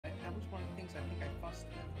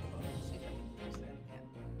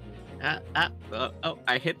Oh,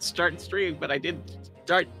 I hit start stream, but I didn't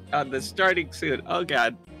start on the starting soon. Oh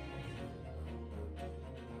god.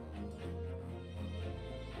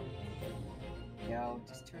 Yo,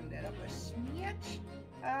 just turn that up a smidge.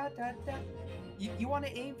 Da. You want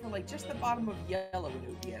to aim for like just the bottom of yellow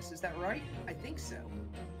in OBS, is that right? I think so.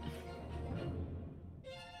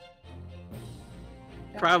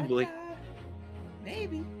 Probably.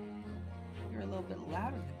 Maybe. You're a little bit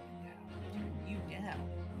louder than me now. Turn you down.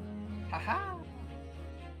 Haha.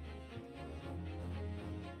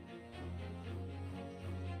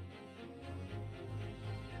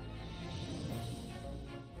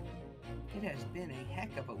 It has been a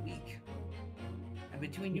heck of a week. And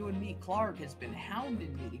between you and me, Clark has been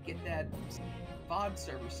hounding me to get that VOD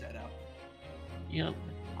server set up. Yep.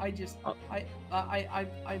 I'm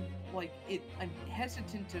like it. I'm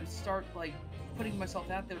hesitant to start like putting myself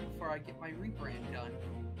out there before I get my rebrand done.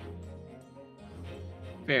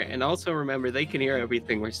 Fair. And also remember, they can hear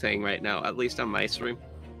everything we're saying right now, at least on my stream.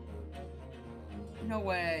 No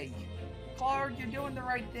way. Clark, you're doing the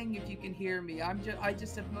right thing if you can hear me. I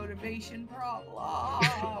just have motivation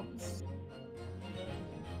problems.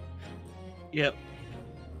 Yep.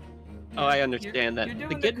 Oh, I understand that. You're doing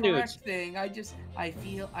the good the correct news thing.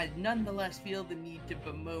 I nonetheless feel the need to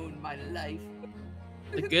bemoan my life.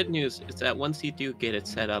 The good news is that once you do get it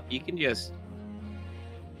set up, you can just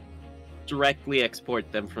directly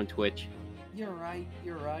export them from Twitch. You're right.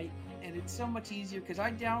 And it's so much easier because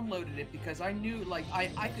I downloaded it because I knew, like,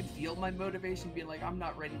 I could feel my motivation being like, I'm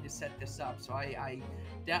not ready to set this up. So I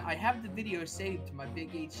have the video saved to my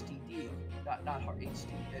big HDD, not hard HD,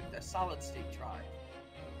 the solid state drive,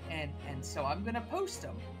 and so I'm gonna post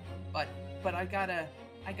them, but I gotta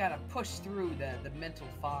push through the mental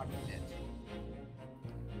fog a bit.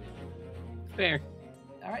 Fair.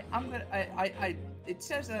 All right, I'm gonna it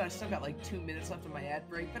says that I still got like 2 minutes left of my ad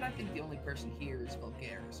break, but I think the only person here is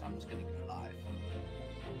Vulgaris, so I'm just gonna go live.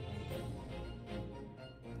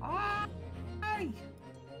 Hi!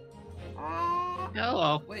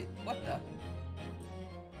 Hello. Wait, what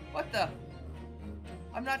the?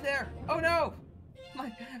 I'm not there. Oh no!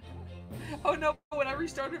 Oh no! When I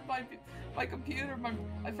restarted my computer,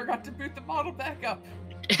 I forgot to boot the model back up.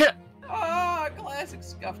 Classic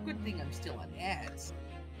scuff. Good thing I'm still on ads.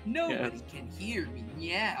 Nobody can hear me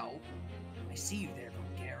meow. I see you there,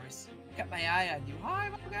 Vulgaris. Got my eye on you. Hi,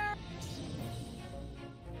 Vulgaris.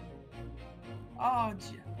 Oh,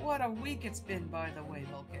 what a week it's been, by the way,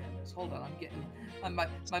 Vulgaris. Hold on, I'm getting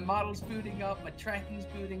my model's booting up, my tracking's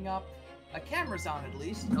booting up, my camera's on at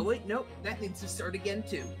least. Oh wait, nope, that needs to start again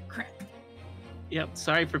too. Crap. Yep.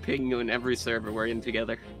 Sorry for pinging you in every server we're in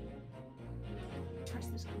together.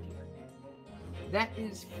 Trust this computer. That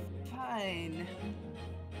is fine.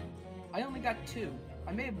 I only got 2.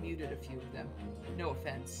 I may have muted a few of them. No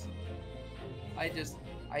offense. I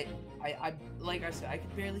like I said, I can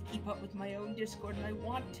barely keep up with my own Discord, and I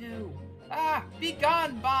want to. Be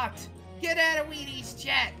gone, bot! Get out of Wheaties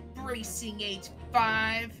chat, Bracing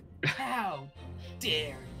H5! How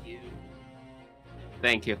dare you?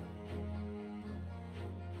 Thank you.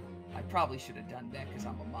 I probably should have done that because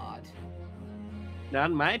I'm a mod.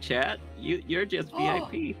 Not in my chat. You're just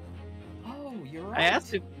VIP. Oh, you're right. I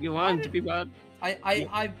asked if you wanted to be mod. I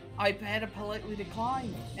had to politely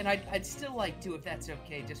decline, and I'd still like to if that's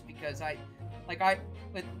okay, just because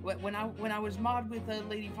when I was mod with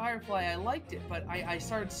Lady Firefly, I liked it, but I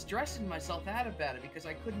started stressing myself out about it because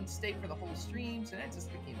I couldn't stay for the whole streams, and it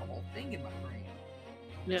just became a whole thing in my brain.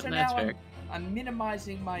 Yeah, so that's now fair. I'm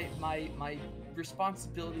minimizing my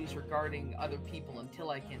responsibilities regarding other people until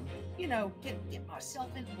I can, get myself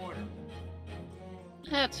in order.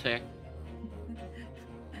 That's fair.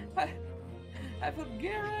 I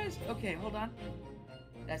Vulgaris. Okay, hold on.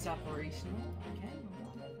 That's operational. Okay,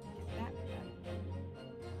 hold on. Get that.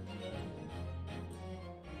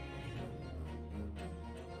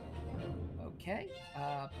 Okay.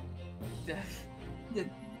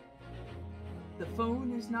 The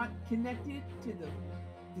phone is not connected to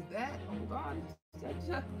that. Hold on.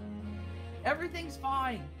 Everything's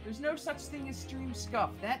fine. There's no such thing as stream scuff.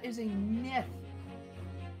 That is a myth.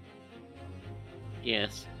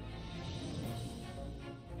 Yes.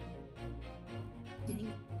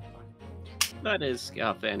 That is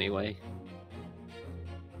scuff anyway.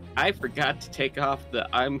 I forgot to take off the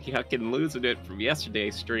I'm yucking losing it from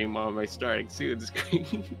yesterday's stream on my starting soon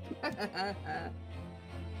screen.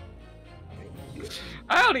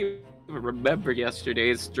 I don't even remember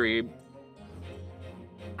yesterday's stream.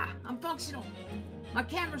 I'm functional. My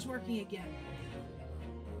camera's working again.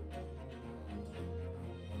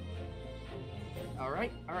 All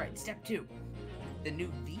right. Step 2. The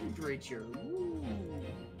new V-Bridger. Ooh.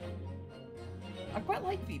 I quite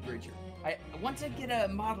like V-Bridger. Once I get a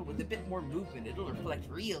model with a bit more movement, it'll reflect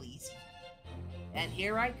real easy. And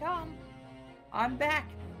here I come. I'm back.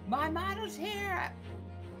 My model's here.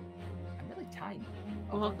 I'm really tiny.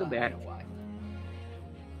 Oh, Welcome back. I know why.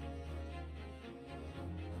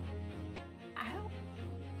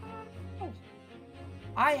 Ow.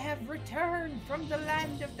 I have returned from the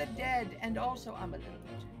land of the dead, and also I'm a little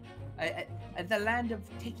bit. The land of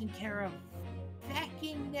taking care of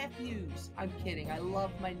fucking nephews. I'm kidding. I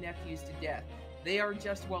love my nephews to death. They are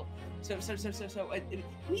just, well, so,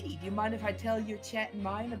 Weedy, do you mind if I tell your chat and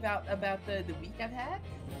mine about the week I've had?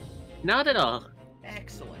 Not at all.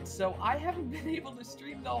 Excellent. So I haven't been able to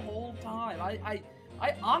stream the whole time. I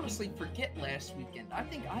honestly forget last weekend. I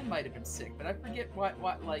think I might have been sick, but I forget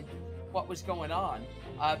what was going on.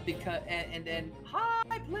 Because and then hi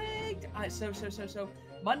Plagued. So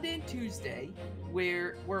Monday and Tuesday,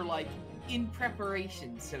 we're like in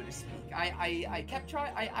preparation, so to speak. I kept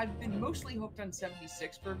trying. I've been mostly hooked on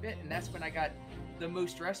 76 for a bit, and that's when I got the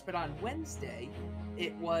most rest. But on Wednesday,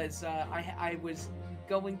 it was I was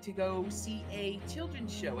going to go see a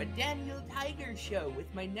children's show, a Daniel Tiger show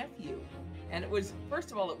with my nephew. And it was,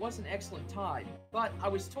 first of all, it was an excellent time, but I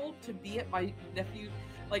was told to be at my nephew,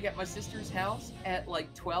 like at my sister's house at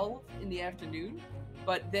like 12 in the afternoon.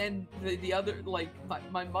 But then the other, like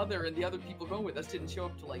my mother and the other people going with us didn't show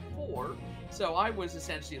up till like 4. So I was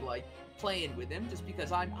essentially like playing with him just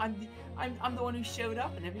because I'm the one who showed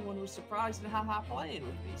up and everyone was surprised and haha playing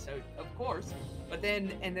with me. So of course, but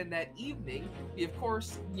then that evening we of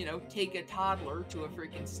course, you know, take a toddler to a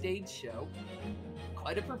freaking stage show.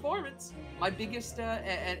 Quite a performance. My biggest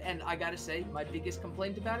and I gotta say, my biggest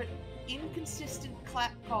complaint about it, inconsistent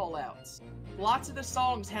clap call outs. Lots of the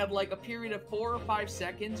songs had like a period of 4 or 5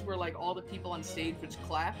 seconds where like all the people on stage would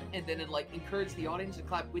clap and then it like encouraged the audience to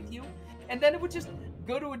clap with you. And then it would just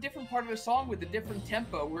go to a different part of the song with a different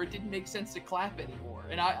tempo where it didn't make sense to clap anymore.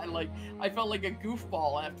 And I felt like a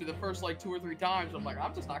goofball after the first like 2 or 3 times. I'm like,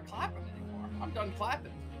 I'm just not clapping anymore. I'm done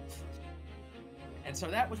clapping. And so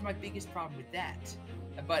that was my biggest problem with that.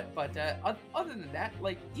 But other than that,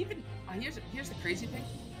 like even here's the crazy thing.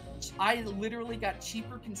 I literally got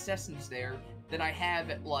cheaper concessions there than I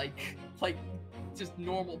have at like just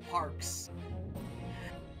normal parks.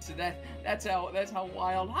 So that's how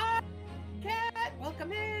wild. Hi, cat,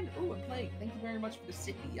 welcome in. Ooh, and Plague, thank you very much for the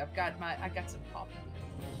sippy. I got some coffee.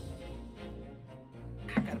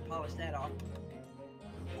 I gotta polish that off.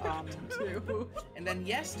 Too. And then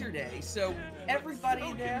yesterday, so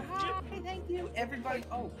everybody there. Hi, thank you. Everybody.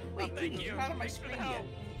 Oh, wait, you're not on my screen yet.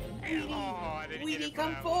 Weedy,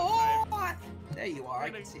 come forth! There you are, I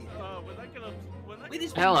can see you.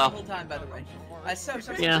 Weedy's been the whole time, by the way. So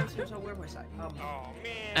where was I? Oh,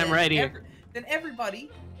 man. I'm right here. Then everybody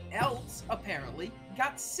else, apparently,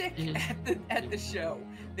 got sick at the show.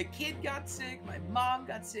 The kid got sick, my mom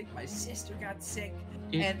got sick, my sister got sick,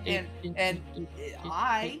 and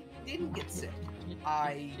I didn't get sick.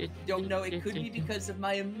 I don't know, it could be because of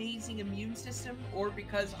my amazing immune system, or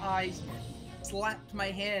because I slapped my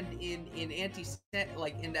hand in in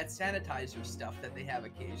that sanitizer stuff that they have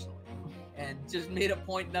occasionally, and just made a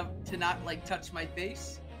point to not like touch my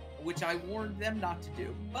face, which I warned them not to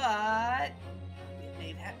do, but it may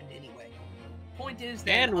have happened anyway. Point is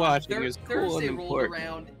that Thursday rolled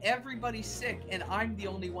around, everybody's sick, and I'm the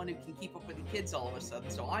only one who can keep up with the kids all of a sudden.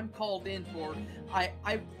 So I'm called in for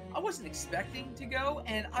I wasn't expecting to go,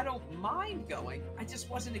 and I don't mind going. I just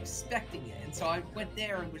wasn't expecting it, and so I went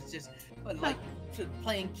there and was just like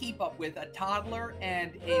playing keep up with a toddler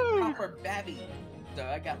and a proper babby. So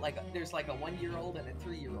I got there's like a 1-year-old and a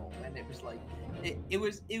 3-year-old, and it was like it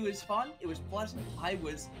was fun. It was pleasant. I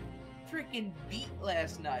was freaking beat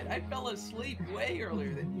last night. I fell asleep way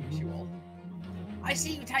earlier than usual. I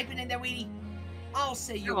see you typing in there, Weedy. I'll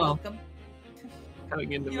say you're welcome.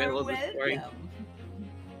 Coming in the middle of the story.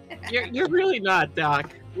 You're really not,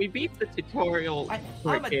 Doc. We beat the tutorial.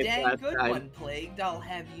 I'm a dang good one, Plagued. I'll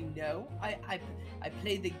have you know. I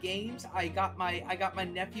play the games. I got my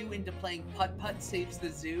nephew into playing Putt Putt Saves the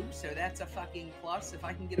Zoo, so that's a fucking plus. If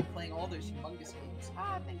I can get him playing all those humongous games.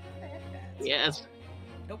 Thank you for the headbands. Yes.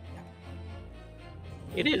 Nope.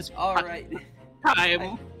 It is. All right.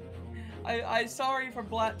 Time. I sorry for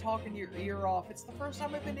talking your ear off. It's the first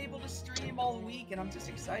time I've been able to stream all week, and I'm just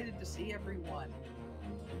excited to see everyone.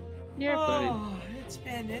 Yeah, it's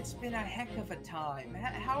been a heck of a time.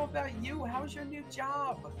 How about you? How's your new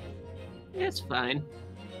job? It's fine.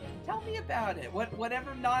 Tell me about it.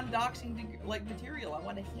 Whatever non-doxing material, I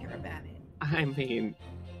want to hear about it. I mean,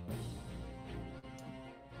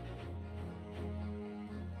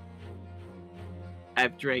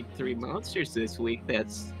 I've drank 3 monsters this week.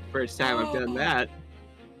 That's first time I've done that.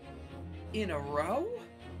 In a row?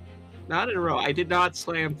 Not in a row. I did not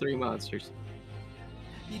slam 3 monsters.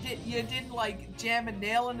 You didn't like jam a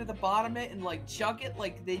nail into the bottom of it and like chug it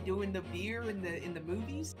like they do in the beer in the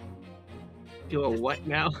movies? Do a what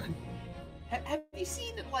now? Have you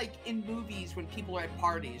seen it like in movies when people are at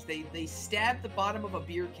parties? They stab the bottom of a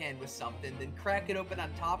beer can with something, then crack it open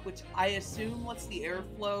on top, which I assume lets the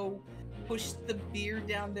airflow push the beer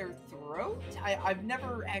down their throat? I've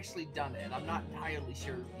never actually done it. I'm not entirely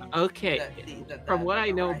sure. Okay, from what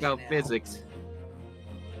I know about physics,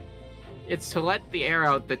 it's to let the air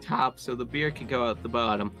out the top so the beer can go out the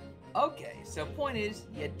bottom. Okay, so point is,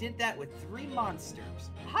 you did that with 3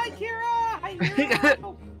 monsters. Hi, Kira! Hi,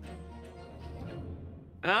 Kira!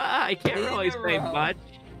 I can't really say much.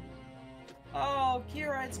 Oh,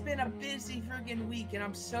 Kira, it's been a busy friggin' week, and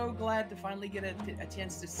I'm so glad to finally get a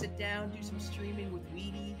chance to sit down, do some streaming with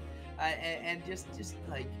Weedy, and just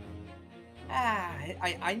like,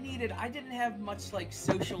 I didn't have much like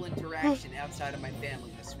social interaction outside of my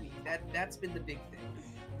family this week. That's been the big thing.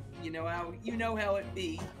 You know how it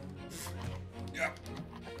be. Yeah.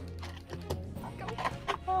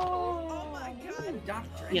 Oh my God,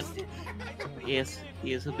 Dr. Yes. Yes,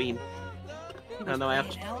 he is a bean. I don't know. I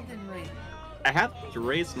have to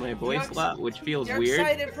raise my voice a lot, which feels weird. You're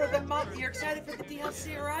excited for the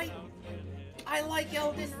DLC, right? I like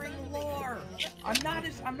Elden Ring lore. I'm not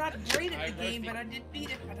great at the game, but I did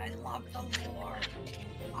beat it. But I love the lore.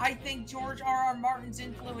 I think George R.R. Martin's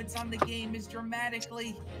influence on the game is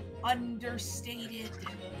dramatically understated.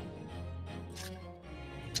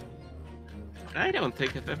 I don't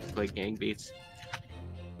think I've ever played Gang Beats.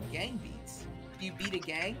 Gang Beats? Do you beat a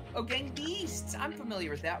gang? Oh, Gang Beasts! I'm familiar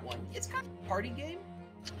with that one. It's kind of a party game.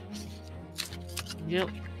 Yep.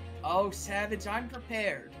 Oh, Savage, I'm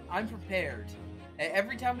prepared. I'm prepared.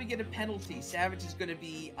 Every time we get a penalty, Savage is going to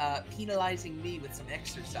be penalizing me with some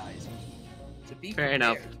exercise. So be fair prepared.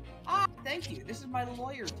 Enough. Ah, thank you. This is my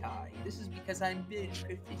lawyer tie. This is because I'm very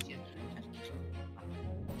proficient.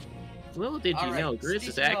 Little did you know, Grizz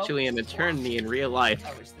is actually an attorney in real life.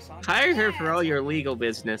 Oh, is this on? Hire her for all your legal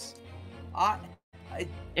business.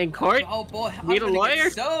 In court? Oh boy, need a lawyer?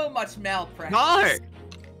 So much malpractice. Call her.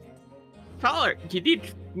 Call her. You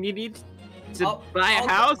need to buy a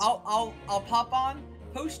house. I'll pop on.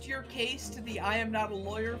 Post your case to the I Am Not a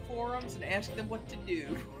Lawyer forums and ask them what to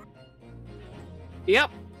do.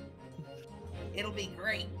 Yep. It'll be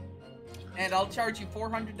great. And I'll charge you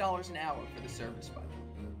 $400 an hour for the service fund.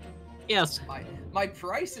 Yes. My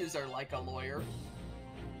prices are like a lawyer.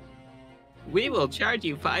 We will charge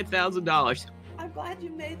you $5,000. I'm glad you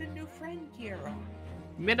made a new friend, Kira.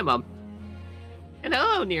 Minimum. And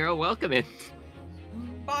hello, Nero. Welcome in.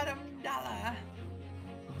 Bottom dollar.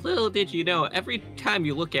 Little did you know, every time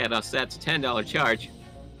you look at us, that's a $10 charge.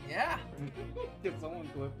 Yeah. Get someone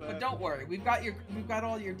clip that. But don't worry, we've got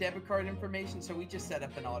all your debit card information, so we just set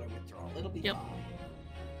up an auto withdrawal. It'll be fine.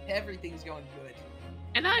 Everything's going good.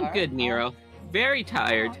 And I'm good, Nero. Very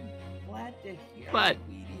tired. I'm glad to hear but it,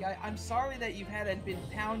 Weedy. I'm sorry that you've been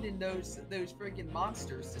pounding those friggin'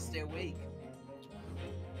 monsters to stay awake.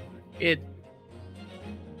 It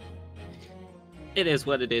is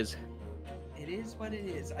what it is. It is what it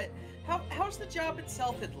is. How's the job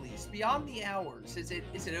itself, at least beyond the hours? Is it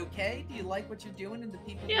okay? Do you like what you're doing and the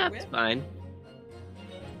people you're with? Yeah, it's fine.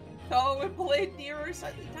 Oh, it played near a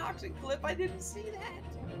slightly toxic clip. I didn't see that.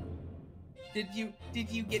 Did you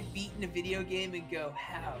get beat in a video game and go,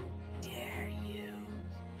 how dare you?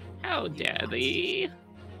 How dare thee?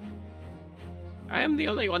 I am the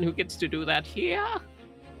only one who gets to do that here.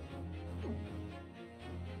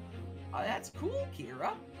 Oh, that's cool,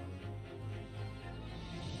 Kira.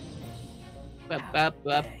 I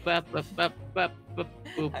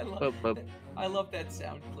love that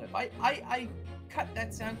sound clip. I cut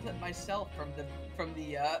that sound clip myself from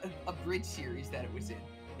the Abridged series that it was in.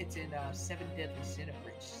 It's in 7 Deadly Sin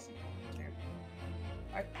Abridged.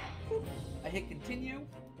 Alright, I hit continue.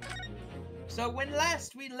 So when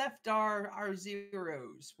last we left our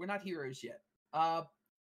zeros, we're not heroes yet.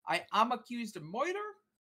 I'm accused of murder.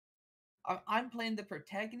 I'm playing the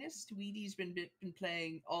protagonist. Weedy's been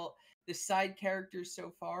playing all the side characters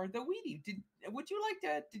so far. Though Weedy, did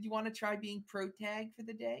you want to try being protag for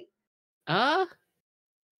the day? And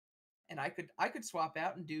I could swap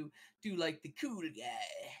out and do like the cool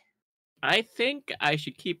guy. I think I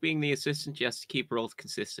should keep being the assistant just to keep roles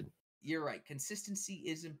consistent. You're right. Consistency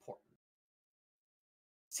is important.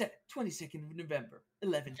 Set 22nd of November,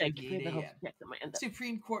 11:38 a.m.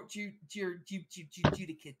 Supreme Court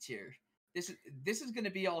Judicature. This is gonna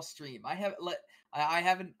be all stream. I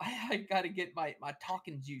gotta get my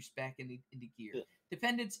talking juice back into gear.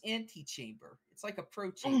 Defendant's antechamber. It's like a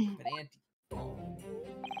pro chamber, but anti.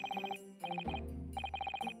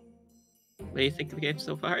 What do you think of the game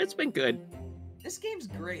so far? It's been good. This game's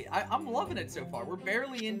great. I'm loving it so far. We're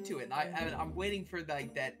barely into it, and I'm waiting for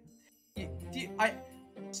like that.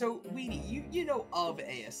 So Weedy, you know of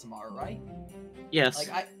ASMR, right? Yes.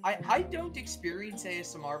 Like I don't experience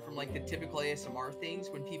ASMR from like the typical ASMR things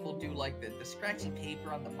when people do like the scratchy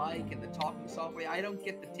paper on the mic and the talking softly. I don't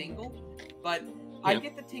get the tingle, but I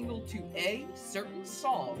get the tingle to A, certain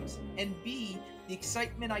songs, and B, the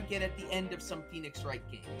excitement I get at the end of some Phoenix Wright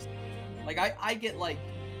games. Like I get like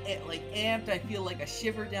amped. I feel like a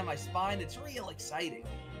shiver down my spine. It's real exciting.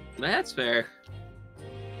 That's fair.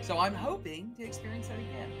 So I'm hoping to experience that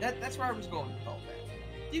again. That's where I was going with all that.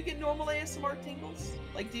 Do you get normal ASMR tingles?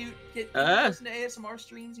 Like, do you listen to ASMR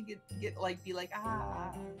streams and get like be like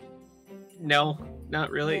ah? No, not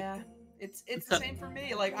really. Yeah, it's the same for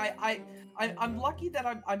me. Like I'm lucky that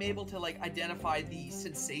I'm able to like identify the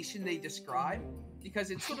sensation they describe, because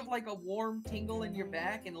it's sort of like a warm tingle in your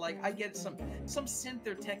back, and like I get some synth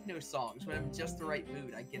or techno songs when I'm in just the right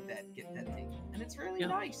mood. I get that tingle, and it's really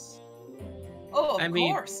nice. Oh, of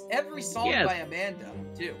course, every song by Amanda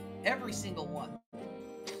too, every single one.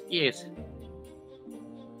 Yes.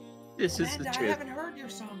 This is the truth. I haven't heard your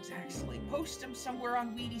songs actually. Post them somewhere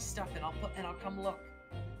on Weedy stuff, and I'll come look.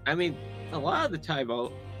 I mean, a lot of the time,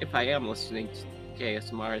 if I am listening to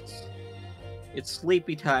ASMR, it's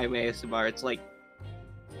sleepy time ASMR. It's like,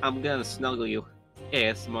 I'm gonna snuggle you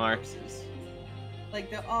ASMR. Like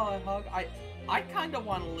the hug. I kind of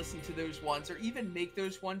want to listen to those ones, or even make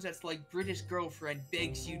those ones that's like British girlfriend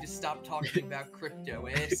begs you to stop talking about crypto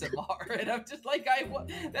ASMR, and I'm just like,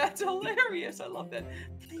 that's hilarious. I love that.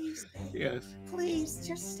 Please, please,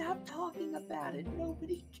 just stop talking about it.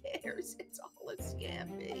 Nobody cares. It's all a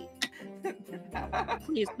scam, babe.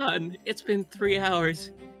 Please, hun. It's been 3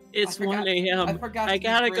 hours. It's 1 a.m. I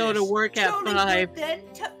gotta go to work at 5. Then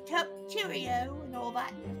tup cheerio and all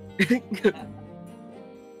that.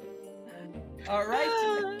 All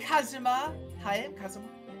right, Kazuma. Hi, I'm Kazuma.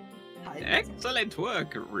 Hi. Excellent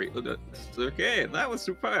work. Okay, that was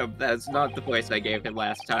superb. That's not the voice I gave him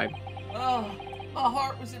last time. Oh, my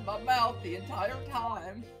heart was in my mouth the entire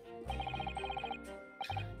time.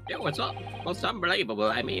 It was almost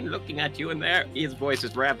unbelievable. I mean, looking at you in there, his voice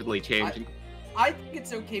is rapidly changing. I think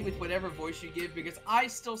it's okay with whatever voice you give, because I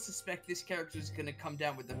still suspect this character is going to come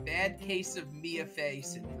down with a bad case of Mia Fey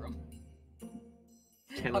syndrome.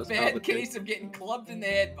 A bad case of getting clubbed in the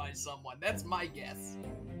head by someone. That's my guess.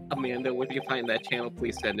 Amanda, when you find that channel,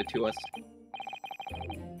 please send it to us.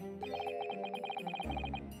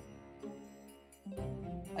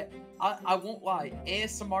 I won't lie.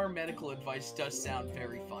 ASMR medical advice does sound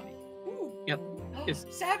very funny. Ooh. Yep.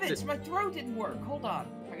 Savage, my throat didn't work. Hold on.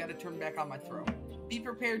 I gotta turn back on my throat. Be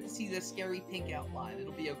prepared to see the scary pink outline.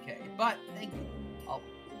 It'll be okay. But thank you.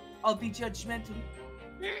 I'll be judgmental.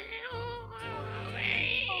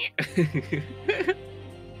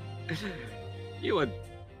 You would.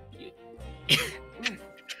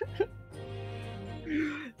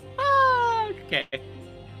 Okay.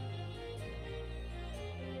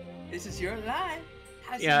 This is your line.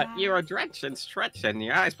 Yeah, your direction stretching,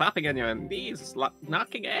 your eyes popping in your knees,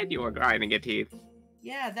 knocking and you are grinding your teeth.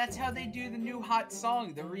 Yeah, that's how they do the new hot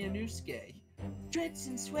song, the Ryunosuke. Dreads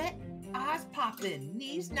and sweat, eyes popping,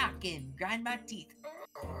 knees knocking, grind my teeth.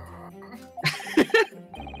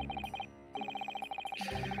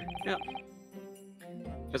 Yep.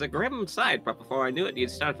 There's a grim side, but before I knew it, you'd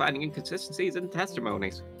start finding inconsistencies in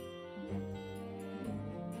testimonies.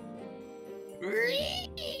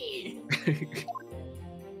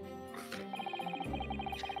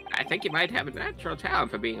 I think you might have a natural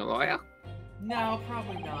talent for being a lawyer. No,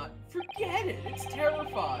 probably not. Forget it. It's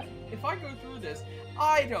terrifying. If I go through this,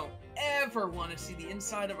 I don't ever want to see the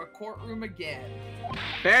inside of a courtroom again.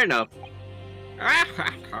 Fair enough.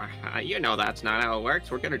 You know that's not how it works.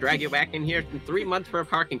 We're gonna drag you back in here in 3 months for a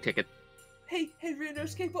parking ticket. Hey,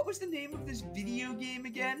 Ryunosuke, what was the name of this video game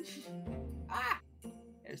again?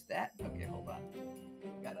 There's that. Okay, hold on.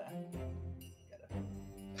 Gotta.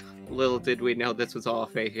 Little did we know this was all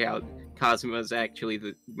fake out. Kazuma's actually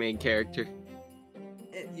the main character.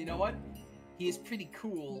 You know what? He is pretty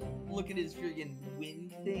cool. Look at his friggin'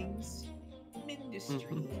 wind things.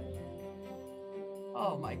 Industry.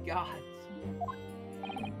 Oh my god.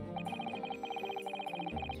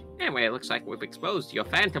 Anyway, it looks like we've exposed your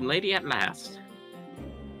Phantom Lady at last.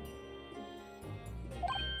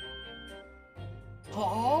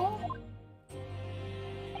 Huh?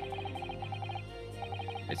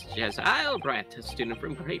 Miss Jezile Brett, a student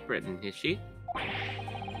from Great Britain, is she?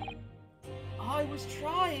 I was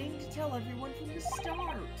trying to tell everyone from the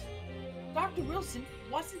start. Dr. Wilson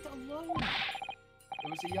wasn't alone. There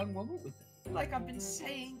was a young woman with him, like I've been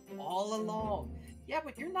saying all along. Yeah,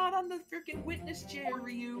 but you're not on the freaking witness chair,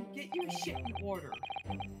 Ryu. Get your shit in order.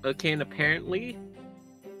 Okay, and apparently,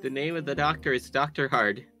 the name of the doctor is Dr.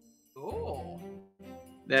 Hard. Oh.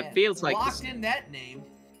 That Man, feels like locked in that name.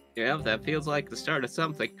 Yeah, that feels like the start of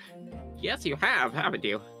something. Yes, you have, haven't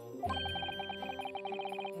you?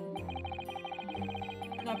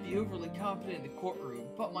 I might not be overly confident in the courtroom,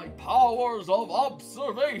 but my powers of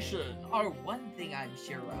observation are one thing I'm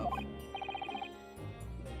sure of.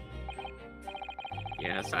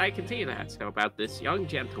 Yes, I can see that. So about this young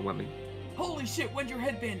gentlewoman. Holy shit, when'd your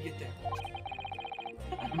headband get there?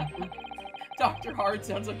 Dr. Hard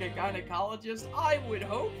sounds like a gynecologist. I would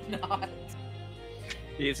hope not.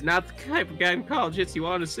 He's not the type of gynecologist you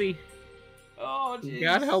want to see. Oh, jeez.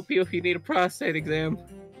 God help you if you need a prostate exam.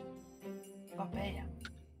 Bam.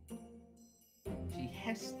 She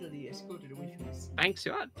hastily escorted away from the scene. Thanks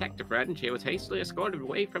to our detective friend, she was hastily escorted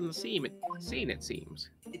away from the scene, it seems.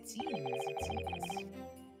 It seems.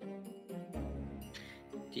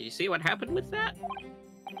 Did you see what happened with that?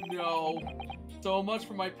 No. So much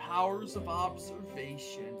for my powers of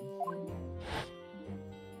observation.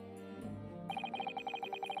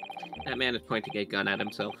 That man is pointing a gun at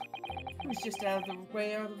himself. I was just out of the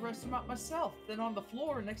way out of the restaurant myself. Then on the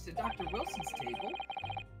floor next to Dr. Wilson's table,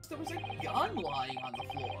 there was a gun lying on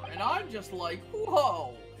the floor. And I'm just like,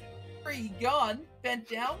 whoa! Free gun. Bent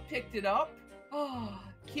down, picked it up. Oh,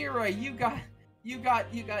 Kira, you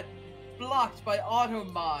got blocked by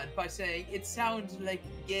Automod by saying it sounds like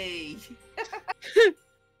gay.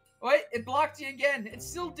 Wait, it blocked you again. It's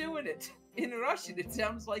still doing it. In Russian, it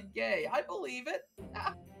sounds like gay. I believe it.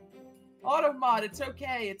 Automod, it's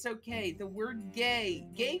okay. It's okay. The word gay.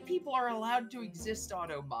 Gay people are allowed to exist,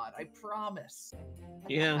 Automod. I promise.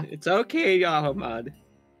 Yeah, it's okay, Ahmad.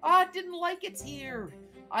 Ah, didn't like its ear.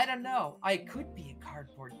 I don't know. I could be a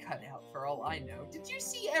cardboard cutout for all I know. Did you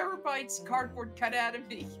see Aerobyte's cardboard cutout of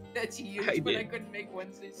me that she used when I couldn't make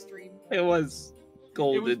Wednesday stream? It was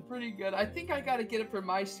golden. It was pretty good. I think I gotta get it for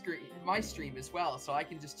my stream as well, so I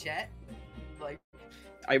can just chat. Like,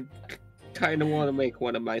 I kind of want to make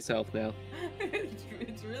one of myself now.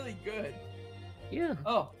 it's really good. Yeah.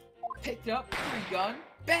 Oh, picked up, free gun,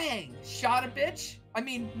 bang, shot a bitch. I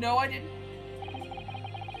mean, no, I didn't.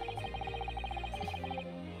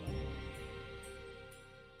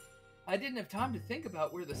 I didn't have time to think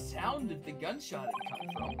about where the sound of the gunshot had come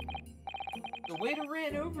from. The waiter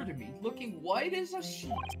ran over to me, looking white as a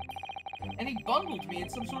sheet, and he bundled me in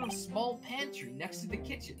some sort of small pantry next to the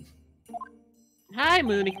kitchen. Hi,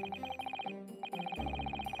 Mooney.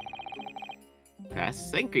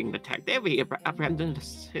 Fast thinking detective, he apprehended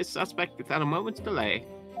his suspect without a moment's delay.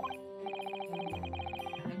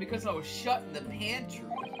 And because I was shut in the pantry,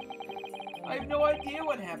 I have no idea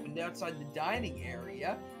what happened outside the dining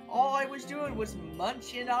area. All I was doing was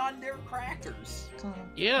munching on their crackers.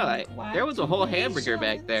 Yeah, there was a whole hamburger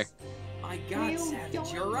back there. My God,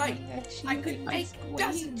 Savage, you're right. I could make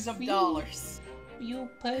dozens of dollars. You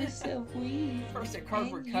persevere. First a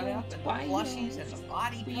cardboard cutout, then the plushies, and the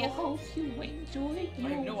body We pillows. hope you enjoyed I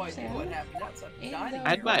have no idea what happened outside the dining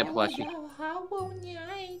I'd buy a area. plushie.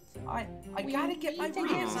 I gotta get my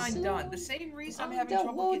redesign done. The same reason I'm having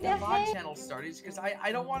trouble getting the VOD channel started is because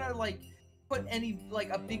I don't want to like put any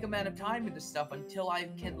like a big amount of time into stuff until I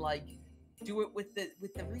can like do it with the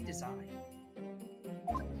redesign.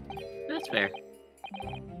 That's fair.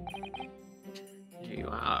 You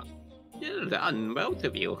are. Well done, both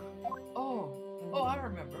of you. Oh, I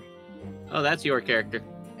remember. Oh, that's your character.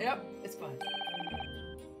 Yep, it's fine.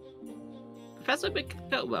 Professor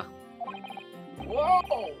McDoba.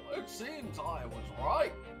 Whoa! It seems I was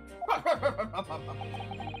right.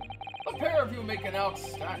 The pair of you make an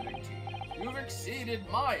outstanding team. You've exceeded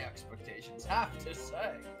my expectations, have to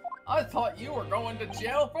say. I thought you were going to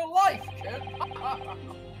jail for life, kid.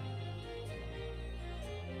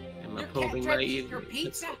 Am I Your cat holding tried my to eat your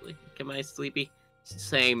pizza? Am I sleepy?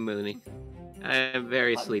 Same, Mooney. I am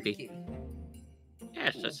very sleepy.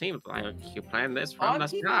 Yes, it seems like you planned this from the I'm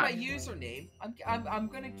keeping start. my username. I'm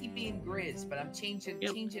gonna keep being Grizz, but I'm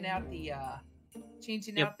changing out the out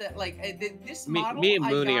the like this model. Me and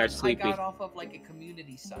Mooney are I sleepy. got off of like a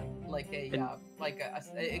community site,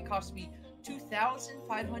 it cost me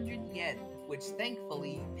 2,500 yen, which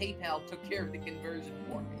thankfully PayPal took care of the conversion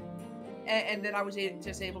for me. And then I was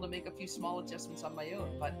just able to make a few small adjustments on my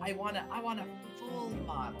own. But I want a full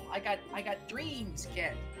model. I got dreams,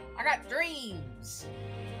 kid. I got dreams.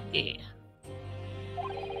 Yeah.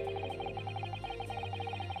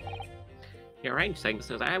 Your rank thing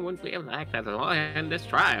says I wouldn't be able to act as a lawyer in this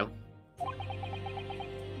trial.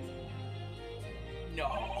 No.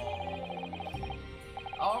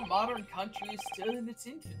 Our modern country is still in its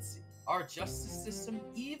infancy. Our justice system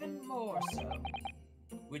even more so.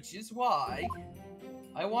 Which is why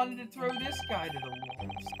I wanted to throw this guy to the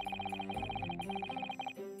wolves.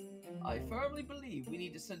 I firmly believe we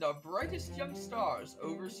need to send our brightest young stars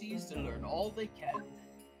overseas to learn all they can.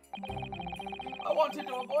 I wanted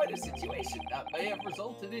to avoid a situation that may have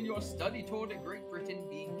resulted in your study tour to Great Britain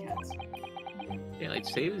being cancelled. Daylight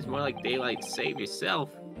save is more like daylight save yourself.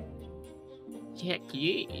 Heck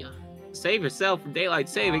yeah. Save yourself from daylight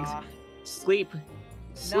savings. Sleep.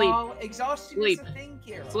 Sleep. No, exhaustion Sleep. is a thing,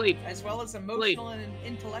 Kira. Sleep. As well as emotional and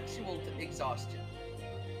intellectual exhaustion.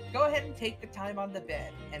 Go ahead and take the time on the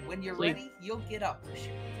bed, and when you're Sleep. ready, you'll get up for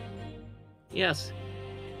sure. Yes.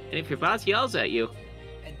 And if your boss yells at you,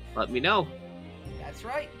 And let me know. that's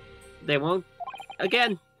right. They won't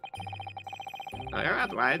again. Or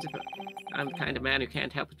otherwise, if I'm the kind of man who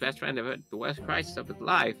can't help his best friend at the worst crisis of his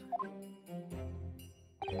life.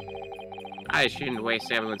 I shouldn't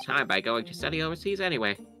waste everyone's time by going to study overseas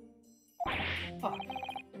anyway. Fuck.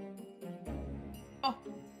 Oh,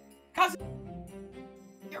 cousin!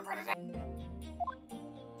 You're running out.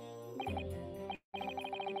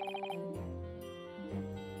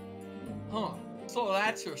 Huh, so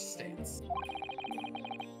that's your stance.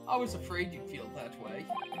 I was afraid you'd feel that way.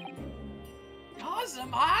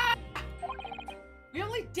 Kazuma! We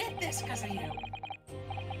only did this because of you.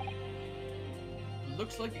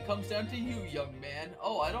 Looks like it comes down to you, young man.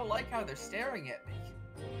 Oh, I don't like how they're staring at me.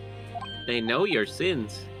 They know your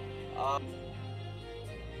sins.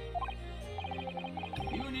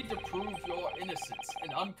 You need to prove your innocence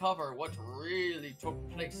and uncover what really took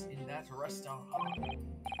place in that restaurant.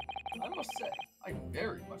 I must say, I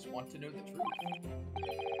very much want to know the truth.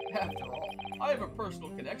 After all, I have a personal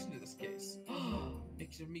connection to this case.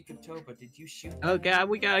 Mr. Mikotoba, did you shoot? Oh god,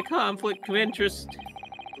 we got a conflict of interest.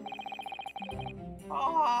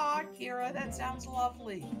 Aw, Kira, that sounds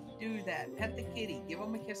lovely. Do that. Pet the kitty. Give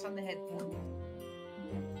him a kiss on the head for me.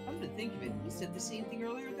 Come to think of it, you said the same thing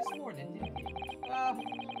earlier this morning, didn't you?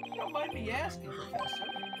 Don't mind me asking, Professor.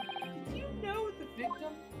 Did you know the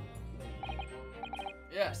victim?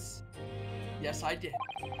 Yes. Yes, I did.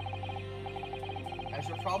 As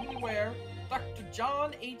you're probably aware, Dr.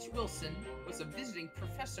 John H. Wilson was a visiting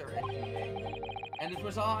professor at UA, and it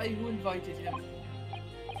was I who invited him.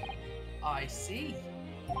 I see.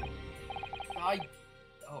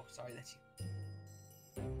 Oh, sorry, that's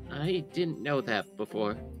you. I didn't know that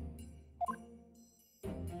before.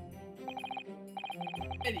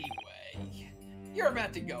 Anyway, you're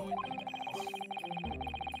about to go in.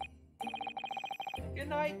 Good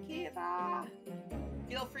night, Kira.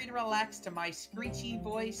 Feel free to relax to my screechy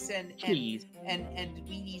voice and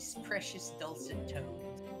Weedie's precious dulcet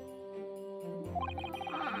tones.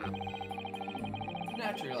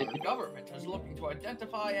 Naturally, the government is looking to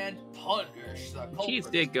identify and punish the culprits. Cheese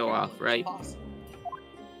did go off, right? Possible.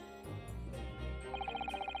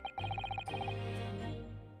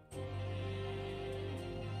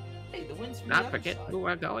 Hey, the wind's from the Not other forget side. who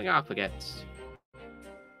we're going off against.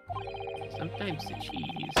 Sometimes the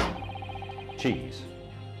cheese Cheese.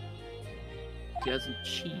 doesn't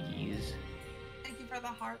cheese. Thank you for the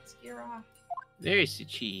hearts, Kira. There's the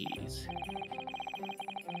cheese.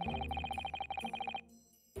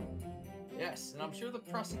 Yes, and I'm sure the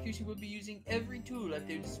prosecution would be using every tool at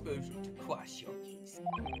their disposal to quash your case.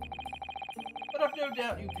 But I've no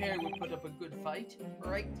doubt you pair would put up a good fight,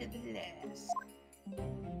 right to the last.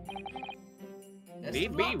 Best of Maybe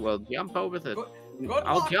luck. we'll jump over the. Good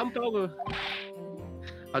I'll luck. jump over.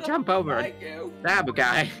 I'll jump over and Thank you. stab a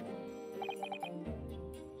guy.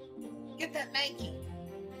 Get that Mankey.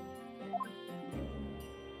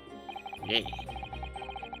 Yeah.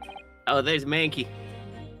 Oh, there's Mankey.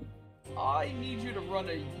 I need you to run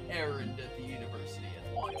an errand at the university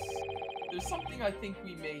at once. There's something I think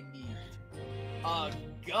we may need. A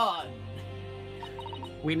gun.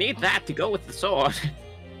 We need that to go with the sword.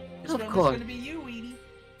 This Of one is course. gonna be you, Weedy.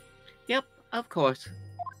 Yep, of course.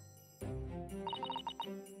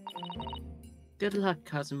 Good luck,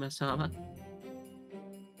 Kazuma-sama.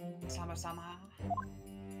 Sama-sama.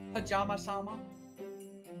 Pajama-sama.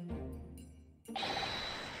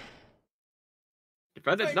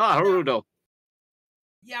 But it's Wait, not no. Haruto.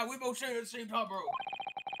 Yeah, we both say it at the same time, bro.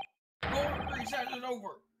 Golden recess is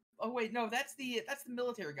over. Oh wait, no, that's the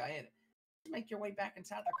military guy in it. Make your way back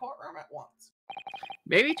inside the courtroom at once.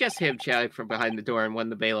 Maybe just him shouting from behind the door and when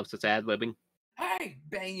the bailiff was ad-libbing. Hey,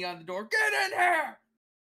 banging on the door. Get in here!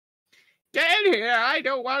 Get in here! I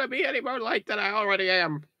don't want to be any more late than I already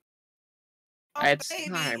am. My It's baby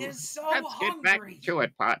time. is so Let's get back hungry. to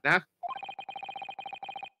it, partner.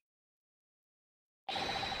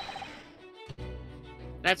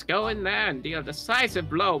 Let's go in there and deal a decisive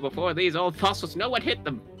blow before these old fossils know what hit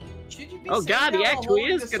them. Should you be Oh sitting God, he down while actually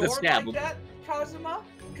holding is the gonna sword stab like him. that, Kazuma?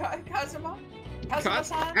 Kazuma?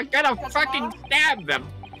 Kazuma-san? I'm gonna Kazuma? fucking stab them.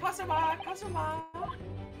 Kazuma!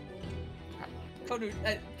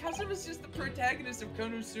 Kazuma's just the protagonist of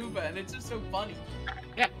Konosuba, and it's just so funny.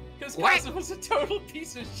 Yeah. Because What? Kazuma's a total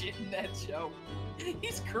piece of shit in that show.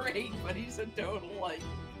 He's great, but he's a total, like...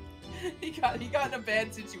 He got in a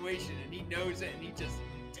bad situation, and he knows it, and he just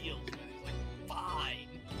deals with it. He's like, fine.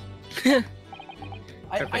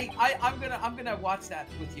 I'm gonna watch that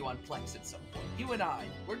with you on Plex at some point. You and I,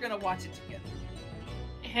 we're gonna watch it together.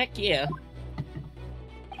 Heck yeah.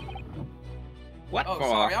 What Oh, for?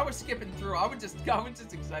 sorry, I was skipping through. I was just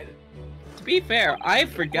excited. To be fair, I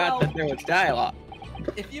forgot that there was dialogue.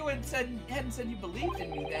 If you hadn't said you believed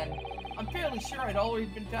in me, then I'm fairly sure I'd already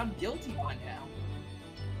been found guilty by now.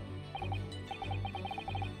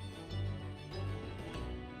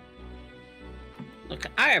 Look,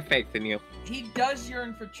 I have faith in you. He does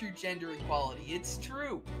yearn for true gender equality. It's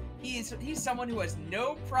true. He's someone who has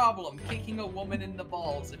no problem kicking a woman in the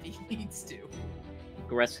balls if he needs to.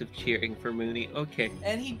 Aggressive cheering for Mooney. Okay.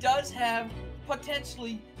 And he does have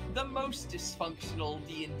potentially the most dysfunctional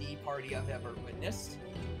D&D party I've ever witnessed.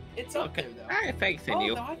 It's up Okay. there though. I have faith in Oh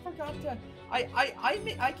you. no, I forgot to.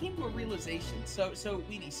 I came to a realization. So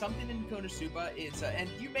Weenie, something in Konosuba is, and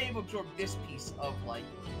you may have absorbed this piece of like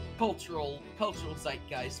cultural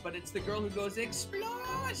zeitgeist, but it's the girl who goes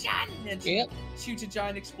explosion and she shoots a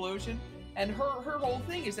giant explosion. And her whole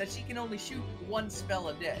thing is that she can only shoot one spell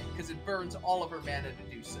a day because it burns all of her mana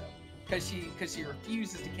to do so. Because she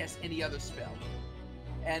refuses to cast any other spell.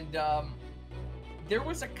 And there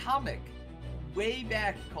was a comic way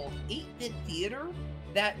back called 8-Bit Theater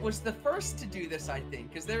that was the first to do this, I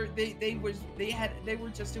think, because they were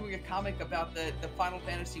just doing a comic about the Final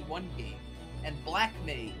Fantasy 1 game, and Black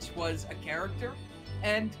Mage was a character,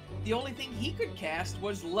 and the only thing he could cast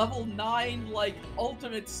was level 9 like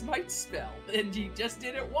ultimate smite spell, and he just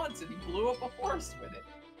did it once and he blew up a forest with it.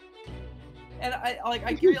 And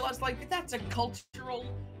I realized like that's a cultural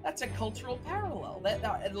parallel.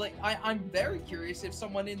 I'm very curious if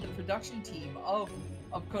someone in the production team of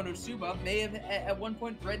Konosuba may have at one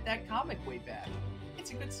point read that comic way back.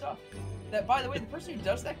 It's a good stuff. That, by the way, the person who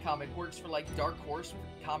does that comic works for like Dark Horse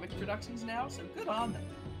Comic Productions now, so good on them.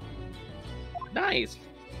 Nice.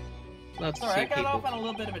 Let's Sorry, see I got people. off on a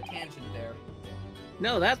little bit of a tangent there.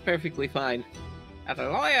 No, that's perfectly fine. As a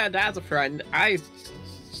lawyer and as a friend, I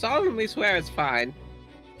solemnly swear it's fine.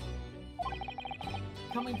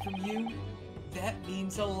 Coming from you, that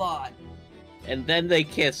means a lot. And then they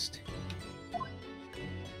kissed.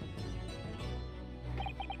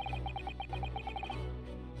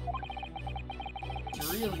 He's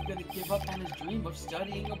really gonna give up on his dream of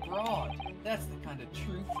studying abroad. That's the kind of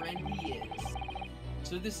true friend he is.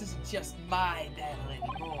 So this isn't just my battle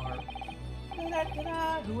anymore.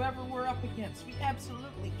 Ta-da-ta-da. Whoever we're up against, we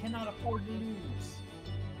absolutely cannot afford to lose.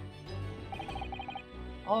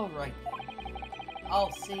 Alright then.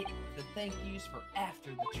 I'll save the thank yous for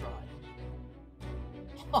after the trial.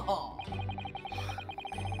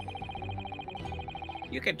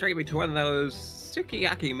 You can treat me to one of those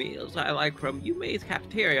sukiyaki meals I like from Yume's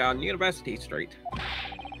cafeteria on University Street.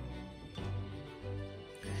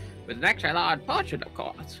 With an extra large portion, of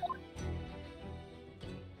course.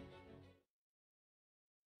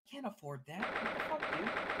 Can't afford that. What the fuck,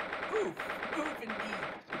 dude? Oof indeed.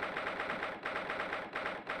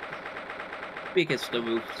 Biggest of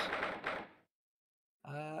moves.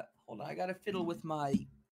 Hold on, I gotta fiddle with my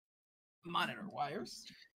monitor wires.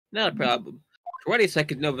 Not a problem.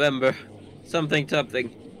 22nd November. Something.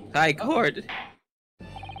 High court. I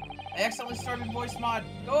accidentally started voice mod.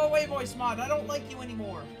 Go away, voice mod. I don't like you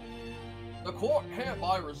anymore. The court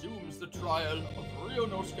hereby resumes the trial of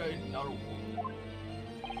Ryunosuke Naruto.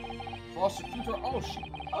 Prosecutor Aoshi,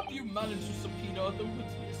 have you managed to subpoena the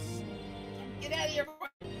witness? Get out of here,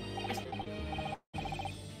 voice.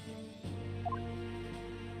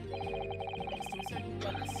 Next to a second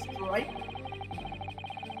gun strike.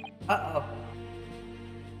 Uh-oh.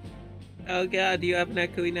 Oh god, do you have an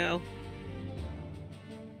echoey now?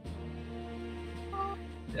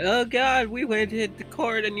 Oh god, we went to hit the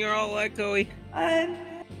court and you're all echoey. And...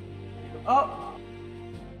 Oh.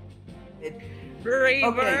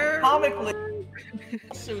 Reaver! Okay, comically,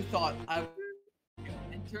 also thought I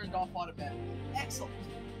and turned off automatic. Excellent.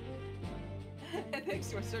 And thanks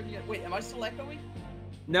to a certain... Wait, am I still echoing?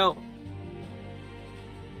 No.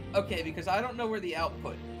 Okay, because I don't know where the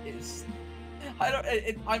output is. I don't.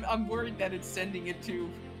 I'm worried that it's sending it to.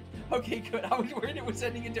 Okay, good. I was worried it was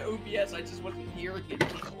sending it to OBS. I just wasn't hearing it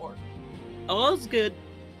before. All's good.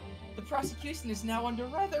 The prosecution is now under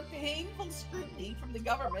rather painful scrutiny from the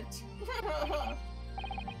government.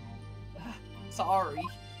 Sorry.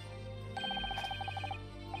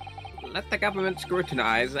 Let the government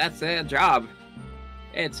scrutinize. That's their job.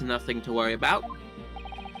 It's nothing to worry about.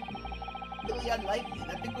 Really unlikely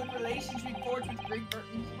that the good relations we forged with Great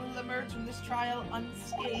Britain will emerge from this trial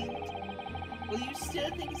unscathed. Will you still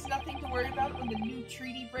think it's nothing to worry about when the new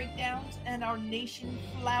treaty breakdowns and our nation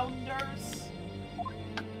flounders?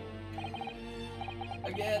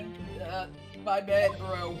 Again, my bad,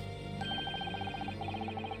 bro.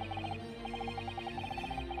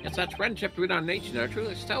 If such friendship between our nation are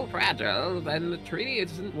truly so fragile, then the treaty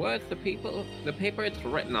isn't worth the paper it's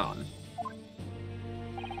written on.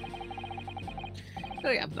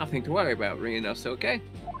 You have nothing to worry about, Rhinos, okay?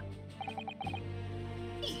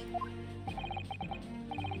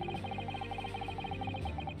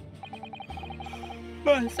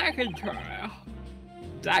 Second trial.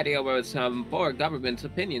 Tiding over some poor government's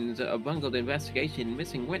opinions, a bungled investigation,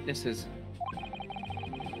 missing witnesses.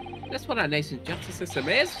 That's what our nation's justice system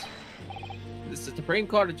is. This is the Supreme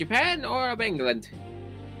Court of Japan or of England.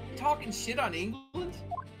 Talking shit on England?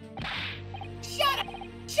 Shut up!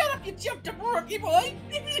 Shut up, you jumped up rookie boy!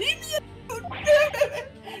 You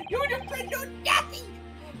and your friend know nothing!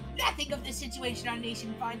 Nothing of the situation our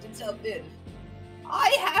nation finds itself in.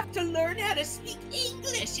 I have to learn how to speak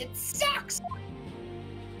English. It sucks!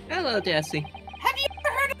 Hello, Jesse. Have you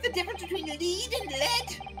ever heard of the difference between lead and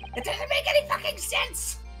lead? It doesn't make any fucking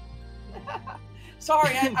sense!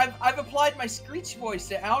 Sorry, I've applied my screech voice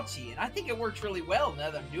to Ouchie, and I think it works really well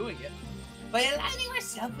now that I'm doing it. By aligning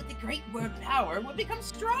ourselves with the great world power, we'll become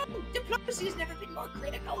strong. Diplomacy has never been more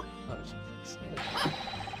critical.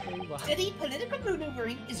 Steady political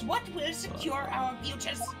maneuvering is what will secure our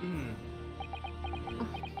futures.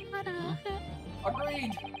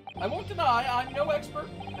 Agreed. I won't deny I'm no expert.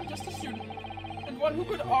 I'm just a student, and one who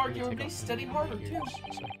could arguably study harder too.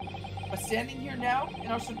 But standing here now in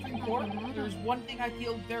our Supreme Court, there's one thing I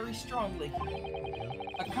feel very strongly.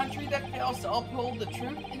 A country that fails to uphold the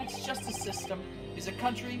truth in its justice system is a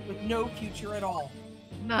country with no future at all.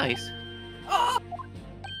 Nice. Ah!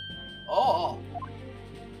 Oh.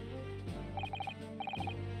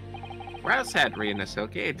 Well said, Rhinos,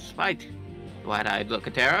 okay, despite wide-eyed look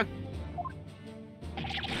at Tara.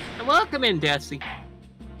 Welcome in, Desi.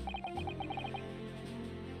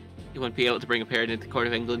 You wouldn't be able to bring a parrot into the Court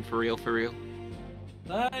of England for real, for real.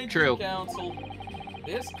 Thank True. you, Council.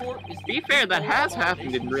 This court is Be fair, that has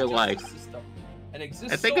happened in real life. And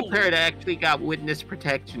exists I think a solely- parrot actually got witness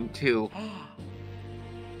protection, too.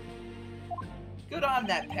 Good on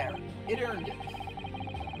that parrot. It earned it.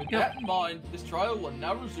 With that in mind, this trial will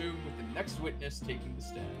now resume with the next witness taking the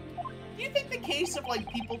stand. Do you think the case of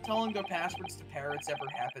like people telling their passwords to parrots ever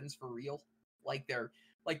happens for real? Like their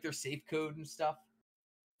safe code and stuff?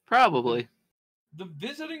 Probably. The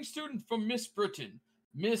visiting student from Miss Britain,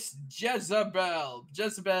 Miss Giselle Brett,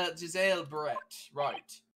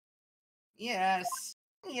 right? Yes.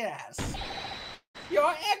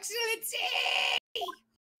 Your Excellency!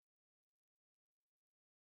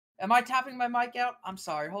 Am I tapping my mic out? I'm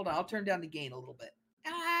sorry. Hold on. I'll turn down the gain a little bit.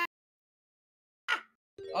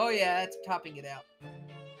 Oh yeah, it's topping it out.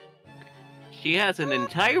 She has an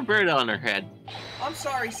entire bird on her head. I'm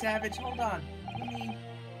sorry, Savage. Hold on. Let me...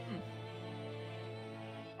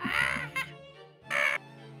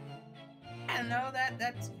 I don't know.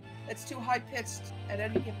 That's too high pitched at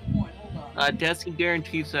any given point. Hold on. Desi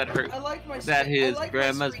guarantees that I like my his I like my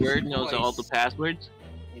grandma's screechy bird knows all the voice. passwords.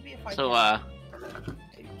 Maybe if I So, can-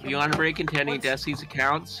 if you want to break into any of What's- Desi's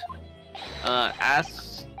accounts,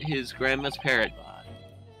 ask his grandma's parrot.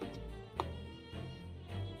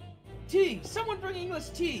 Tea! Someone bring English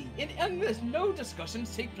tea! In English, no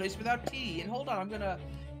discussions take place without tea. And hold on,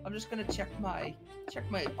 I'm just gonna check my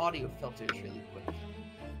audio filters really quick.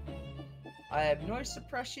 I have noise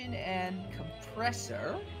suppression and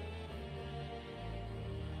compressor.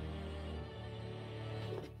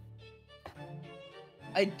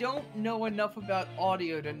 I don't know enough about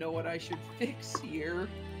audio to know what I should fix here.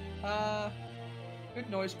 Good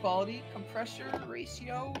noise quality. Compressor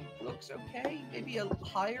ratio looks okay. Maybe a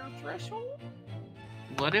higher threshold?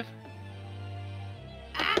 What if?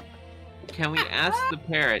 Can we ask the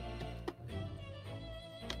parrot?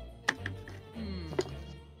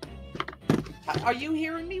 Are you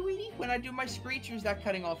hearing me, Weedy, when I do my screech, or is that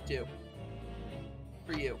cutting off too?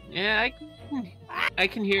 for you. Yeah, I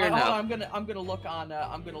can hear Hold now. on, I'm gonna look on.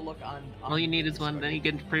 All you need is one, then you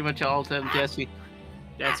get pretty much all of them, Jesse.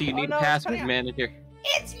 Jesse, you Oh, need no, a it's password cutting out. manager.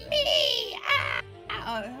 It's me.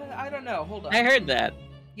 I don't know. Hold on. I heard that.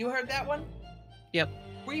 You heard that one? Yep.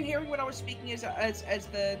 Were you hearing when I was speaking as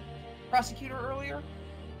the prosecutor earlier?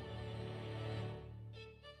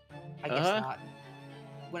 I guess not.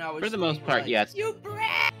 When I was For the most part, yes. You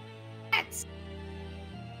brats!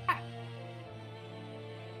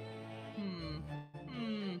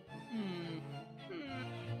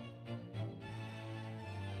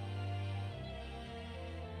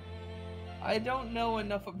 I don't know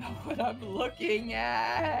enough about what I'm looking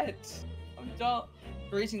at. I'm done.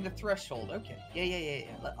 Raising the threshold. Okay.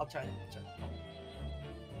 Yeah. I'll try that.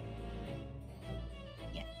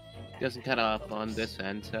 Yeah. Doesn't cut off on this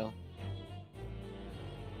end, so.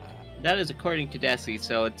 That is according to Desi,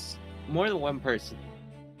 so it's more than one person.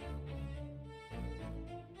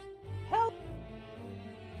 Hell.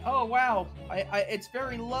 Oh wow. It's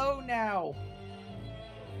very low now.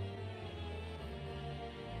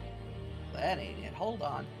 That ain't it. Hold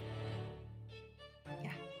on.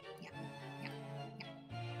 Yeah.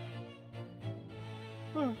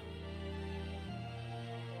 Hello.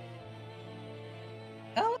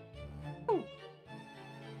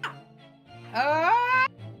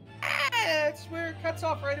 That's where it cuts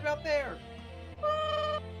off right about there.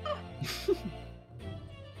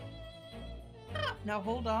 Now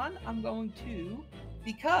hold on. I'm going to,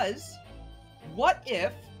 because what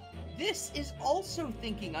if this is also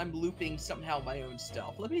thinking I'm looping somehow my own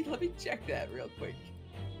stuff? Let me check that real quick.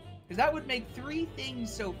 Because that would make 3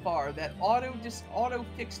 things so far. That auto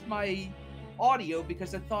fixed my audio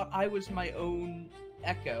because I thought I was my own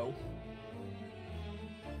echo.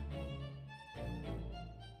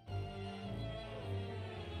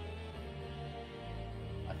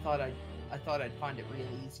 I thought I'd find it real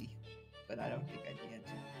easy, but I don't think I did.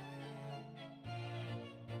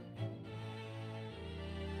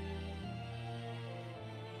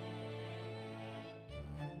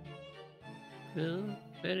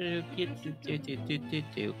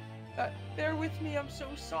 Bear with me, I'm so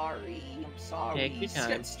sorry. I'm sorry. Take your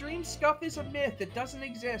time. Stream scuff is a myth. It doesn't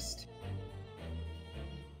exist.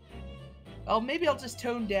 Well, maybe I'll just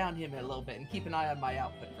tone down him a little bit and keep an eye on my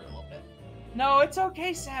output for a little bit. No, it's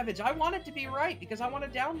okay, Savage. I want it to be right because I want to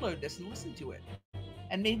download this and listen to it.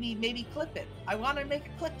 And maybe clip it. I want to make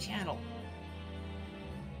a clip channel.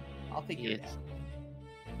 I'll figure it out.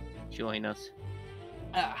 Join us.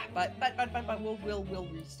 But we'll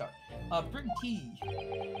restart. Bring tea.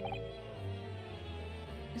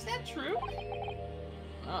 Is that true?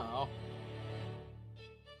 Oh.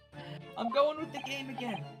 I'm going with the game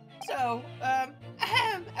again. So,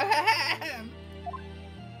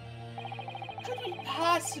 could we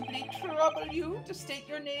possibly trouble you to state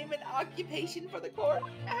your name and occupation for the court?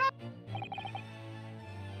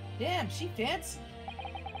 Damn, she fancy.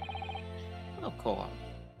 Oh, cool.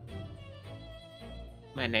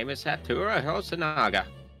 My name is Satura Hosanaga.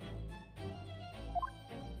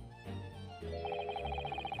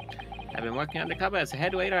 I've been working undercover as a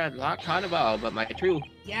head waiter at La Carnival, but my true...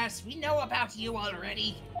 Yes, we know about you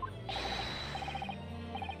already.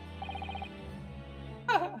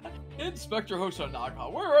 Inspector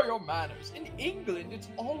Hosanaga, where are your manners? In England, it's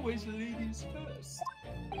always ladies first.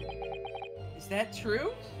 Is that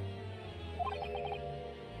true?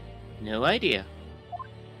 No idea.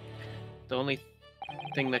 The only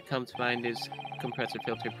thing that comes to mind is compressor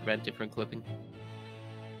filter prevent different clipping.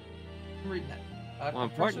 I'm reading that. More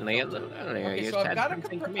importantly, a filter. little earlier, Okay, you so said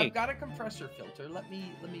something to me. I've got a compressor filter. Let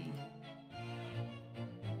me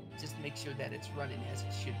just make sure that it's running as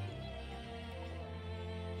it should be.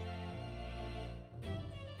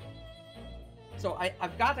 So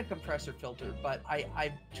I've got a compressor filter, but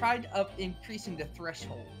I've tried increasing the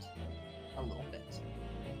threshold a little bit.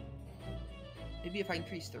 Maybe if I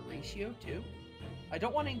increase the ratio too. I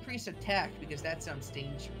don't want to increase attack because that sounds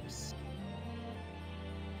dangerous.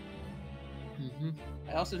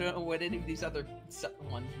 I also don't know what any of these other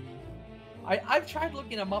ones mean. I've tried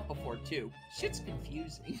looking them up before too. Shit's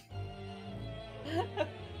confusing.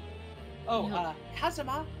 Oh,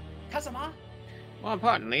 Kazuma? More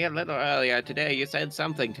importantly, a little earlier today, you said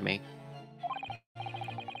something to me.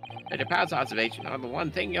 That your past observation are the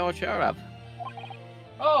one thing you're sure of.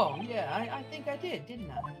 Oh, yeah, I think I did,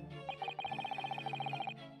 didn't I?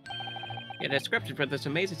 Your description for this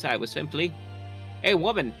amazing sight was simply, a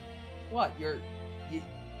woman. What, you're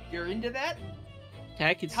into that?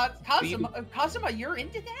 Tech is Kazuma, you're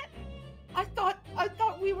into that? I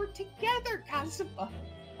thought we were together, Kazuma.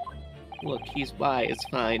 Look, he's bi, it's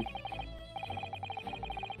fine.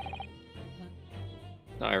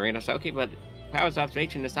 Sorry, Rena Soki, but powers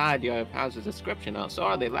observation aside, your powers of description are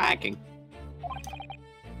sorely lacking.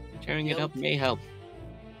 Turning it up may help.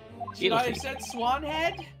 Should I have said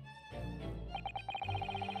Swanhead?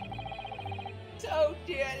 So,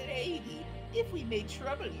 dear lady, if we may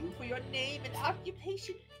trouble you for your name and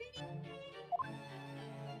occupation, please.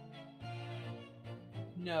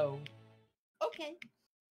 No. Okay.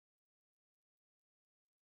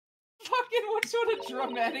 Fucking what sort of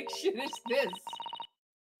dramatic shit is this?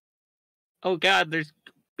 Oh god, they're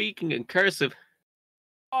speaking in cursive.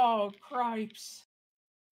 Oh, cripes.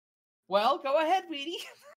 Well, go ahead, Weedy.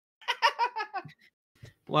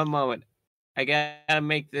 One moment. I gotta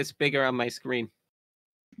make this bigger on my screen.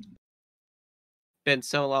 Been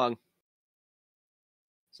so long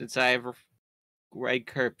since I've read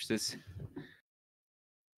corpses.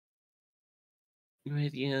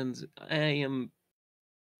 Meridians,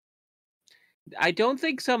 I don't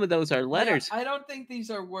think some of those are letters. Yeah, I don't think these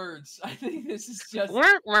are words. I think this is just...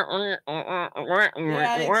 Yeah,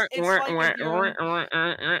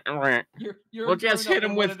 You're we'll just hit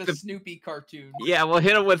him with the Snoopy cartoons. Yeah, we'll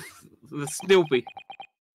hit him with the Snoopy.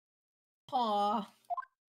 Aw.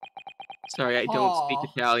 Sorry, I don't speak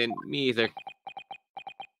Italian. Me either.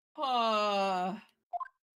 I'm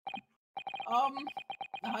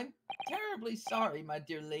terribly sorry, my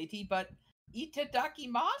dear lady, but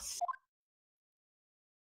itadakimasu?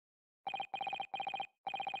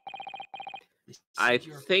 I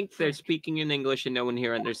think they're speaking in English and no one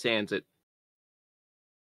here understands it.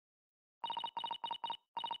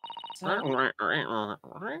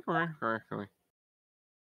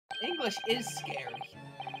 English is scary.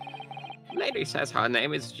 Lady says her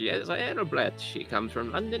name is Giselle Blatt. She comes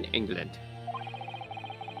from London, England.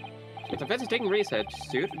 She's a visiting research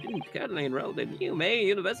student currently enrolled in UMA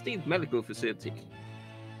University's medical facility.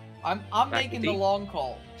 I'm making the long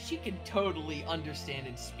call. She can totally understand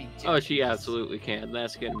and speak Japanese. Oh, she absolutely can.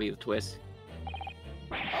 That's gonna be the twist.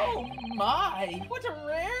 Oh my! What a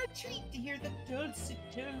rare treat to hear the dulcet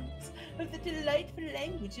tones of the delightful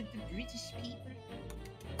language of the British people.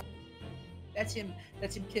 That's him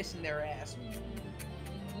kissing their ass.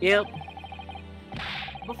 Yep.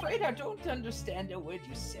 I'm afraid I don't understand a word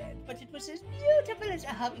you said, but it was as beautiful as a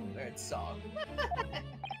hummingbird song.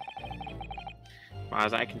 As far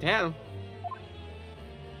as I can tell.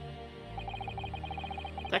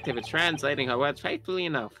 Detective is translating her words faithfully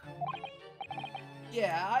enough.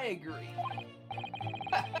 Yeah, I agree.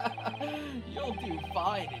 You'll do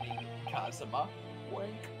fine in England, Kazuma.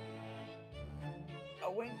 Wink. A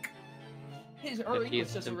wink. Her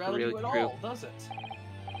English doesn't rally you at all, does it?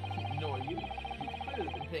 Nor you. You've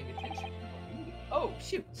clearly been paying attention. Oh,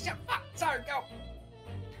 shoot. Fuck. Sorry, go.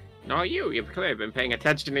 No, you've clearly been paying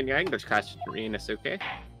attention in your English class, Inosuke.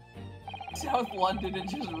 South London and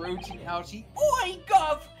just roaching out. Oi,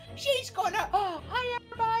 Gov! She's gonna. Oh, hi,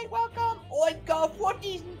 everybody. Welcome. Oi, Gov. What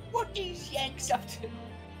these Yanks up to?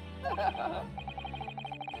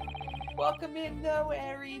 Welcome in, though,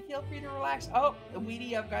 Ari. Feel free to relax. Oh,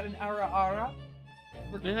 Weedy, I've got an ara.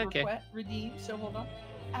 Okay. Redeemed. So hold on.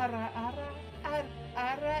 Ara,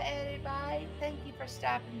 everybody. Thank you for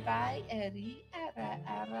stopping by, Eddie.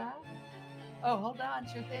 Ara. Oh, hold on,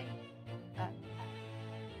 sure thing.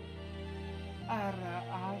 Ara.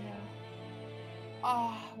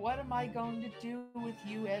 What am I going to do with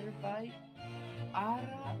you, everybody?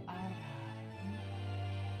 Ara.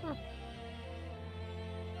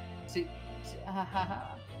 See,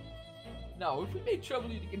 no, if we may trouble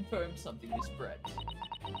you to confirm something, Miss Brett.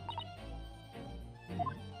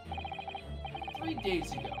 3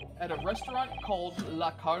 days ago, at a restaurant called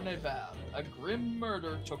La Carnival, a grim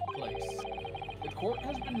murder took place. The court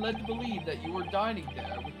has been led to believe that you were dining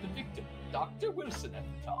there with the victim, Dr. Wilson, at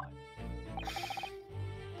the time.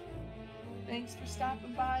 Thanks for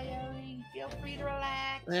stopping by, Ari. Feel free to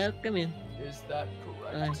relax. Welcome in. Is that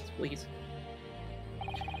correct? Please.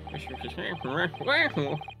 Decimate?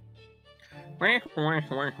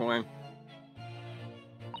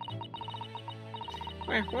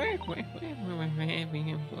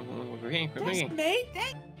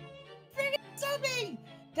 That friggin' subbing!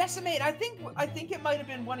 Decimate, I think it might have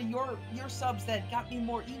been one of your subs that got me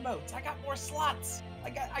more emotes. I got more slots. I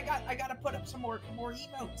gotta put up some more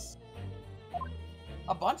emotes.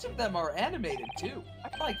 A bunch of them are animated too. I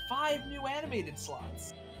got like 5 new animated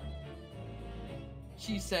slots.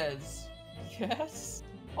 She says, yes?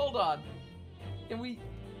 Hold on. Can we...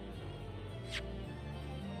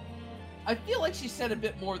 I feel like she said a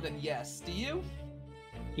bit more than yes. Do you?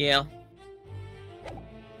 Yeah.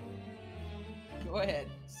 Go ahead.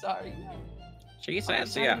 Sorry. She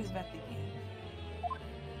says, yeah. About the game.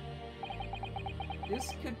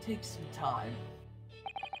 This could take some time.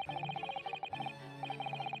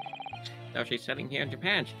 Though she's studying here in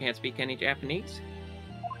Japan, she can't speak any Japanese.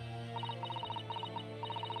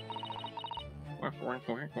 I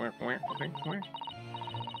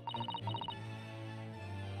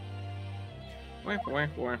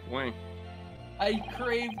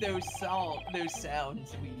crave those sounds,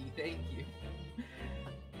 sweetie. Thank you.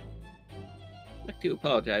 I'd like to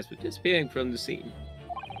apologize for disappearing from the scene.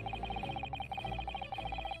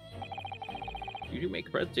 You do make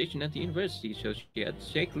a presentation at the university, so she had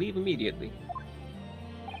to take leave immediately.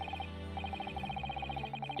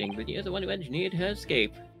 Dang, but you're the one who engineered her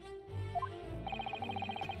escape.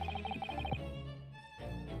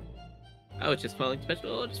 I was just following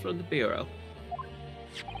special orders from the Bureau.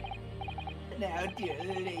 Now, dear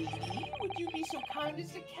lady, would you be so kind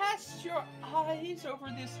as to cast your eyes over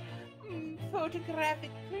this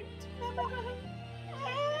photographic print?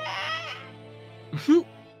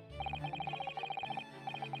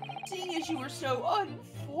 Seeing as you were so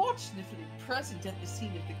unfortunately present at the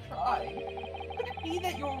scene of the crime, could it be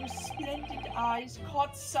that your resplendent eyes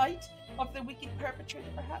caught sight of the wicked perpetrator,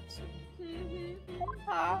 perhaps?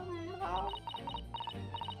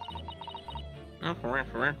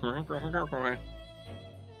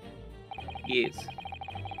 Yes.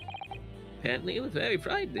 Apparently it was very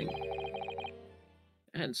frightening.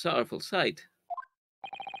 And sorrowful sight.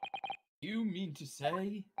 You mean to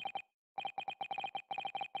say?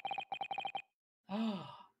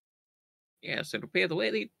 Yes, it appeared the way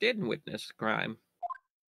they didn't witness the crime.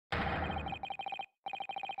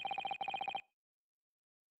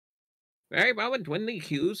 Very moment when the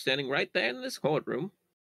accused, standing right there in this courtroom,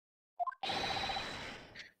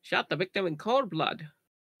 shot the victim in cold blood.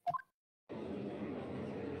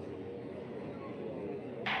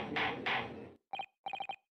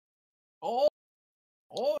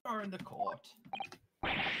 Order in the court.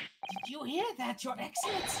 Did you hear that, Your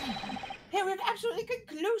Excellency? They were an absolutely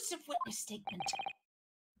conclusive witness statement.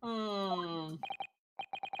 Well,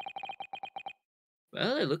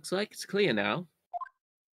 it looks like it's clear now.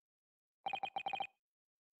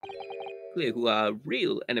 Clear who our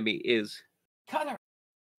real enemy is. Cutter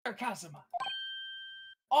Kazuma.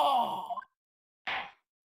 Oh!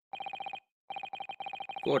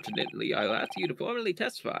 Fortunately, I'll ask you to formally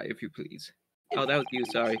testify, if you please. Oh, that was you,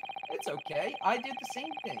 sorry. It's okay. I did the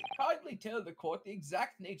same thing. Kindly tell the court the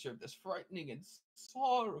exact nature of this frightening and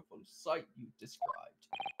sorrowful sight you described.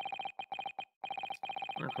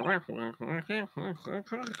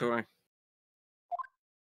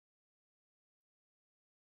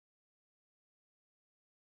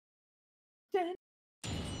 Dun,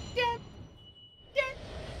 dun, dun, dun,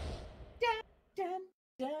 dun, dun,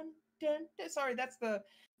 dun, dun. Sorry, that's the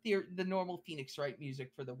normal Phoenix Wright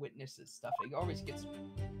music for the witnesses stuff. It always gets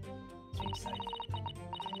me excited.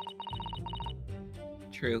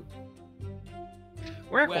 True.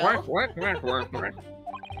 Well? I'd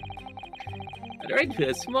arranged for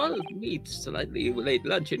a small meet, slightly late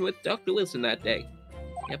luncheon with Dr. Wilson that day.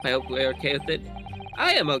 Yep, I hope we're okay with it.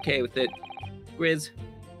 I am okay with it. Grizz,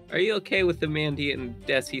 are you okay with the Mandy and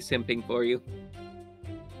Desi simping for you?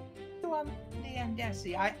 And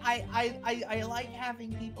Desi, I like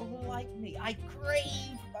having people who like me. I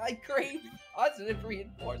crave positive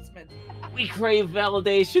reinforcement. We crave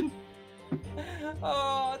validation.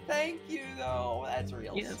 Oh, thank you, though. That's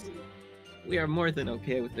real Yes. sweet. We are more than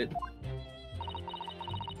okay with it.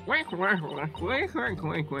 For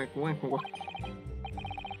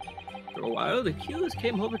a while, the accused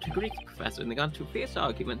came over to greet the professor and they got into a fierce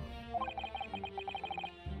argument.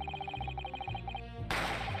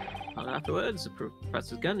 And afterwards, the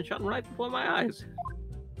professor's gun shot right before my eyes.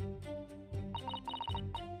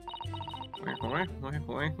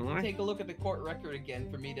 Take a look at the court record again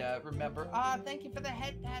for me to remember. Thank you for the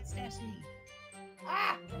head pats, Desi.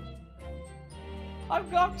 I'm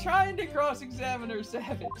trying to cross-examine her,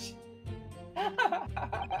 Savage.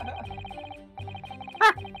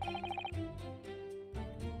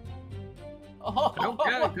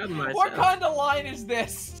 What kind of line is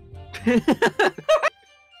this?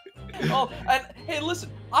 Oh, and hey, listen,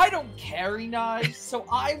 I don't carry knives, so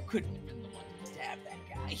I couldn't have been the one to stab that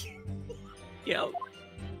guy. Yeah,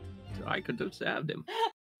 so I could have stabbed him.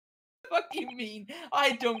 What do you mean?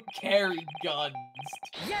 I don't carry guns.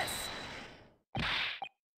 Yes!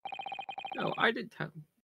 No, I didn't have.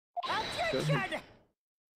 Objection!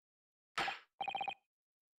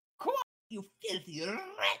 Come on, you filthy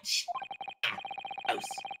wretch! Mouse,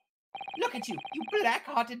 look at you, you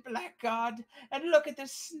black-hearted blackguard, and look at the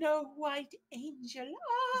snow-white angel.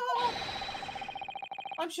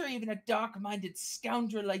 I'm sure even a dark-minded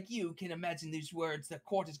scoundrel like you can imagine these words the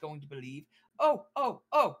court is going to believe. Oh,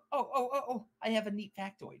 I have a neat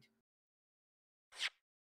factoid.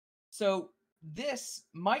 So this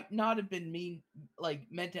might not have been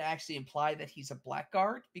meant to actually imply that he's a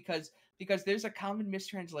blackguard because there's a common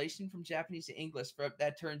mistranslation from Japanese to English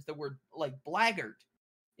that turns the word like blackguard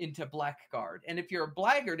into blackguard. And if you're a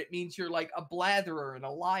blackguard, it means you're like a blatherer and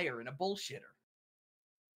a liar and a bullshitter.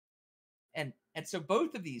 And so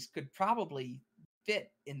both of these could probably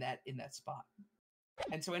fit in that spot.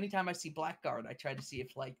 And so anytime I see blackguard, I try to see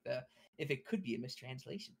if it could be a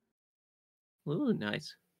mistranslation. Ooh,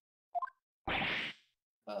 nice.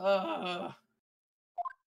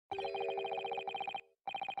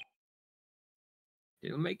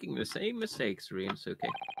 You're making the same mistakes, Ryusuke.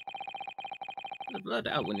 The blood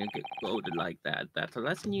out when you get goaded like that. That's a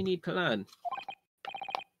lesson you need to learn.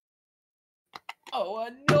 Oh,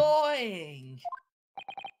 annoying!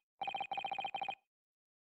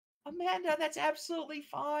 Amanda, that's absolutely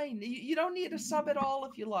fine. You don't need a sub at all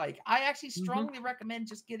if you like. I actually strongly recommend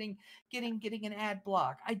just getting an ad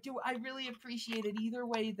block. I really appreciate it either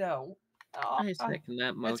way, though. Oh, I second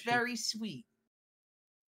that motion. That's very sweet.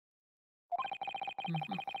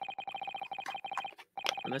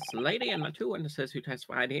 This lady and the two witnesses who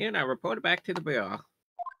testified here, and I reported back to the bureau.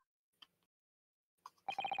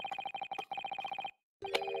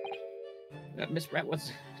 Miss Brett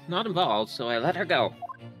was not involved, so I let her go.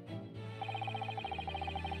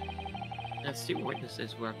 The two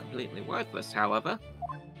witnesses were completely worthless, however.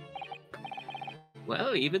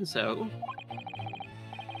 Well, even so.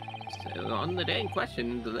 So, on the day in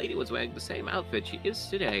question, the lady was wearing the same outfit she is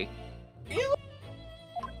today. You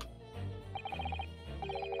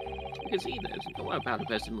can see there's no about a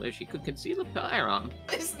person where she could conceal a firearm.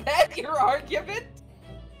 Is that your argument?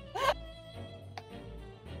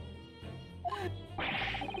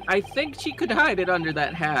 I think she could hide it under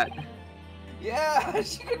that hat. Yeah,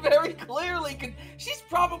 she could very clearly. She's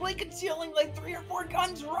probably concealing like 3 or 4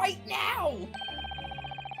 guns right now.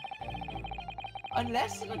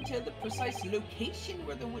 Unless and until the precise location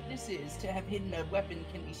where the witness is to have hidden a weapon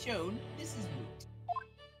can be shown, this is moot.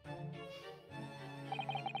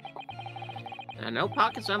 There are no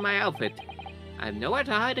pockets on my outfit. I have nowhere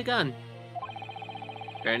to hide a gun.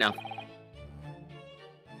 Fair enough.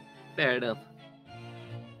 Fair enough.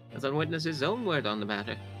 As the witness's own word on the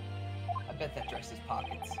matter. I bet that dress has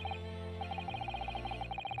pockets.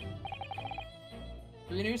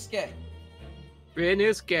 Ryusuke.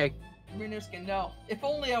 Ryusuke, no. If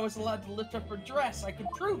only I was allowed to lift up her dress, I could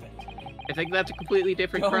prove it. I think that's a completely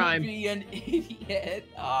different crime. Don't be an idiot.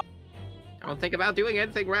 Don't think about doing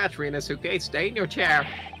anything rash, Ryusuke. Stay in your chair.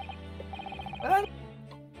 But I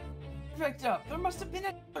picked up. There must have been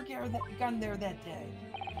a gun there that day.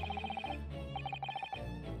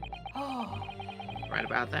 Oh. Right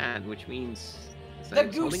about that, which means The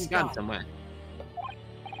he's holding a gun gun. somewhere.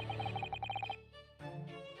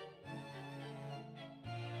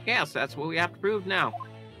 Yes, that's what we have to prove now.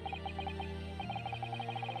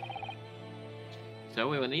 So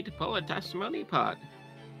we will need to pull a testimony apart.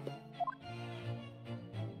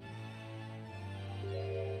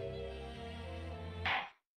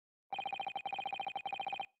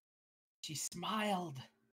 She smiled.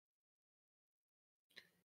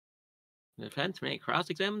 The defense may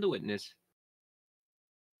cross-examine the witness.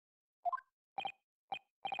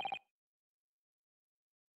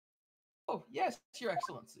 Oh, yes, Your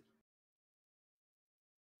Excellency.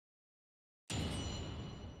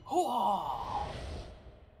 Oh!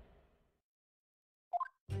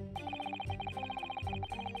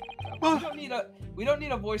 We don't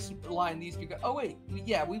need a voice line these because we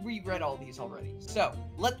reread all these already. So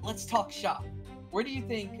let's talk shop. Where do you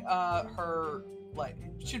think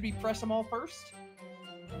should we press them all first?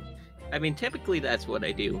 I mean, typically that's what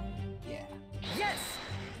I do. Yeah. Yes!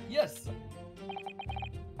 Yes.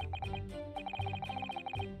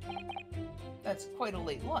 That's quite a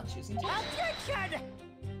late lunch, isn't it? Objection!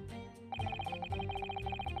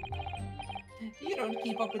 You don't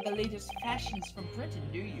keep up with the latest fashions from Britain,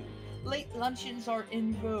 do you? Late luncheons are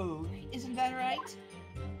in vogue, isn't that right?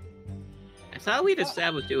 I thought we'd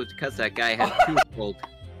established it was because that guy had a tooth pulled.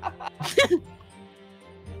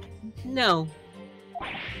 No.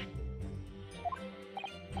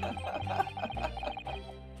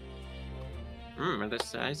 This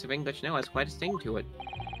size of English now has quite a sting to it.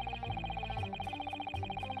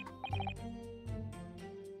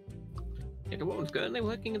 The woman's currently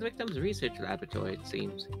working in the victim's research laboratory, it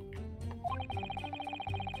seems.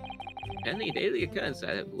 Any daily occurrence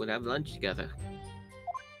that would have lunch together.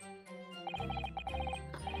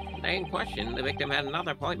 The day in question, the victim had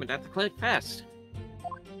another appointment at the Clerk Fest.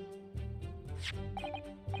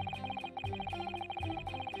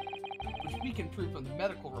 we can prove from the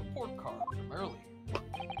medical report card from earlier.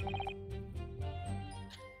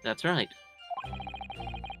 That's right.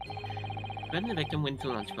 Then the victim went to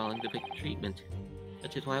lunch following the victim treatment,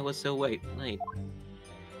 which is why I was so late.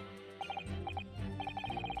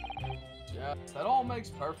 Yes, that all makes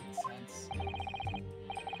perfect sense.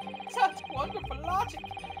 Such wonderful logic!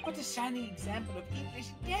 What a shining example of English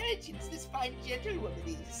intelligence this fine gentlewoman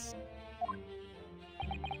is.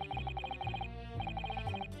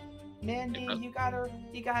 Mandy, you got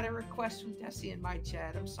a request from Tessie in my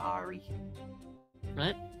chat. I'm sorry.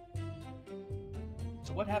 What?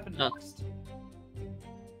 So what happened Oh. next?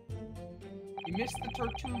 You missed the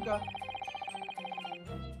Tortuga.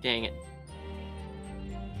 Dang it.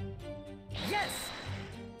 Yes!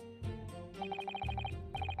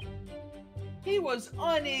 He was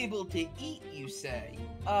unable to eat, you say?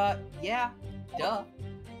 Yeah, duh.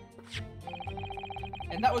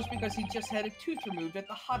 And that was because he just had a tooth removed at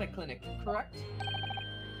the Hada Clinic, correct?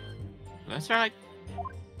 That's right.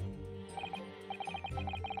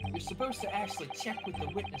 You're supposed to actually check with the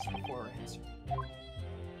witness before answering.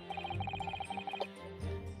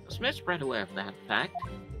 Was Miss Brett aware of that fact?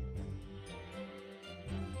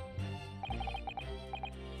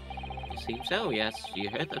 It seems so, yes. You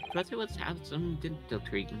heard that Professor was having some dental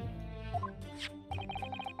treatment.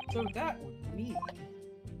 So that would mean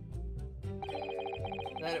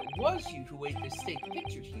that it was you who ate this steak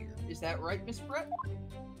pictured here. Is that right, Miss Brett?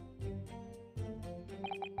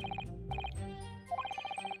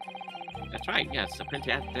 That's right, yes. The print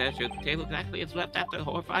at your table exactly as left after the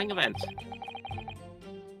horrifying event.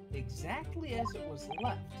 Exactly as it was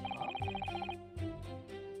left, huh?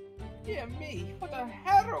 Dear me, what a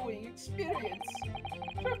harrowing experience.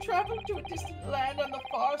 To have traveled to a distant land on the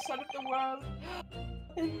far side of the world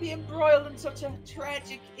and be embroiled in such a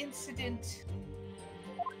tragic incident.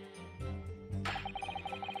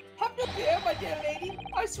 Have no fear, my dear lady.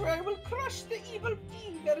 I swear I will crush the evil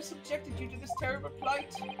fiend that has subjected you to this terrible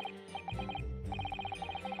plight.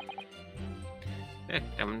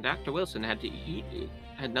 Dr. Wilson had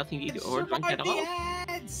nothing to eat or drink Survive at the all.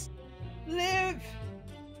 ads! Live!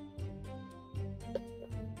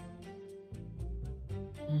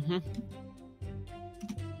 Mm-hmm.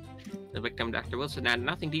 The victim, Dr. Wilson, had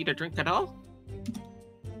nothing to eat or drink at all?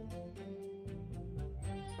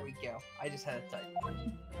 There we go. I just had to type.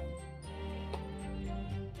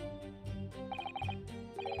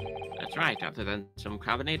 That's right, other than some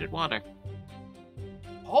carbonated water.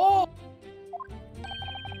 Oh!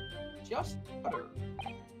 Just butter.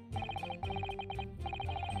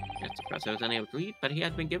 Yes, the professor was unable to eat, but he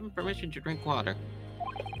had been given permission to drink water.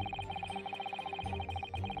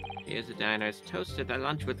 Here's the diners toasted their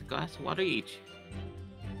lunch with a glass of water each.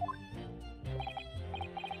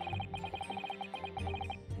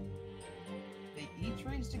 They each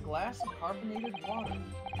raised a glass of carbonated water.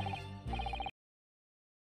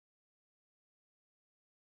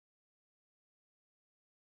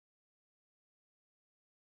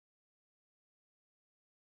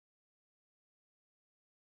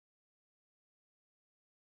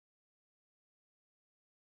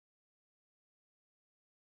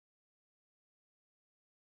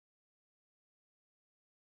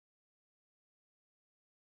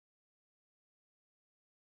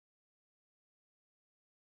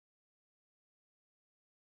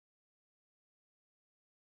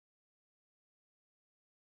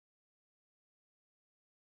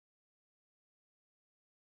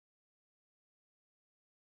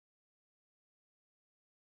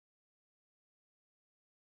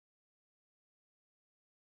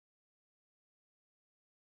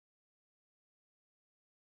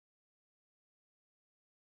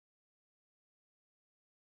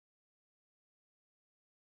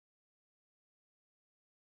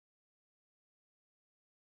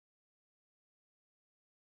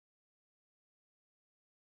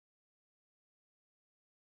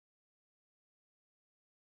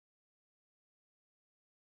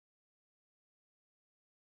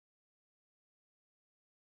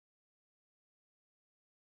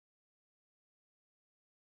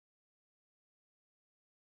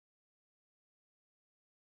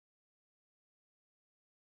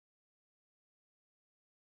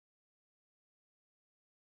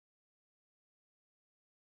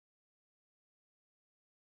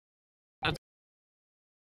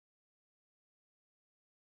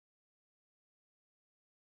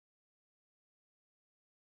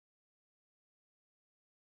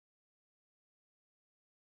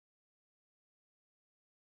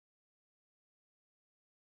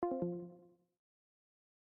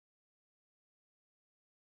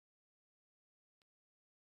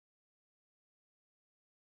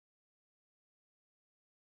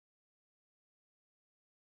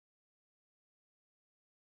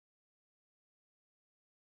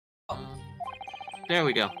 There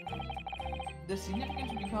we go. The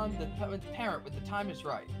significance will become apparent when the time is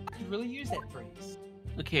right. I could really use that phrase.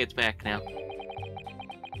 Okay, it's back now.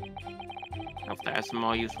 Hope there are some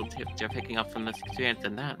more useful tips you're picking up from this experience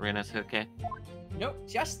than that, Ryunosuke. Nope,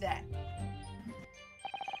 just that.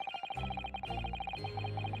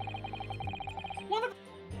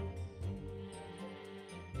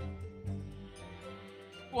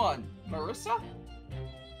 One, Marissa?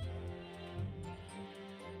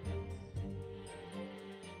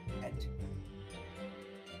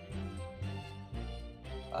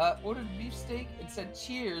 Ordered beefsteak and said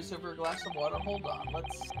cheers over a glass of water. Hold on,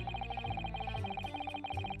 let's...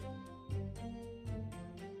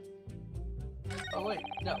 Oh wait,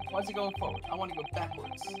 no, why is it going forward? I want to go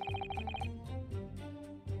backwards.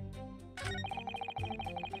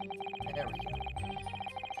 There we go.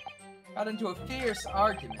 Got into a fierce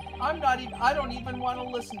argument. I don't even want to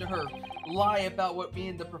listen to her lie about what me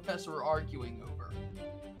and the professor were arguing over.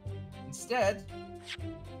 Instead...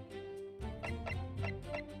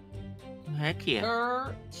 Heck yeah.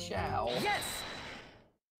 Her chow. Yes!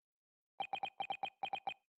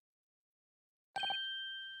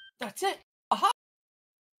 That's it! Aha!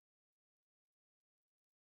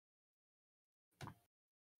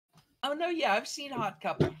 Oh no, yeah, I've seen Hot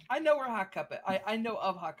Cuppa. I know where Hot Cuppa. I know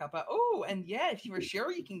of Hot Cuppa. Oh, and yeah, if you were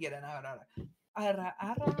sure you can get an ara.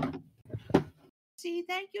 See,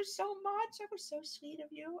 thank you so much. That was so sweet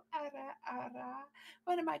of you. Ara.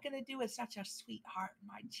 What am I gonna do with such a sweetheart in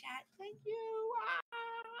my chat? Thank you.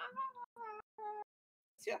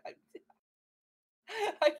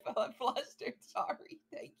 I felt flustered. Sorry.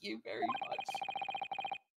 Thank you very much.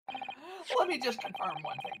 Let me just confirm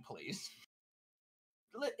one thing, please.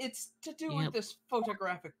 It's to do with this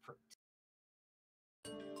photographic print.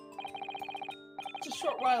 Just a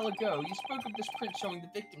short while ago, you spoke of this print showing the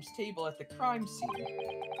victim's table at the crime scene.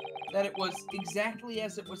 That it was exactly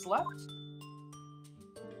as it was left?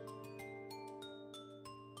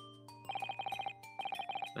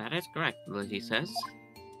 That is correct, Lizzie says.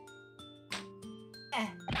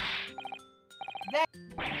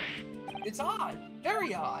 It's odd.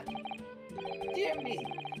 Very odd. Dear me.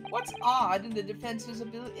 What's odd in the defense's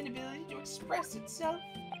inability to express itself?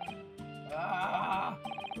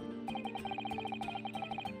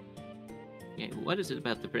 Yeah, what is it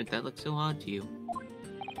about the print that looks so odd to you?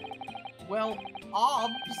 Well,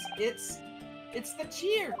 obs, it's the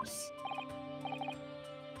cheers.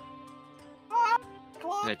 Hi,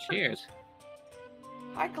 Clark. The cheers.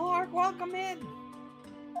 Hi, Clark. Welcome in.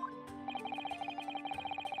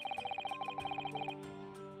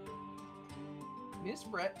 Miss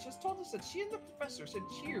Brett just told us that she and the professor said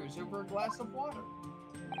cheers over a glass of water.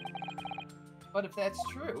 But if that's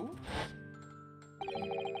true,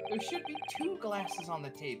 there should be 2 glasses on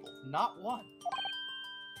the table, not 1.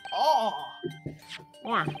 Oh!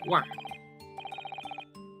 Wah.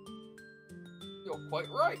 You're quite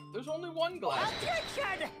right. There's only 1 glass.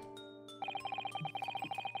 Objection!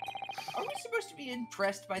 Are we supposed to be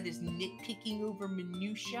impressed by this nitpicking over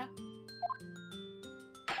minutia?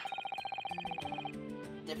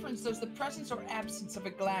 Difference does the presence or absence of a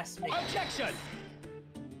glass make? Objection!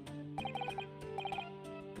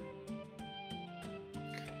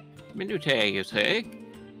 Minute, you say?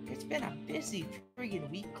 It's been a busy friggin'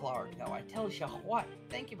 week, Clark, though, I tell you what.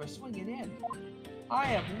 Thank you for swinging in.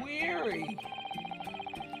 I am weary.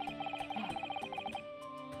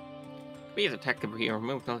 We as a detective here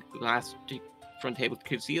removed the glass front table to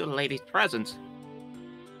conceal the lady's presence.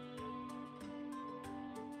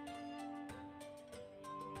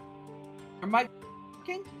 Am I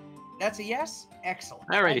working? That's a yes? Excellent.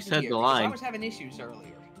 I already Glad to said hear, the because line. I was having issues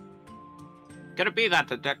earlier. Could it be that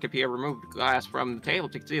the detective here removed the glass from the table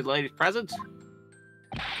to conceal the lady's presence?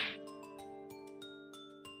 Of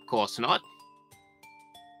course not.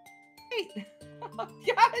 Wait. God,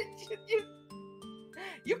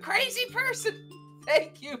 you crazy person.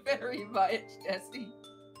 Thank you very much, Jesse,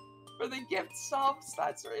 for the gift subs.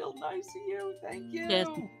 That's real nice of you. Thank you. Yes.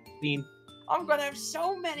 I'm gonna have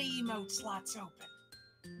so many emote slots open.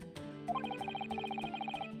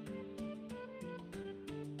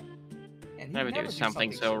 And Never do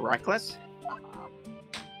something so reckless.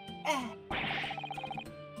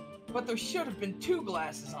 But there should have been 2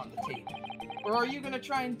 glasses on the table. Or are you gonna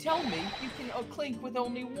try and tell me you can clink with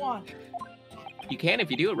only 1? You can if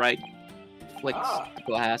you do it right. Flicks the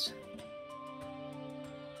glass.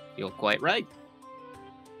 You're quite right.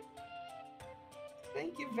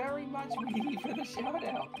 Thank you very much, Weedy, for the shout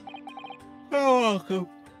out. You're welcome.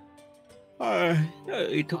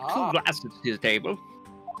 He took 2 glasses to his table.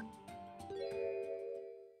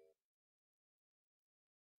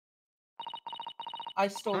 I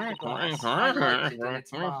stole the glass. I liked it, and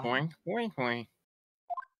it's mine.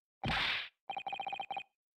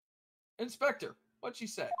 Inspector, what'd she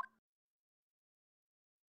say?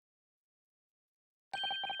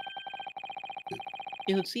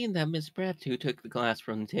 You'll see that Miss Bradford took the glass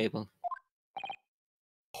from the table.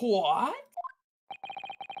 What?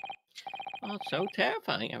 Oh, it's so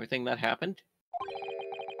terrifying, everything that happened.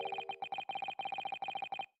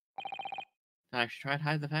 I should try to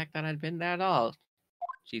hide the fact that I'd been there at all,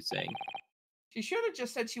 she's saying. She should have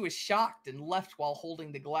just said she was shocked and left while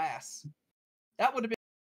holding the glass. That would have been.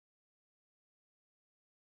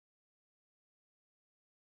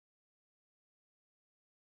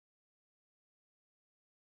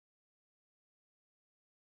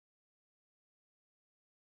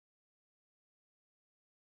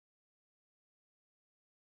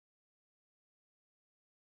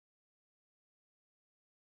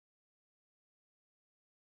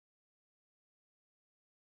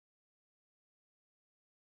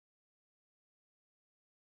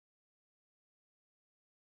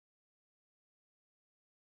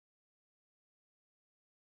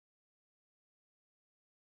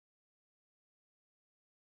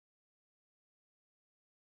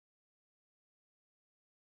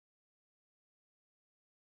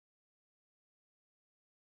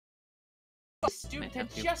 The student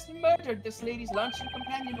had just murdered this lady's luncheon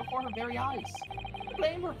companion before her very eyes. I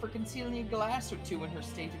blame her for concealing a glass or two in her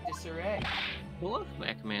state of disarray. Well,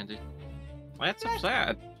 look, Commander. That's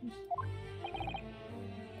absurd.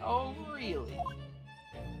 Oh, really?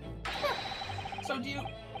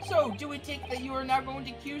 So do we take that you are now going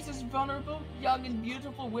to accuse this vulnerable, young and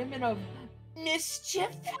beautiful woman of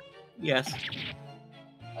mischief? Yes.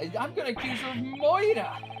 I'm gonna accuse her of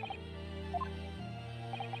Moira.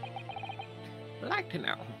 I'd like to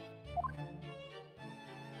know.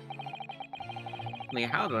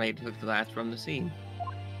 How the lady took the glass from the scene.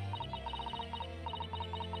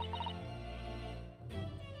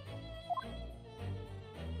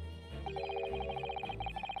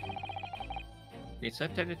 They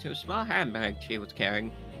slipped it into a small handbag she was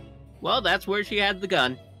carrying. Well, that's where she had the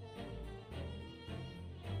gun.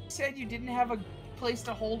 You said you didn't have a place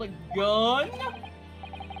to hold a gun?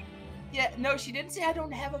 Yeah, no, she didn't say I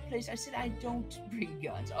don't have a place. I said I don't bring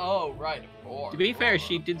guns. Oh, right, of course. To be fair,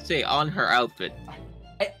 she did say on her outfit.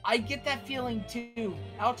 I get that feeling too.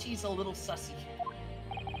 Ouchie's a little sussy.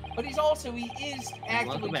 But he is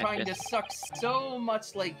actively trying to suck so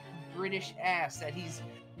much like British ass that he's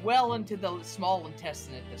well into the small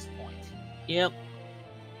intestine at this point. Yep.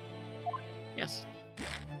 Yes.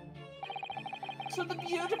 So the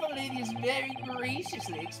beautiful lady has very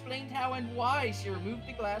graciously explained how and why she removed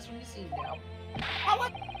the glass from the scene now.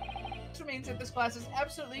 However, it remains that this glass has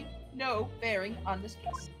absolutely no bearing on this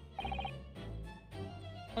case.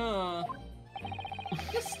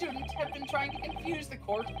 This student had been trying to confuse the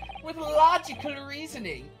court with logical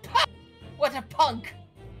reasoning. Ha! What a punk!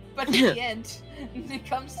 But in the end, it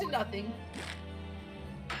comes to nothing.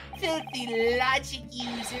 Filthy logic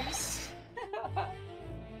users.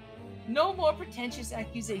 No more pretentious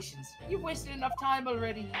accusations. You've wasted enough time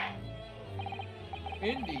already.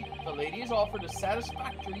 Indeed, the lady has offered a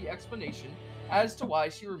satisfactory explanation as to why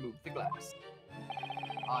she removed the glass.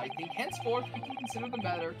 I think henceforth we can consider the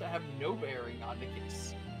matter to have no bearing on the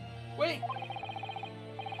case. Wait!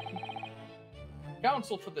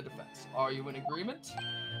 Counsel for the defense, are you in agreement?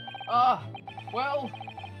 Well...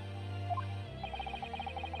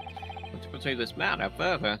 Let's pursue this matter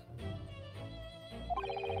further.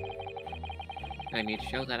 I need to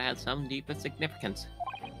show that it has some deeper significance.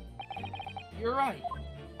 You're right.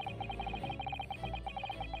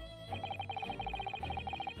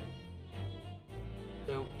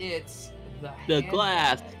 So it's the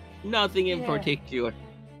glass. Nothing in Yeah. particular.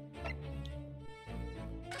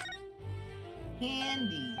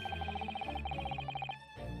 Handy.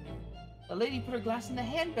 The lady put her glass in the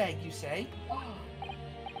handbag, you say?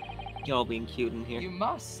 Y'all being cute in here. You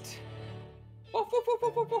must. Woof, woof, woof,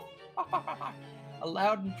 woof, woof, woof. A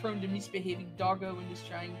loud and prone to misbehaving doggo in this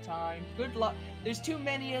trying time. Good luck. There's too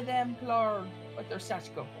many of them, Clark, but they're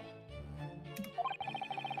such couple.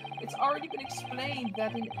 It's already been explained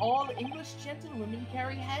that all English gentlewomen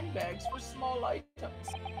carry handbags for small items.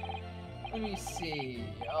 Let me see.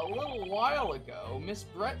 A little while ago, Miss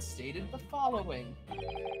Brett stated the following.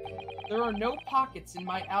 There are no pockets in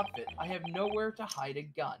my outfit. I have nowhere to hide a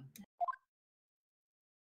gun.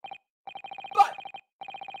 But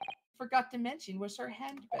forgot to mention was her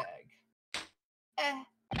handbag.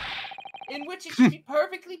 In which it should be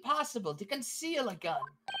perfectly possible to conceal a gun.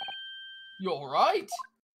 You're right.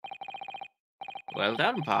 Well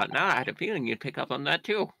done, partner. I had a feeling you'd pick up on that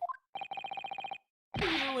too.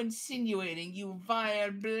 insinuating, you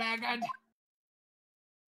vile blackguard?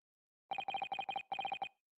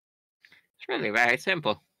 It's really very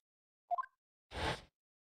simple.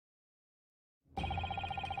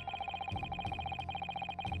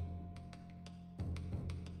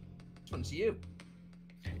 This one's you.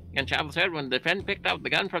 Young Chapel said when the defendant picked up the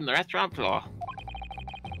gun from the restaurant floor.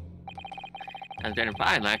 As they didn't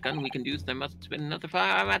find that gun, we can deduce there must have been another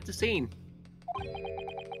firearm at the scene.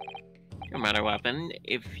 No matter weapon,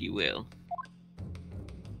 if you will.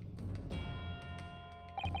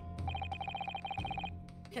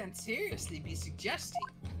 Can't seriously be suggesting.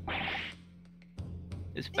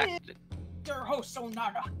 Inspector. Mr.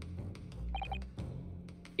 Hosonaga.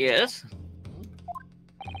 Yes?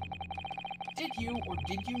 Did you or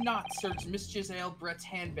did you not search Miss Giselle Brett's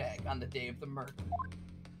handbag on the day of the murder?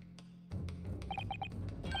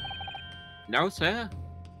 No, sir.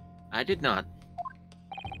 I did not.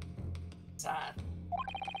 Sad.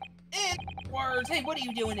 In words, hey, what are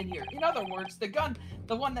you doing in here? In other words, the gun,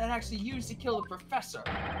 the one that actually used to kill the professor,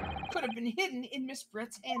 could have been hidden in Miss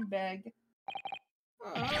Brett's handbag.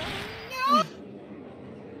 No!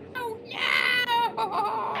 Oh no!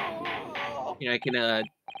 You know, I can,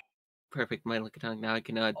 perfect my lick of tongue now. I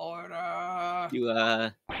can, Order! do,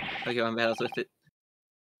 Pokemon battles with it.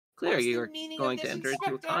 Clear, What's the you're meaning of going this, to enter into a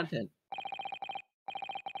Inspector? content.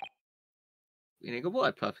 Meaning of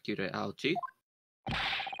what, Prosecutor Algae?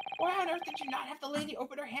 Why on earth did you not have the lady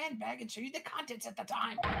open her handbag and show you the contents at the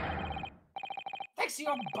time? Thanks to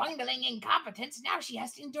your bungling incompetence, now she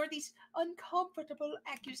has to endure these uncomfortable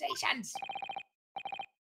accusations.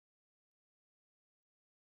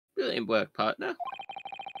 Brilliant work, partner.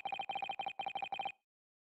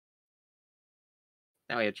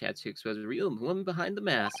 Now we have a chance to expose the real woman behind the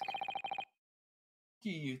mask. Do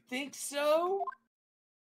you think so?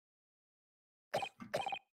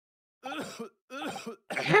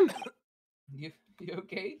 You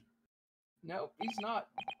okay? Nope, he's not.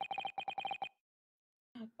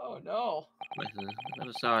 Oh no.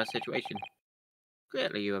 Another sorry situation.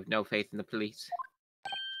 Clearly you have no faith in the police.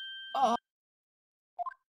 Oh.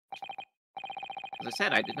 As I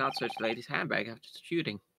said, I did not search the lady's handbag after the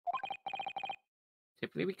shooting.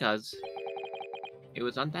 Simply because it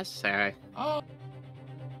was unnecessary. Oh.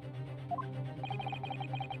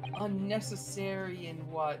 Unnecessary in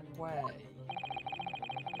what way?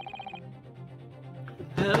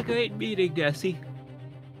 Had a great meeting, Jesse.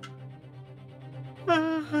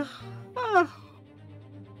 I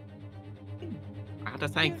have to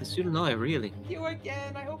thank the student lawyer, really. Thank you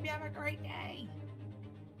again. I hope you have a great day.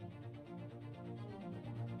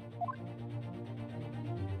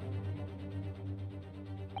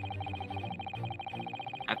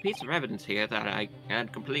 A piece of evidence here that I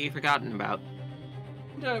had completely forgotten about.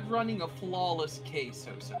 Running a flawless case,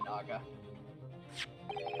 Hosonaga.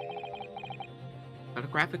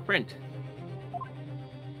 Photographic print.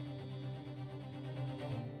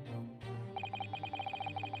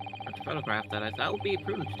 A photograph that I thought would be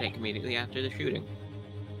prudent to take immediately after the shooting.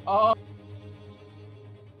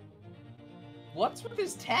 What's with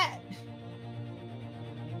his tat?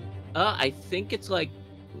 I think it's like,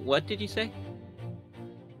 what did you say?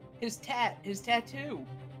 His tattoo.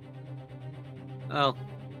 Oh,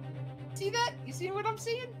 See that? You see what I'm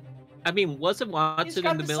seeing? I mean, wasn't He's Watson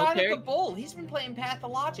got in the the side military? of the bull. He's been playing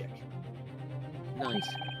pathologic. Nice.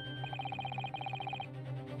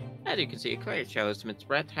 As you can see, it clearly shows Miss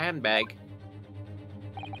Brett's handbag.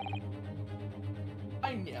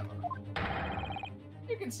 I never.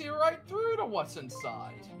 You can see right through to what's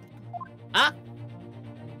inside. Ah!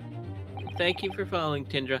 Thank you for following,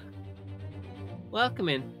 Tindra. Welcome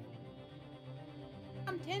in.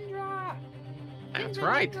 I'm Tindra. That's Tindra,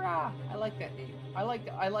 right. Tindra. I like that name. I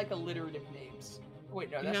like alliterative names.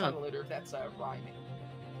 Wait, no, that's Yeah. not alliterative. That's rhyming.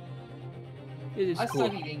 It is I cool.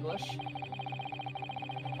 studied English.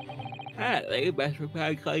 Apparently, best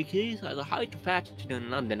repaired cookies are the height of fashion in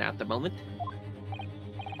London at the moment.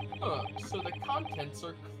 So the contents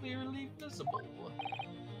are clearly visible.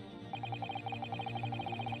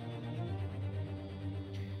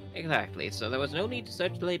 Exactly, so there was no need to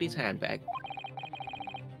search the lady's handbag.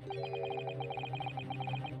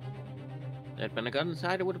 If there had been a gun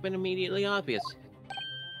inside, it would have been immediately obvious.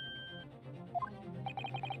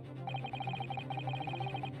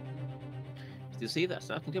 You see, that's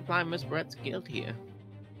nothing to imply Miss Brett's guilt here.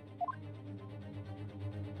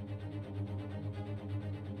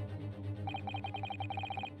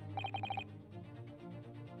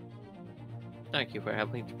 Thank you for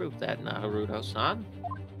helping to prove that, Naruto-san.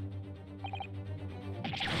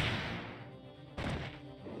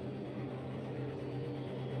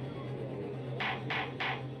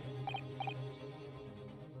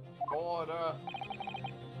 order.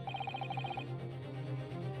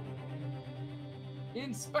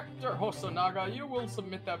 Inspector Hosonaga, you will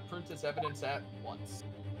submit that print as evidence at once.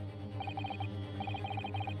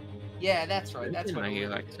 Yeah, that's right. That's what it Your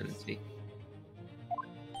really is. Excellency.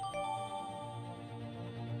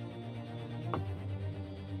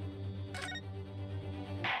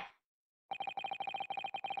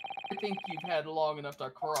 I think you've had long enough to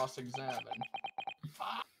cross-examine.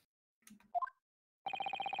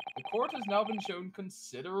 The court has now been shown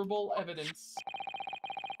considerable evidence,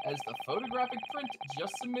 as the photographic print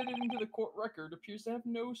just submitted into the court record appears to have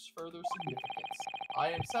no further significance. I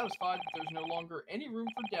am satisfied that there's no longer any room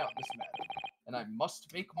for doubt in this matter, and I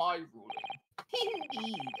must make my ruling.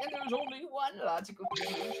 Indeed, and there's only one logical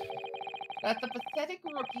conclusion. That the pathetic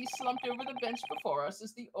rookie slumped over the bench before us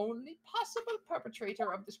is the only possible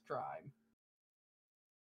perpetrator of this crime.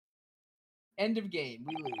 End of game.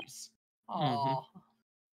 We lose. Aww.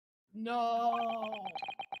 No.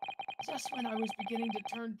 Just when I was beginning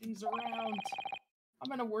to turn things around.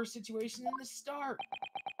 I'm in a worse situation than the start.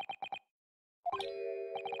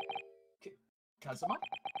 Kazuma?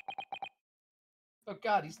 Oh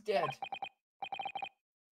god, he's dead.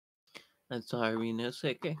 I'm sorry,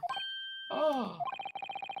 Rinosuke. Oh.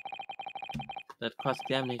 That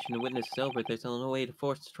cross-examination of witness is over. There's no way to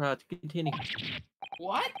force the trial to continue.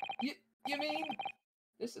 What? You mean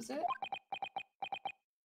this is it?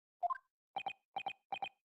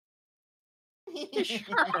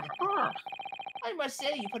 I must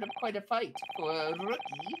say you put up quite a fight for a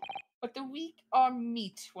rookie. But the weak are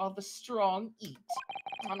meat while the strong eat.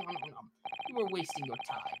 You were wasting your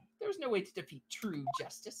time. There's no way to defeat true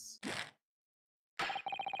justice.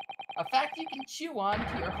 A fact you can chew on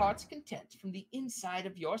to your heart's content from the inside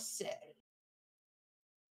of your cell.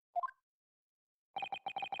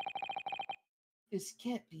 This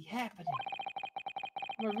can't be happening.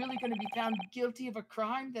 Am I really going to be found guilty of a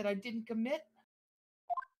crime that I didn't commit?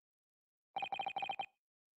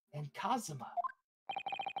 And Kazuma.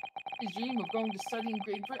 His dream of going to study in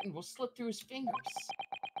Great Britain will slip through his fingers.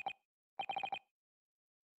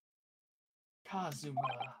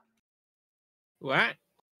 Kazuma. What?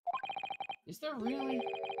 Is there really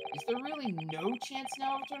no chance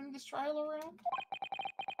now of turning this trial around?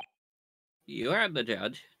 You are the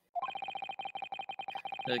judge.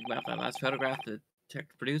 Think about that last photograph the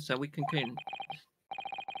detective produced so we can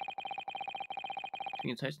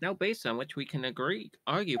there's no base on which we can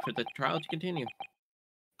argue for the trial to continue.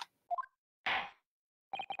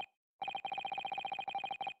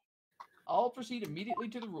 I'll proceed immediately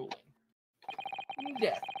to the ruling.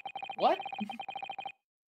 Death. What?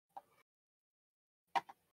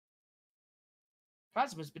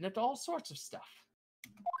 Kazuma's been up to all sorts of stuff.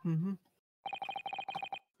 Mm-hmm.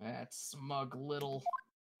 That smug little...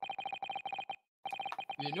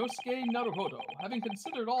 Ryunosuke Naruhodo, having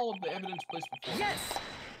considered all of the evidence placed before you. Yes!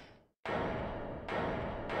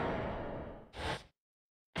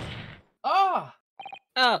 Ah!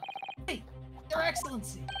 Oh! Hey, Your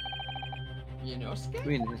Excellency! Ryunosuke?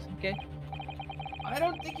 Rinosuke? I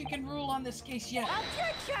don't think you can rule on this case yet.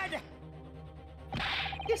 Objection!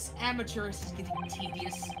 This amateurist is getting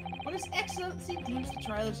tedious. When His Excellency deems the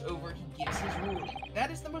trial is over, he gives his ruling.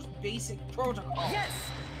 That is the most basic protocol. Yes!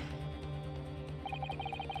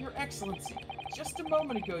 Your Excellency, just a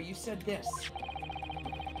moment ago you said this.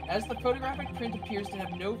 As the photographic print appears to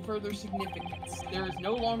have no further significance, there is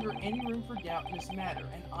no longer any room for doubt in this matter,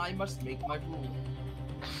 and I must make my ruling.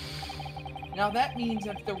 Now that means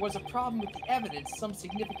if there was a problem with the evidence, some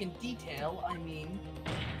significant detail,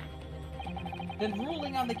 then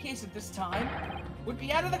ruling on the case at this time would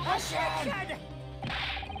be out of the question! Objection!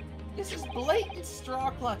 This is blatant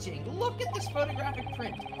straw clutching. Look at this photographic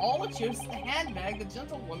print. All it shows is the handbag the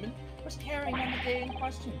gentlewoman was carrying on the day in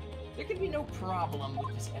question. There can be no problem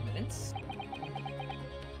with this evidence.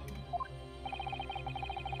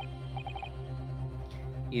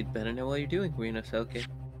 You'd better know what you're doing, Rinosuke.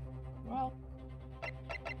 Well,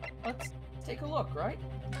 let's take a look, right?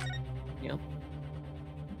 Yep.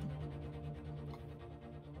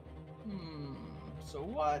 So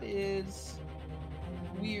what is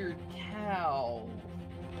Weird Cow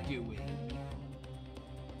doing?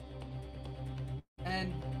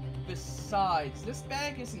 And besides, this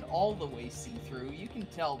bag isn't all the way see-through, you can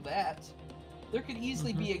tell that. There could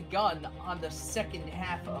easily be a gun on the second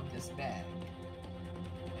half of this bag.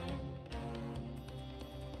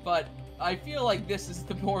 But I feel like this is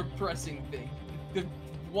the more pressing thing. The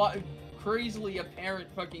crazily apparent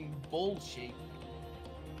fucking bullshit.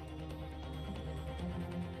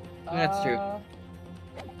 That's true.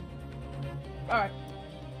 Alright.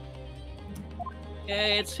 Yeah,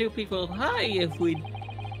 it's two people high if we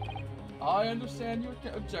I understand your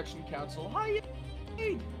objection, counsel. Hi.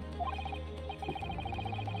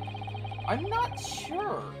 I'm not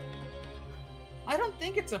sure. I don't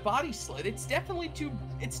think it's a body slit. It's definitely too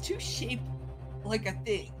shaped like a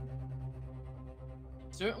thing.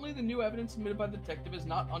 Certainly the new evidence submitted by the detective has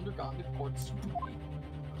not undergone the court's scrutiny.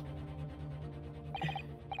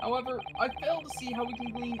 However, I fail to see how we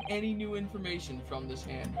can glean any new information from this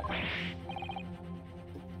handbag.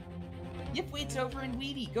 Yipweed's over in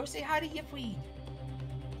Weedy. Go say hi to Yipweed.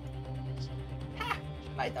 Ha!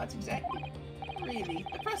 My thoughts exactly. Really,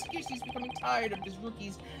 the prosecution is becoming tired of this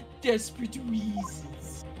rookie's desperate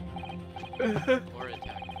wheezes. Or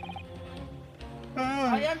attack.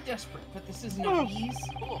 I am desperate, but this isn't a wheeze.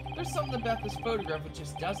 There's something about this photograph which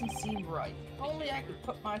just doesn't seem right. If only I could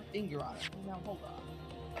put my finger on it. Now, hold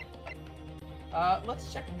on.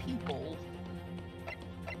 Let's check people.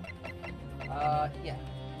 Yeah.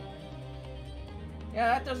 Yeah,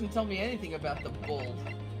 that doesn't tell me anything about the bull.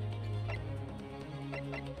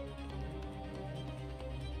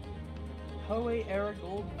 Hohe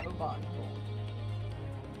Aragold Kobanical.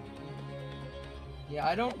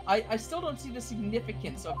 Yeah, I still don't see the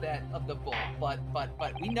significance of the bull, but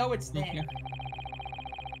we know it's there.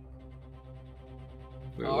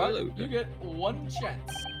 Alright, you get one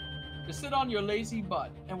chance to sit on your lazy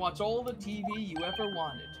butt and watch all the TV you ever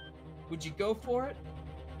wanted. Would you go for it?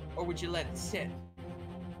 Or would you let it sit?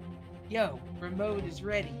 Yo, remote is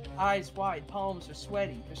ready. Eyes wide, palms are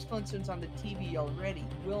sweaty. There's Flintstones on the TV already.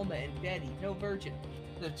 Wilma and Betty, no virgin.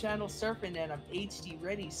 The channel's surfing and I'm HD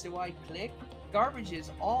ready, so I click. Garbage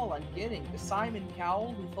is all I'm getting. The Simon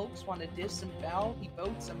Cowell, who folks want to disembowel. He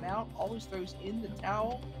votes them out, always throws in the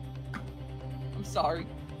towel. I'm sorry.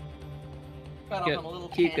 Got off on a little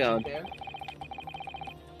tangent there.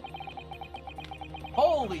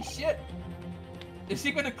 Holy shit! Is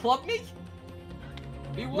he gonna club me?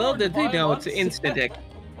 Be warned, Well, did they know it's violence. instant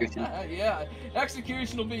execution? Yeah,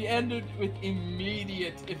 execution will be ended with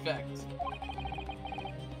immediate effect.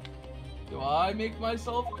 Do I make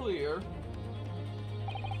myself clear?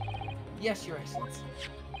 Yes, Your Excellency.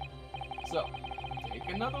 So, take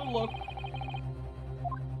another look.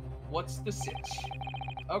 What's the sitch?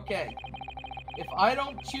 Okay. If I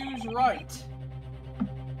don't choose right,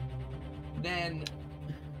 then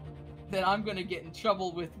I'm gonna get in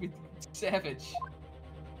trouble with Savage.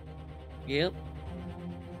 Yep.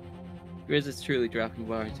 Grizz is truly dropping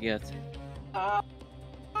bars, yes.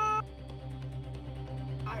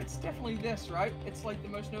 It's definitely this, right? It's like the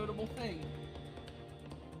most notable thing.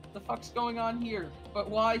 The fuck's going on here? But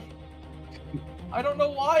why? I don't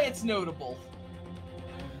know why it's notable.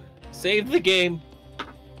 Save the game.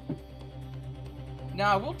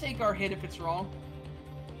 Nah, we'll take our hit if it's wrong.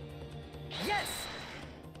 Yes!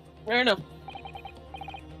 Fair enough.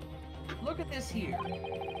 Look at this here.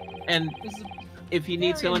 And This is if you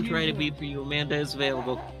need very someone to write a unusual. beat for you, Amanda is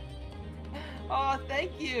available. Aw,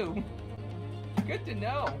 thank you. Good to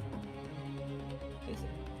know. It's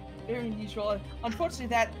very unusual. Unfortunately,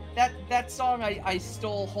 that song I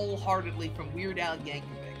stole wholeheartedly from Weird Al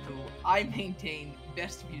Yankovic, who I maintain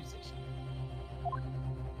best musician.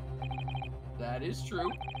 That is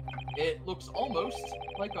true. It looks almost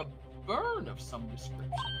like a burn of some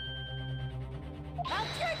description.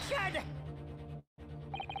 Objection!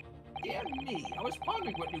 Damn me, I was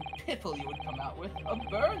pondering what new piffle you would come out with. A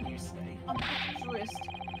burn, you say? On the wrist.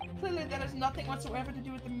 Clearly that has nothing whatsoever to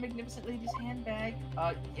do with the magnificent lady's handbag.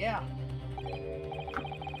 Yeah.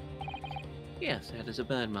 Yes, that is a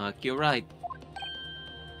burn mark. You're right.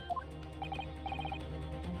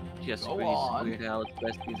 Just Go praise on. Weird Al's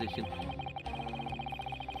best musician.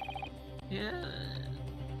 Yeah.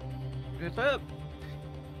 What's up?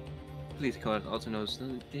 Police court also knows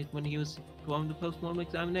who did when he was performing the post-mortem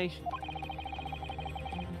examination.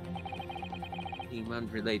 He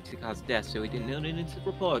wasn't related to cause of death, so he didn't know it in his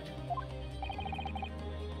report.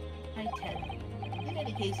 I tell you. In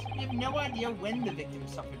any case, we have no idea when the victim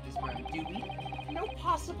suffered this burn, do we? No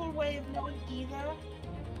possible way of knowing either.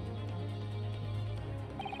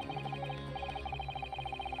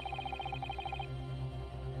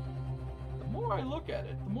 The more I look at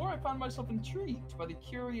it, the more I find myself intrigued by the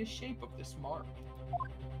curious shape of this mark.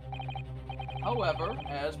 However,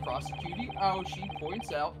 as Prosecutor Aoshi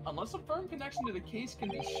points out, unless a firm connection to the case can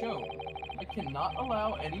be shown, I cannot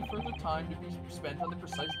allow any further time to be spent on the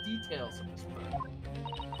precise details of this burn.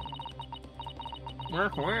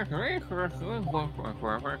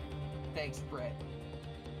 Thanks, Brett.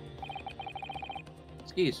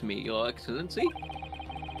 Excuse me, Your Excellency.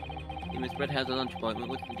 Miss Brett has a lunch appointment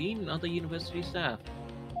with the Dean and other university staff.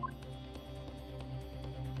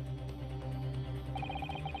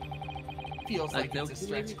 feels like no it's a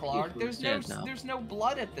stretch, clear Clark. excuse now. There's no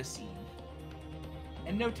blood at the scene.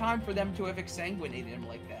 And no time for them to have exsanguinated him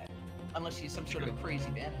like that. Unless she's some sort of crazy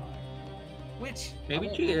vampire. Which, Maybe I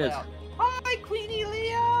won't she rule is. out. Hi, Queenie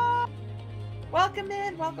Leah! Welcome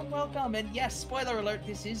in, welcome. And yes, spoiler alert,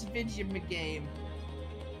 this is a video game.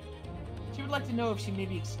 She would like to know if she may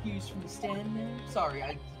be excused from the stand now. Sorry,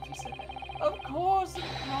 she said that. Of course,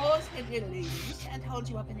 my dear lady. We can't hold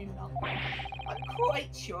you up any longer. I'm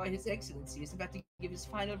quite sure His Excellency is about to give his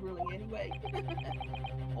final ruling anyway.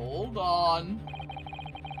 Hold on.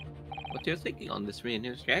 What you're thinking on this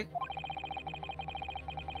news, Jack?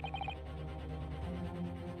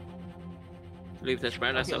 Believe this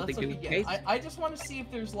brand has Okay, something let's to look do again. case? I just want to see if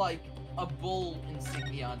there's like a bull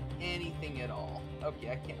insignia on anything at all. Okay,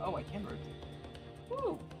 I can't. Oh, I can rotate.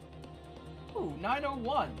 Ooh. Ooh,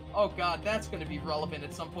 901. Oh god, that's going to be relevant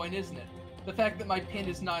at some point, isn't it? The fact that my pin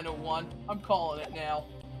is 901. I'm calling it now.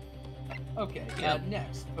 Okay, Yep.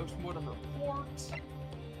 Next, post-mortem report.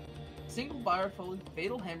 Single buyer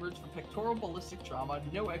fatal hemorrhage for pectoral ballistic trauma,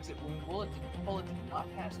 no exit wound, bullet did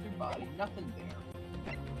not pass through body, nothing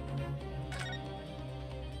there.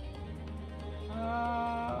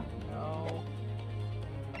 No.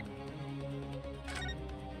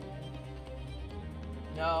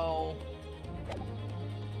 No.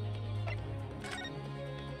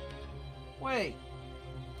 Wait.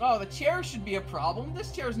 Oh, the chair should be a problem.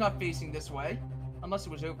 This chair's not facing this way. Unless it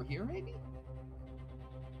was over here, maybe?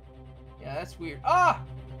 Yeah, that's weird. Ah!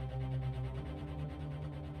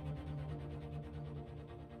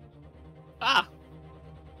 Ah!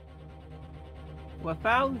 What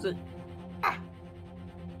found it?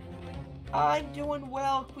 I'm doing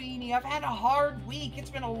well, Queenie. I've had a hard week. It's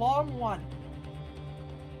been a long one.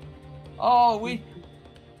 Oh, we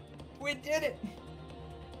did it.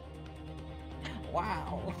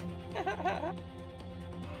 Wow.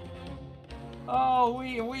 Oh,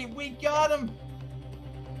 we got him.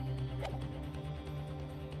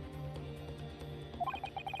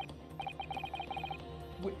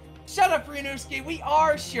 Shut up, Ryunosuke. We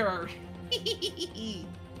are sure.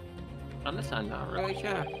 Honest, I'm not really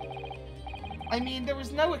sure. I mean, there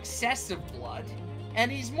was no excessive blood, and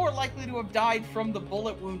he's more likely to have died from the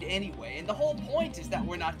bullet wound anyway. And the whole point is that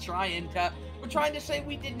we're trying to say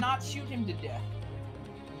we did not shoot him to death.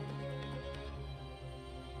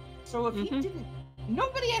 So if he didn't,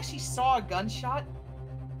 nobody actually saw a gunshot.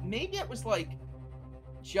 Maybe it was like,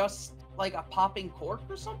 just like a popping cork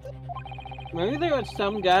or something? Maybe there was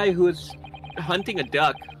some guy who was hunting a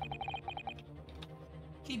duck.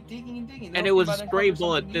 Keep digging and digging. And it was a stray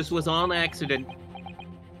bullet. This was on accident.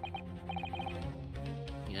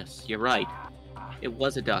 Yes, you're right. It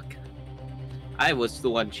was a duck. I was the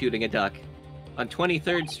one shooting a duck. On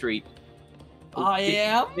 23rd Street. I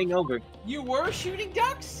am? Thing over. You were shooting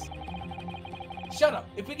ducks? Shut up.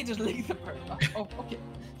 If we could just leave the bird. Oh, okay.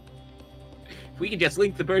 If we could just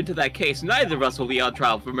link the bird to that case, neither of us will be on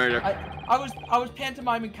trial for murder. I was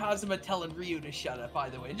pantomiming Kazuma telling Ryu to shut up, by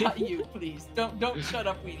the way. Not you, please. Don't shut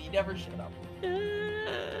up, Weenie. Never shut up.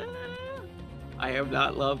 I am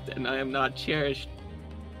not loved and I am not cherished.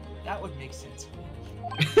 That would make sense.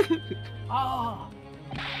 Ah.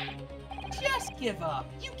 Just give up.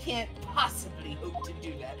 You can't possibly hope to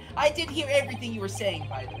do that. I did hear everything you were saying,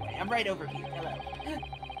 by the way. I'm right over here. Hello.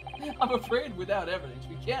 I'm afraid without evidence,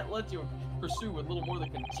 we can't let you pursue a little more than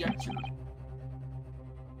conjecture.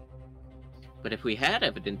 But if we had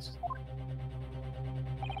evidence...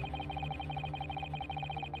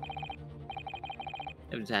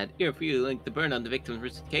 Evidence had here for you to link the burn on the victim's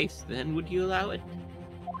wrist case, then would you allow it?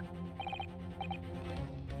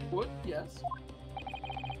 Would? Yes.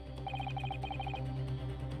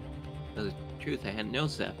 Tell the truth, I hadn't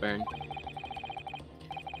noticed that burn.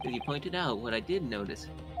 As you pointed out, what I did notice.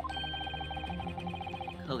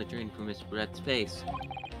 Color drained from Miss Brett's face.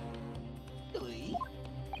 Really?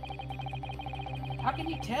 How can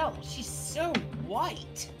you tell? She's so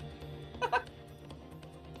white.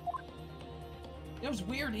 Those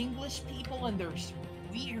weird English people and their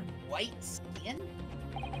weird white skin?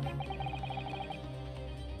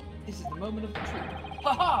 This is the moment of the truth.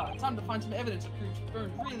 Haha! Time to find some evidence that proves what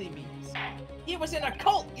burn really means. He was in a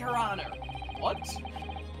cult, Your Honor! What?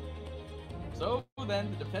 So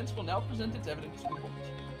then, the defense will now present its evidence to the court.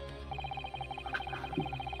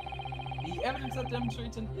 The evidence that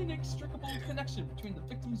demonstrates an inextricable connection between the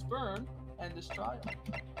victim's burn and this trial.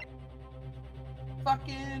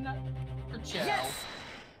 Fucking Kerchow. Yes!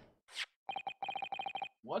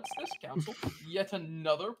 What's this, Counsel? Yet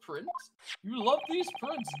another print? You love these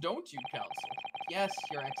prints, don't you, Counsel? Yes,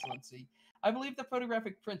 Your Excellency. I believe the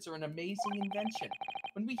photographic prints are an amazing invention.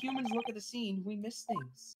 When we humans look at a scene, we miss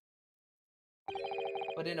things.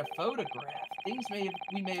 But in a photograph, things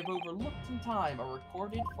we may have overlooked in time are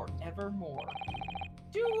recorded forevermore.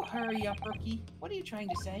 Do hurry up, Rookie. What are you trying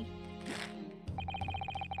to say?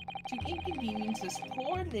 To inconvenience this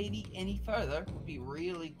poor lady any further would be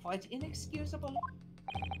really quite inexcusable.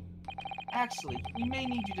 Actually, we may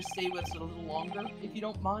need you to stay with us a little longer, if you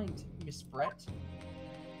don't mind, Miss Brett.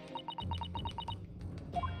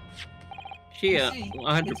 She You see,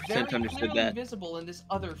 100% it's very understood clearly that. visible in this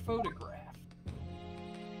other photograph.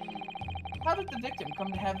 How did the victim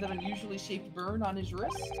come to have that unusually shaped burn on his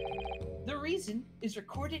wrist? The reason is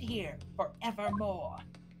recorded here forevermore.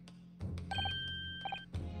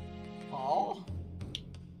 Oh?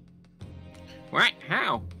 Right?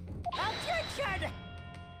 How? Objection!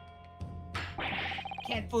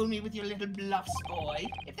 Can't fool me with your little bluffs, boy.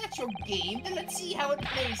 If that's your game, then let's see how it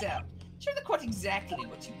plays out. Show the court exactly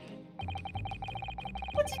what you mean.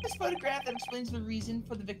 What's in this photograph that explains the reason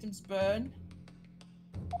for the victim's burn?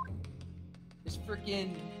 This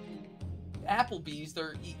frickin' Applebee's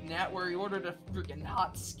they're eating at where he ordered a frickin'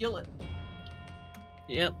 hot skillet.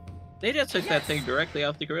 Yep. They just took that Yes! thing directly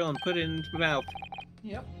off the grill and put it in his mouth.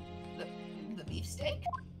 Yep. The beefsteak?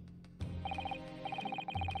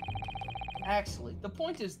 Actually, the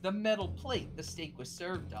point is the metal plate the steak was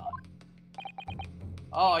served on.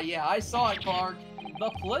 Oh yeah, I saw it, Clark. The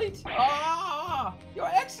plate? Ah! Your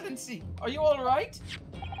Excellency! Are you alright?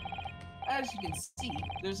 As you can see,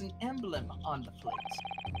 there's an emblem on the plate.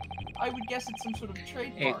 I would guess it's some sort of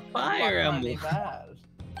trademark. fire emblem.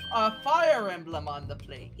 A fire emblem on the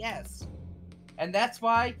plate, yes. And that's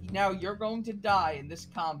why now you're going to die in this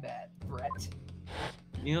combat, Brett.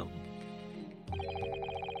 Yep.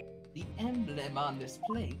 The emblem on this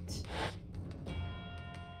plate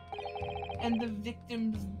and the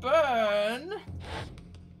victim's burn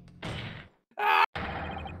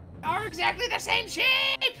are exactly the same shape!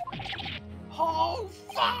 Oh,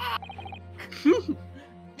 fuck!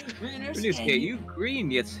 Readers, Bruniska, you green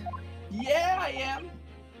yet. Yeah, I am.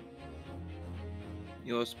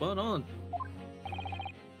 You're spot on.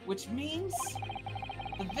 Which means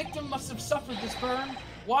the victim must have suffered this burn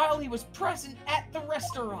while he was present at the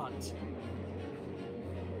restaurant.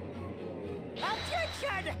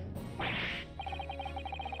 Objection!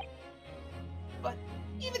 But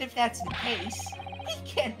even if that's the case, we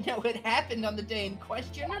can't know it happened on the day in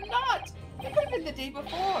question or not. It could have been the day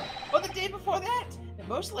before, or the day before that. It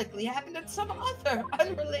most likely happened at some other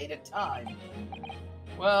unrelated time.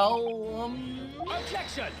 Well,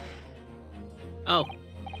 Objection! Oh.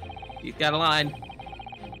 He's got a line.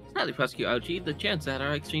 Sadly, prosecute OG, the chances that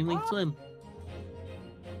are extremely slim.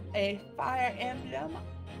 a fire emblem?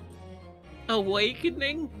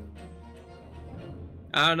 Awakening?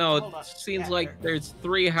 I don't know, Hold on. it seems Yeah, like sure. there's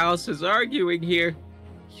three houses arguing here.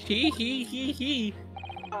 He.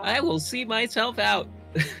 I will see myself out.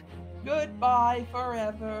 Goodbye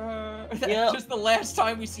forever. That's Yep. just the last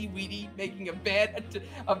time we see Weedy making a bad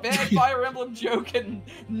Fire Emblem joke and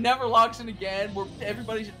never locks in again. Where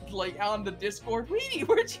everybody's like on the Discord, Weedy,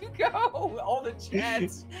 where'd you go? All the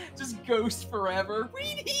chats just ghost forever.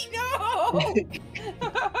 Weedy, no!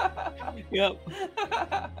 Yep.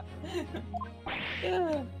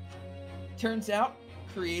 Yeah. Turns out,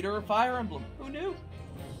 creator of Fire Emblem. Who knew?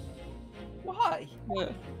 Why? Yeah.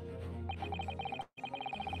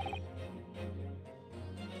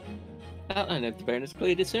 Outline of the burn is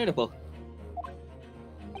clearly discernible.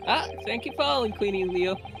 Ah, thank you for following, Queenie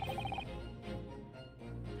Leo.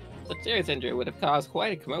 Such serious injury would have caused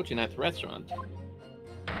quite a commotion at the restaurant.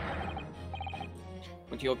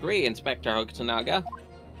 Would you agree, Inspector Hokutonaga?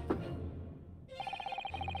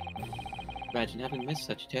 Imagine having missed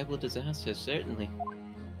such a terrible disaster, certainly.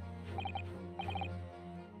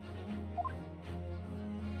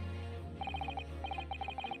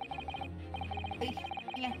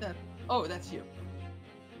 Oh, that's you.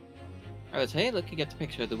 I was, hey, looking at the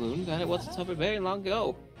picture of the wound, and it wasn't suffered very long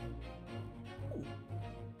ago.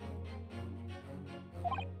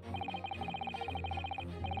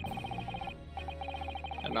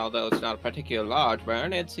 And although it's not a particularly large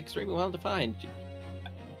burn, it's extremely well defined.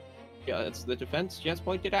 Yeah, it's the defense just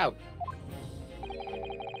pointed out.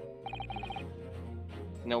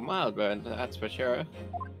 No mild burn, that's for sure.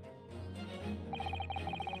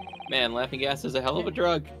 Man, laughing gas is a hell of a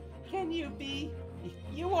drug. Can you be?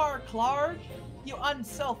 You are Clark. You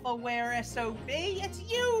unself-aware SOB. It's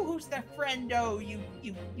you who's the friendo,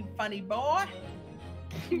 you funny boy.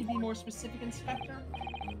 Can you be more specific, Inspector?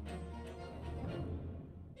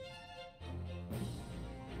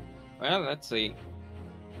 Well, let's see.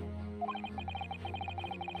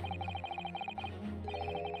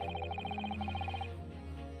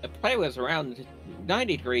 The play was around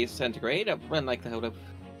 90 degrees centigrade. A run like that would have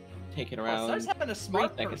taken Well, around. starts having a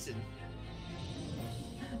smart 3 seconds. person.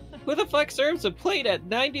 Who the fuck serves a plate at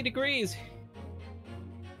 90 degrees?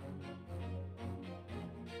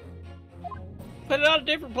 Put it on a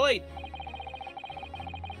different plate.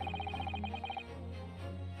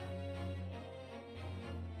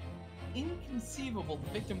 Inconceivable the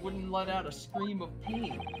victim wouldn't let out a scream of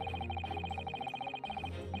pain.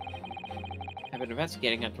 I've been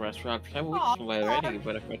investigating at the restaurant for several Aw, weeks already,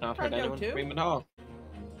 but I've not heard Friendo anyone too? scream at all.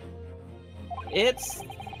 It's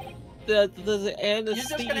the You're just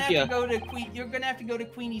gonna have to anesthesia. go to You're gonna have to go to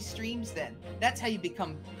Queenie's streams then. That's how you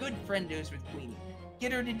become good friendos with Queenie.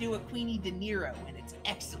 Get her to do a Queenie De Niro, and it's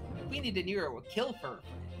excellent. Queenie De Niro will kill for her.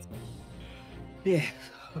 Yeah.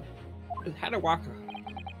 How to walk her.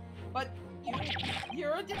 But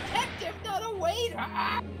you're a detective, not a waiter.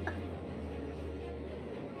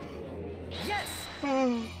 Yes!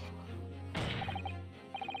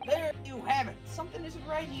 There you have it. Something isn't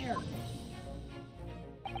right here.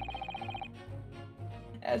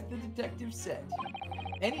 As the detective said,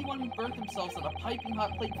 anyone who burnt themselves on a piping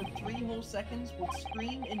hot plate for 3 whole seconds would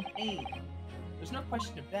scream in pain. There's no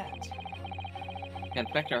question of that.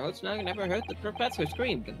 Inspector Hotsnug never heard the professor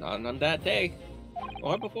scream, not on that day.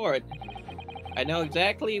 Or before it. I know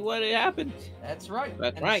exactly what happened. That's right.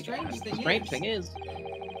 That's and right. The strange thing is,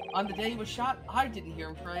 on the day he was shot, I didn't hear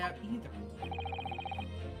him cry out either.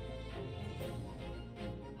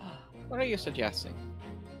 what are you suggesting?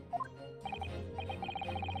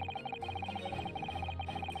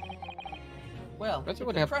 Well, Professor if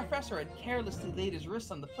would the have- professor had carelessly laid his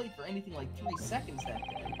wrist on the plate for anything like 3 seconds that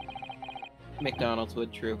day, McDonald's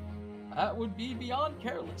would true. that would be beyond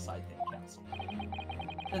careless, I think, Counsel.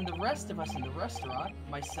 Then the rest of us in the restaurant,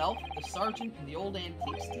 myself, the sergeant, and the old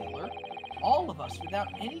antiques dealer, all of us, without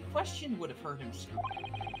any question, would have heard him scream.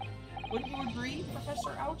 Wouldn't you agree, Professor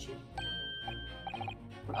Ouchie?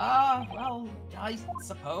 Well, I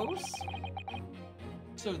suppose.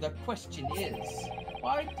 So the question is,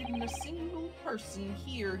 why didn't a single person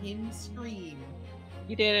hear him scream?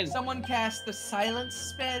 He didn't. Someone cast the silence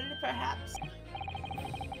spell, perhaps?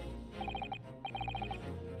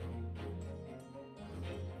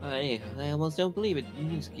 I almost don't believe it.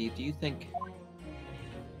 Newski, do you think?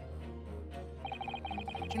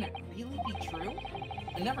 Can it really be true?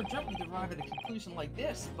 I never dreamt we'd arrive at a conclusion like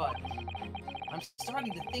this, but I'm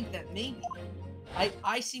starting to think that maybe.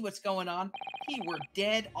 I see what's going on. He were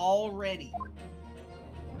dead already.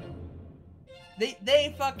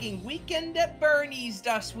 They fucking Weekend at Bernie's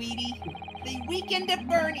us, sweetie. They Weekend at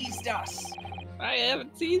Bernie's us. I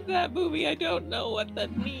haven't seen that movie. I don't know what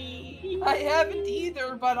that means. I haven't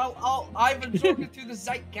either, but I've absorbed it through the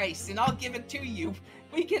zeitgeist, and I'll give it to you.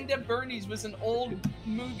 Weekend at Bernie's was an old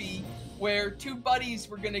movie where 2 buddies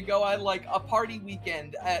were gonna go on like a party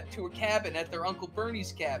weekend to a cabin at their Uncle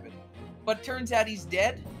Bernie's cabin, but turns out he's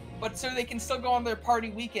dead. But so they can still go on their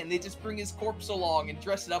party weekend, they just bring his corpse along and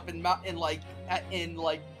dress it up in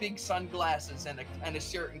big sunglasses and a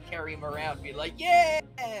shirt and carry him around, be like, yeah.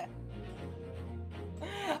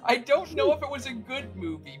 I don't know if it was a good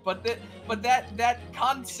movie, but that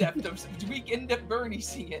concept of Weekend at Bernie's,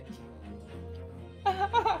 seeing it.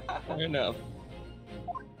 Fair enough.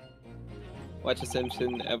 Watch a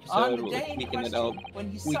Simpson On episode the with day in Weekend at question,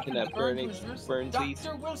 when he suffered Weekend the at burn to his wrist, Burnsies.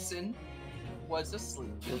 Dr. Wilson was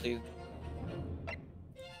asleep. Will do.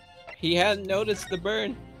 He hadn't noticed the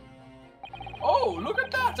burn. Oh, look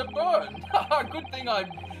at that, a burn! Good thing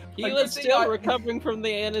He Like, was good thing still I- recovering from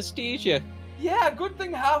the anesthesia. Yeah, good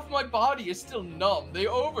thing half my body is still numb. They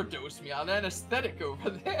overdosed me on anesthetic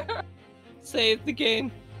over there. Saved the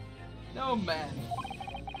game. No, man.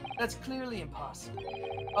 That's clearly impossible.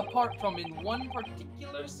 Apart from in one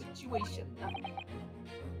particular situation.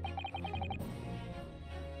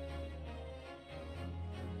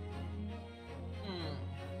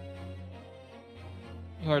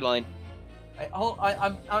 Hardline.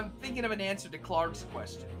 I'm thinking of an answer to Clark's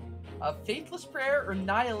question. A faithless prayer or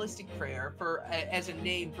nihilistic prayer as a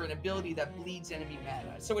name for an ability that bleeds enemy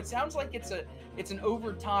mana. So it sounds like it's an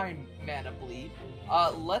overtime mana bleed.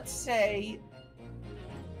 Let's say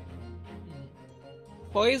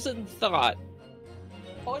Poison Thought.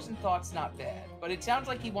 Poison Thought's not bad, but it sounds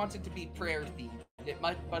like he wants it to be prayer themed. It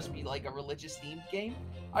must be like a religious themed game.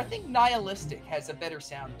 I think nihilistic has a better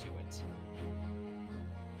sound to it.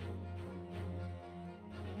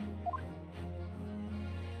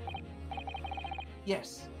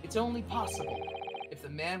 Yes, it's only possible if the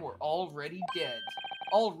man were already dead.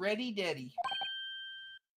 Already deady.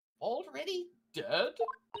 Already dead?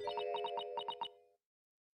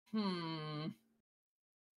 Hmm.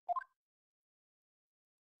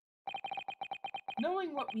 'Cause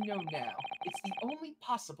Knowing what we know now, it's the only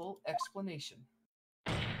possible explanation.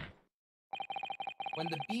 When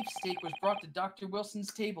the beefsteak was brought to Dr.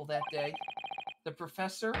 Wilson's table that day, the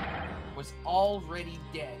professor was already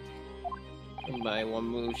dead. My one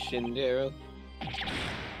move, Shindero.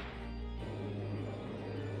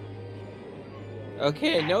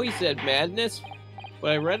 Okay, I know he said madness,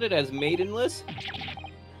 but I read it as maidenless.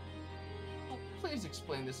 Please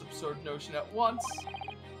explain this absurd notion at once.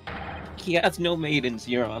 He has no maidens,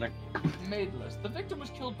 Your Honor. Maidenless. The victim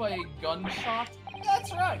was killed by a gunshot?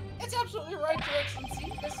 That's right. It's absolutely right, Your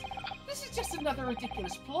Excellency. This is just another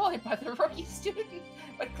ridiculous ploy by the rookie student.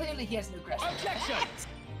 But clearly he has no grasp. Objection!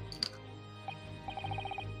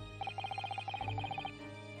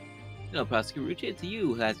 No, Prosecutor, it's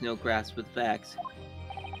you who has no grasp of the facts.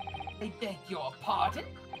 I beg your pardon?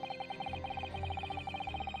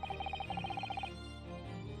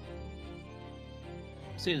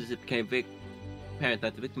 As soon as it became apparent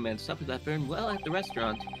that the victim had suffered that burn well at the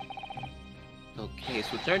restaurant, the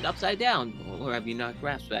case was turned upside down, or have you not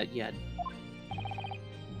grasped that yet?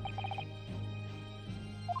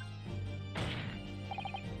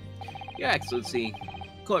 Your Excellency,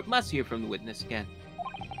 court must hear from the witness again.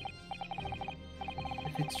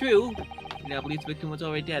 If it's true, I now believe the victim was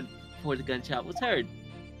already dead before the gunshot was heard.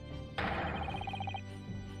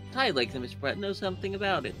 I'd like to Mr. Brett know something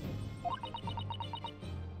about it.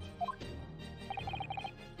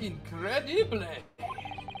 Incredible!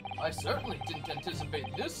 I certainly didn't anticipate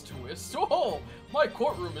this twist. Oh, my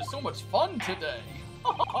courtroom is so much fun today.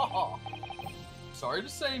 Sorry to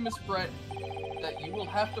say, Miss Brett, that you will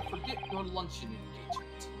have to forget your luncheon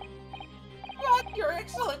engagement. What, Your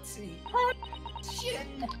Excellency?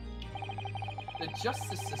 Luncheon! The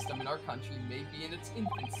justice system in our country may be in its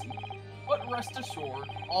infancy, but rest assured,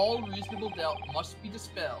 all reasonable doubt must be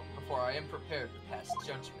dispelled before I am prepared to pass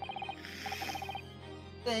judgment.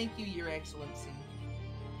 Thank you, Your Excellency.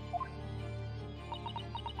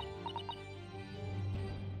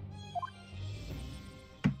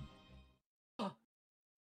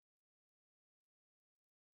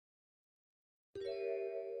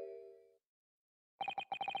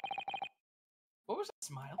 What was that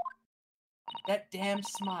smile? That damn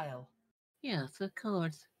smile. Yes, of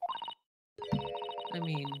course. I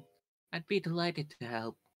mean, I'd be delighted to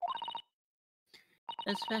help.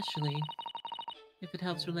 Especially if it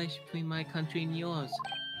helps the relation between my country and yours.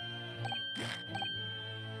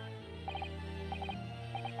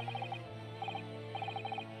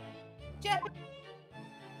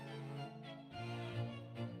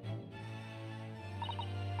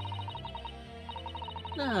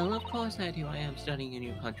 Well, of course I do. I am studying in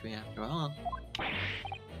your country after all.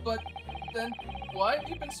 But then, why have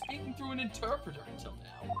you been speaking through an interpreter until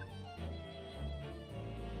now?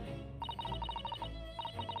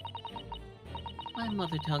 My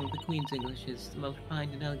mother tongue, the Queen's English, is the most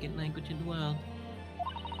refined and elegant language in the world.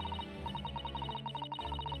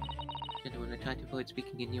 Gentlemen, I try to avoid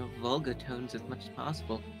speaking in your vulgar tones as much as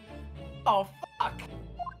possible. Oh, fuck!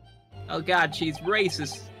 Oh god, she's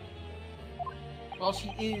racist! Well, she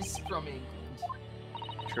is from England.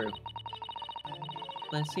 True.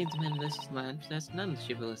 But it seems men in this land possess none of the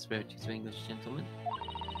chivalrous virtues of English gentlemen.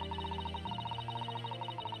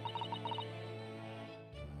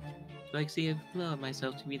 So I see a flow of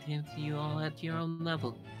myself to be to you all at your own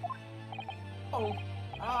level. Oh,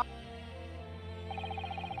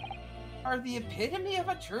 are the epitome of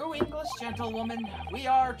a true English gentlewoman. We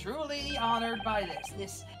are truly honored by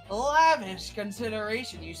this lavish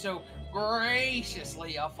consideration you so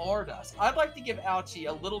graciously afford us. I'd like to give Ouchie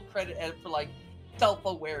a little credit for, like,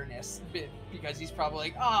 self-awareness, because he's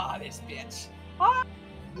probably like, this bitch.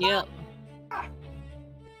 Yep.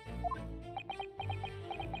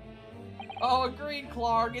 Oh, agreed,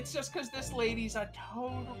 Clark. It's just because this lady's a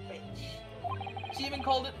total bitch. She even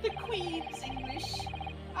called it the Queen's English.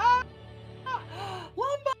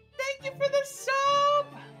 Lumba, thank you for the sub!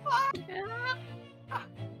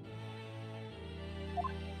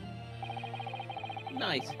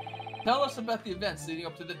 Nice. Tell us about the events leading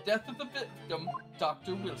up to the death of the victim,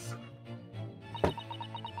 Dr. Wilson.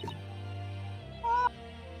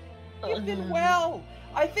 You've been well.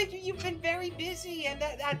 I think you've been very busy, and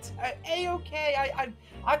that's a-okay.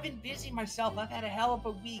 I've been busy myself. I've had a hell of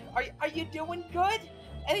a week. Are you doing good?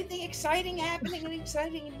 Anything exciting happening? Anything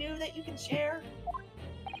exciting and new that you can share?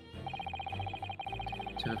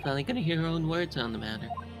 So we're finally gonna hear her own words on the matter.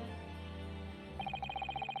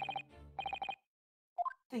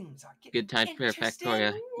 Things are getting Good time for interesting.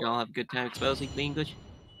 Factoria. You all have a good time exposing the English?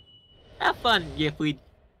 Have fun, Giffweed.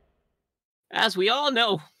 As we all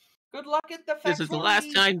know, Good luck at the factory. This is the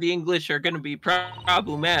last time the English are gonna be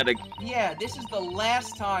problematic. Yeah, this is the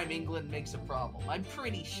last time England makes a problem. I'm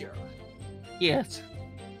pretty sure. Yes.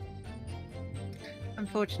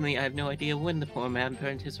 Unfortunately, I have no idea when the poor man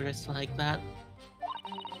burned his wrists like that.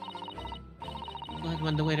 But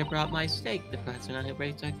when the waiter brought my steak, the president and I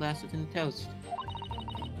raised our glasses in a toast.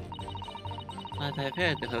 As I've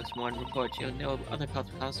heard, the host morning report showed no other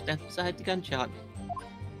possible cause of death besides the gunshot.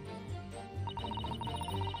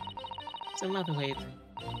 Some other ways.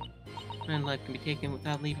 When life can be taken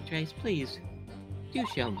without leaving trace, please, do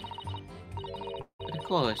show me. But of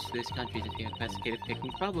course, this country's a investigative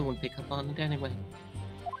technique probably won't pick up on it anyway.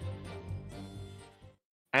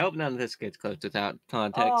 I hope none of this gets closed without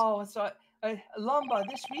context. Oh, so Lumba,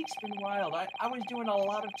 this week's been wild. I was doing a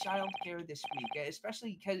lot of childcare this week,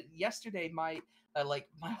 especially because yesterday my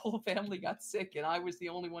whole family got sick and I was the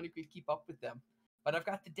only one who could keep up with them. But I've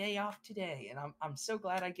got the day off today, and I'm so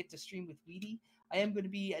glad I get to stream with Weedy. I am going to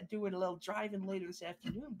be doing a little driving later this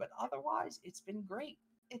afternoon, but otherwise it's been great.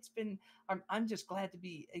 I'm just glad to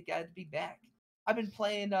be back. I've been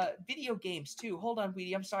playing video games too. Hold on,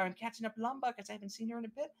 Weedy. I'm sorry. I'm catching up Lumba because I haven't seen her in a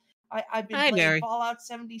bit. I've been playing Mary. Fallout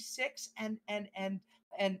 76 and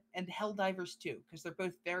Helldivers 2 because they're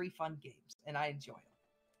both very fun games and I enjoy them.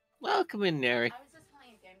 Welcome in, Neri. I was just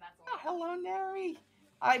playing a game, that's all. Oh, hello, Neri.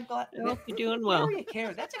 I'm glad. I hope you're doing well. Neri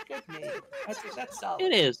Care. That's a good name. That's solid.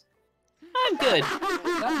 It is. I'm good.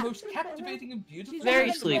 That most captivating and beautiful Very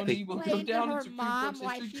testimony sleepy. will go Playing to down her in Supreme mom Court's while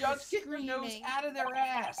history. she Judge, was get your nose screaming. out of their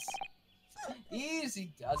ass.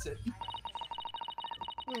 Easy does it.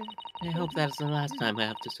 I hope that's the last time I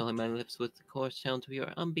have to soil my lips with the coarse sounds of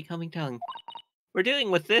your unbecoming tongue. We're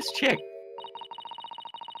dealing with this chick.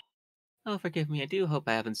 Oh, forgive me. I do hope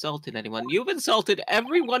I have insulted anyone. You've insulted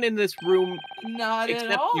everyone in this room. Not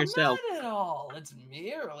Except at all. yourself. Not at all. It's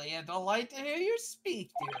merely a delight to hear you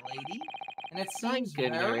speak, dear lady. And it I'm seems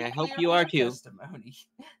good, very Mary. I hope clear you from are your too. testimony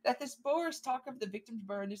that this boor's talk of the victim's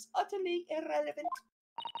burn is utterly irrelevant.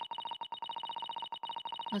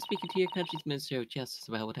 I'm speaking to your country's Minister of Justice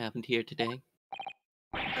about what happened here today.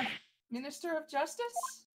 Minister of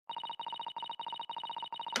Justice?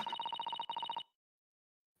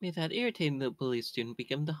 May that irritating little police student be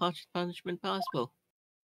given the harshest punishment possible.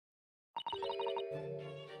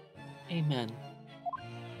 Amen.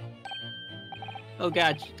 Oh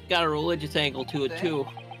god, she's got a religious angle to it too.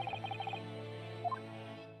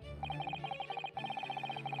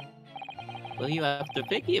 Well, you have to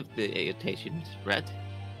forgive the irritations, Brett.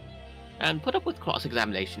 And put up with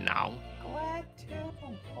cross-examination now. Glad to.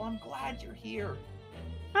 Well, I'm glad you're here.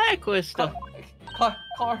 Hi, Quista.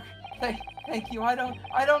 Clark, thank you. I'm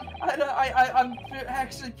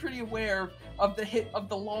actually pretty aware of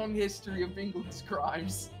the long history of England's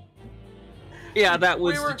crimes. Yeah, that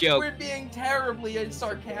was the joke. We're being terribly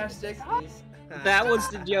sarcastic. That was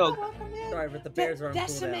the joke. Sorry, but the bears are on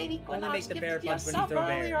Decimating cooldown. Only make the bear punch when you yourself throw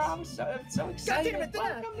earlier. bears. I was so God excited. damn it!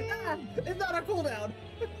 Welcome in. It's not a cooldown.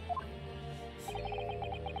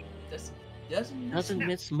 Doesn't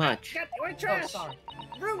miss much. God, my Oh, trash. sorry.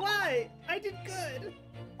 Bro, why? I did good.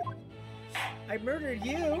 I murdered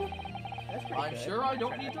you. That's pretty I'm good. sure I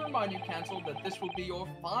don't need to remind you, Cancel, that this will be your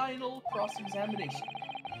final cross-examination.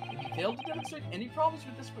 If you fail to demonstrate any problems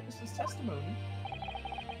with this witness's testimony,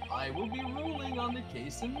 I will be ruling on the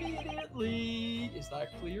case immediately. Is that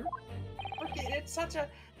clear? It's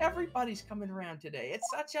everybody's coming around today. It's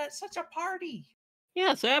such a party.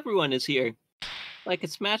 Yeah, so everyone is here. Like a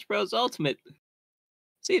Smash Bros. Ultimate.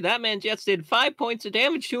 See, that man just did 5 points of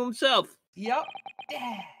damage to himself. Yup.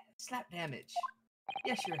 Yeah. Slap damage.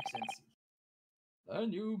 Yes, Your Excellency.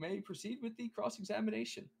 Then you may proceed with the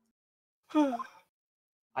cross-examination.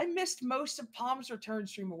 I missed most of Palm's return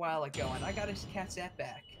stream a while ago, and I got his cat's that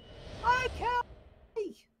back. Hi,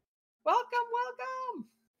 Kelly! Welcome!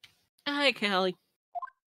 Hi, Callie.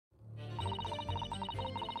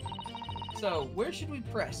 So, where should we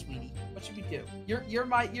press, sweetie? What should we do? You're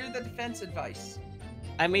the defense advice.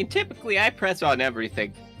 I mean, typically I press on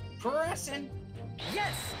everything. Pressing!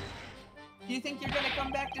 Yes! Do you think you're gonna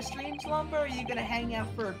come back to streams, Lumber, or are you gonna hang out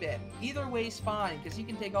for a bit? Either way's fine, because you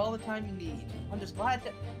can take all the time you need. I'm just glad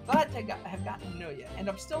to have gotten to know you, and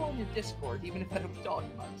I'm still on your Discord, even if I don't talk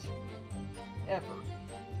much. Ever.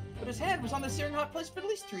 But his head was on the searing hot place for at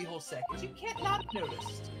least 3 whole seconds. You can't not have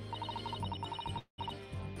noticed.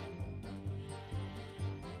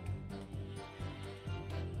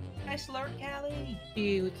 Nice alert, Callie.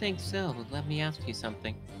 You think so? Let me ask you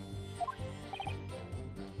something.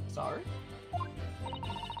 Sorry?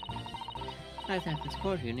 I've had this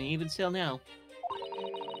courtroom, and even still now.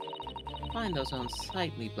 Find those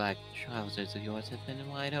unsightly black trousers of yours have been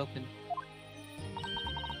wide open.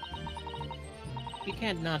 You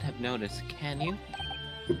can't not have noticed, can you?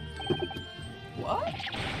 What?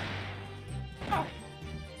 Oh,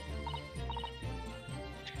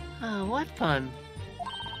 Ah, what fun.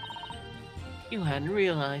 You hadn't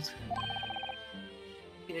realized.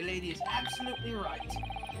 the lady is absolutely right.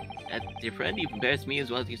 That your friend even bears me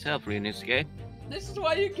as well as yourself, Ryunosuke. This is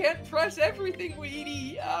why you can't trust everything,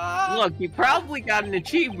 Weedy. Ah! Look, you probably got an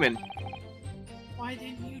achievement. Why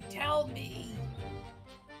didn't you tell me?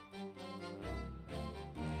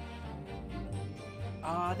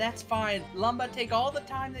 That's fine. Lumba, take all the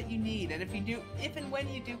time that you need, and if and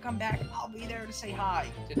when you do come back, I'll be there to say hi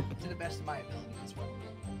to the best of my ability as well.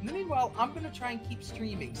 In the meanwhile, I'm gonna try and keep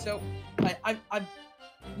streaming. So,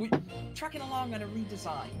 we're trucking along on a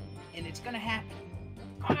redesign, and it's gonna happen.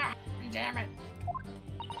 Ah, damn it!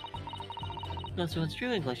 So it's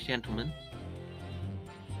true, English gentlemen.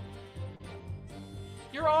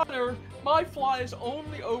 Your Honor, my fly is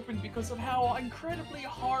only open because of how incredibly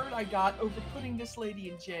hard I got over putting this lady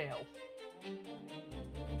in jail.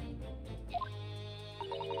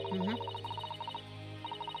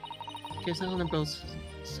 Just all in both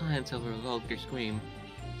science over a vulgar scream.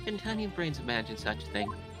 Can tiny brains imagine such a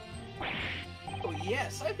thing? Oh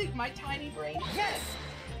yes, I think my tiny brain. Yes!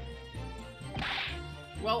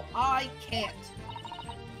 Well, I can't.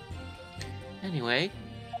 Anyway,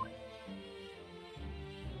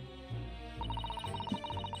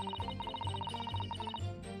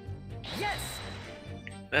 Yes!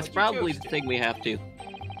 that's What'd you probably toast the it? thing we have to. You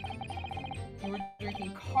were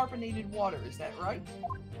drinking carbonated water, is that right?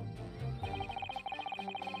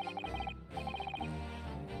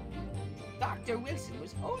 Dr. Wilson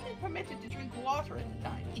was only permitted to drink water at the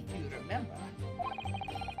time, if you remember.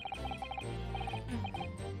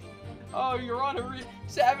 Oh, Your Honor,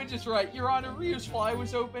 Savage is right. Your Honor, Ryu's fly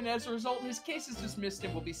was open. As a result, his case is dismissed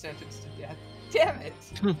and will be sentenced to death. Damn it!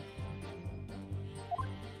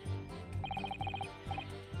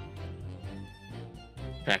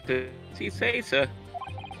 Fact is, he say so.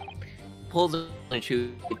 Pulls it and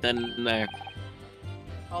shoot it then and there.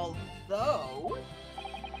 Although...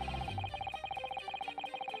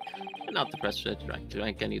 But not the press to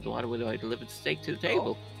drink any of the water when I delivered the steak to the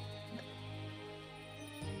table.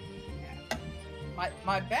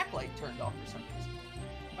 My backlight turned off for some reason.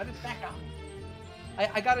 Why did it back on?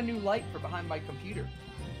 I got a new light for behind my computer.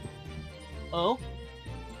 Oh?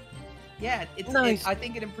 Yeah, Nice. I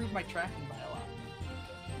think it improved my tracking by a lot.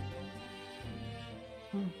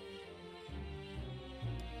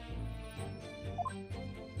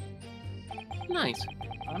 Nice.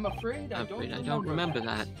 I'm afraid I don't remember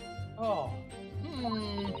that. Oh.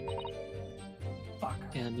 Fuck.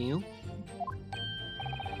 Damn you.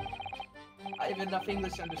 I have enough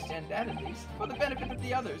English to understand that at least. For the benefit of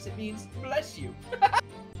the others, it means bless you.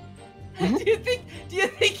 Do you think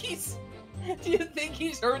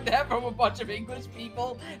he's heard that from a bunch of English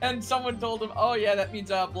people and someone told him, "Oh yeah, that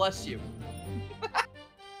means bless you."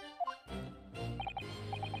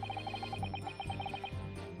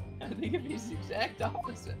 I think it means the exact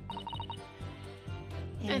opposite.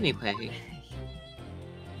 Anyway.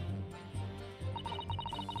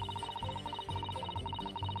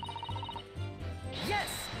 Yes!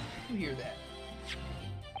 You hear that?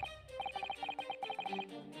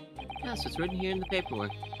 Yes, it's written here in the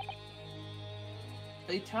paperwork.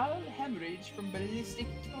 Fatal hemorrhage from ballistic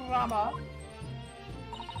trauma.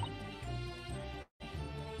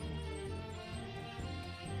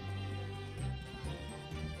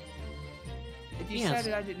 If you Yes.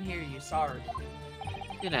 said it, I didn't hear you. Sorry.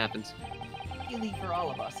 It happens. Luckily for all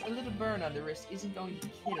of us, a little burn on the wrist isn't going to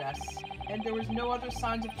kill us. And there was no other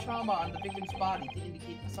signs of trauma on the victim's body to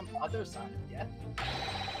indicate some other sign of death.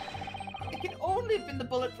 It can only have been the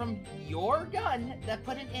bullet from your gun that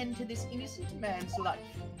put an end to this innocent man's life.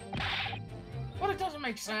 But it doesn't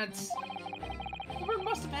make sense. The burn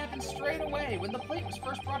must have happened straight away when the plate was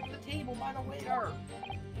first brought to the table by the waiter.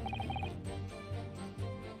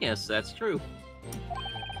 Yes, that's true.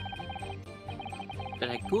 But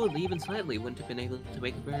I could, even slightly, wouldn't have been able to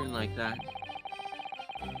make a burn like that.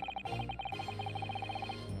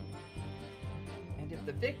 And if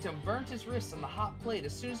the victim burnt his wrist on the hot plate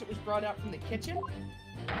as soon as it was brought out from the kitchen,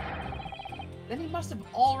 then he must have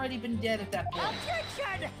already been dead at that point.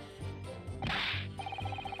 Objection!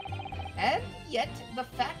 And yet, the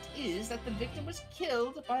fact is that the victim was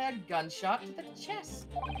killed by a gunshot to the chest.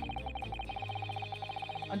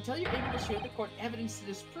 Until you're able to show the court evidence to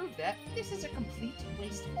disprove that, this is a complete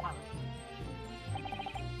waste of time.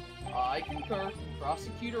 I concur.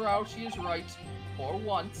 Prosecutor Aoshi is right. For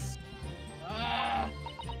once. Ah!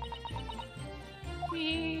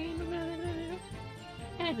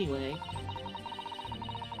 Anyway.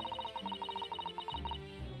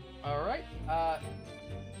 All right.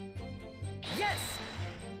 Yes!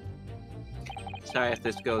 Sorry if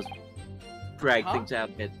this goes drag Huh? things out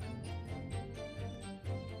a bit.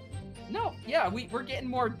 No, yeah, we're getting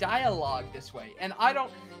more dialogue this way, and I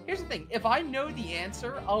don't. Here's the thing: if I know the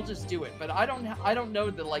answer, I'll just do it. But I don't know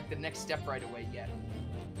the next step right away yet.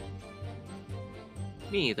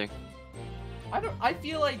 Me either. I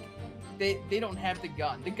feel like they don't have the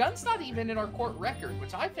gun. The gun's not even in our court record,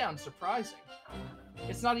 which I found surprising.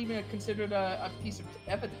 It's not even considered a piece of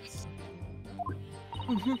evidence.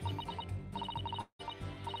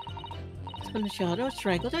 When shot or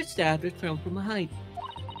strangled or stabbed or thrown from a height.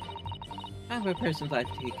 However a person's life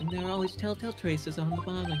taken, there are always telltale traces on the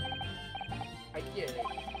body. I get it.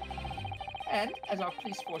 And, as our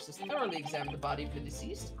police forces thoroughly examine the body of the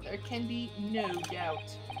deceased, there can be no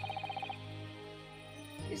doubt.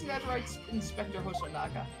 Isn't that right, Inspector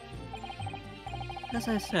Hosonaga? As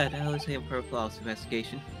I said, I was aiming for a flawless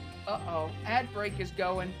investigation. Uh-oh, ad break is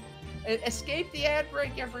going. Escape the ad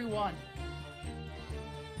break, everyone!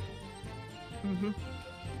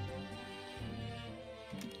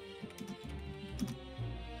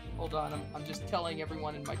 Hold on, I'm just telling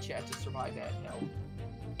everyone in my chat to survive ad hell.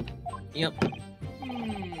 Yep.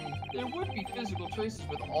 There would be physical traces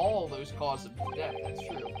with all those causes of death, that's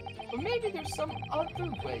true. But maybe there's some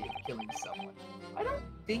other way of killing someone. I don't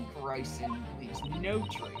think ricin leaves no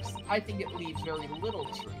trace. I think it leaves very little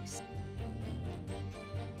trace.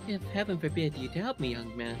 If heaven forbid you doubt me,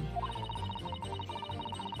 young man.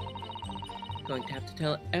 Going to have to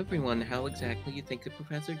tell everyone how exactly you think the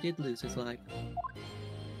professor did lose his life.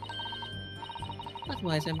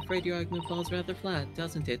 Otherwise, I'm afraid your argument falls rather flat,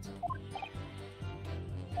 doesn't it?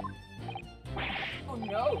 Oh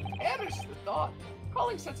no, perish the thought.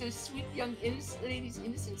 Calling such a sweet young lady's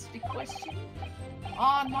innocence into question?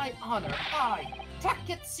 On my honor, I,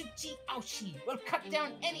 Taketsuchi Aoshi, will cut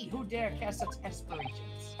down any who dare cast such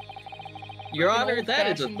aspirations. Your An Honor, that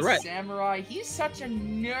is a old-fashioned threat. Samurai, he's such a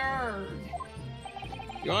nerd.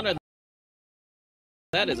 Your Honor,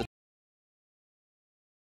 that is a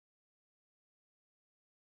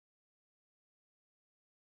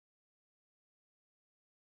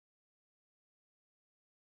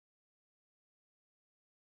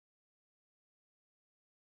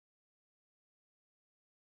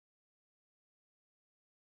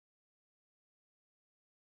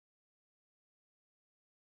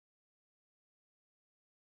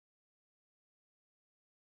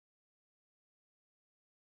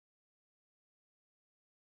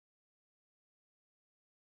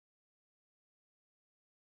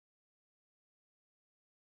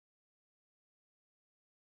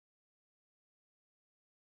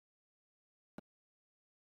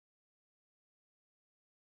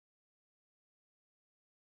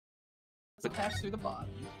Pass through the body.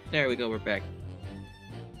 There we go, we're back.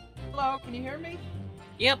 Hello, can you hear me?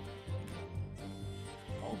 Yep.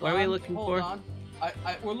 Hold What are we on, looking hold for? on.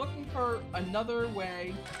 We're looking for another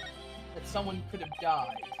way that someone could have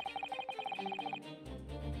died.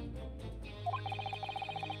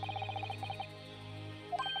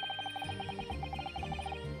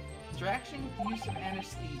 Distraction with the use of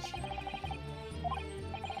anesthesia.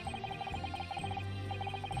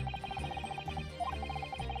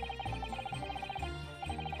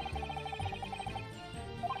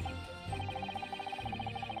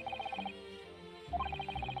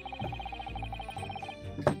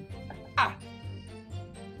 Ah!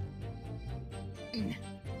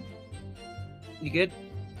 You good?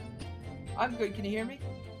 I'm good. Can you hear me?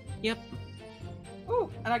 Yep.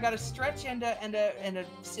 Ooh, and I got a stretch and a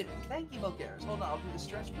sit. Thank you, Bulgaris. Hold on, I'll do the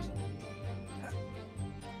stretch for some.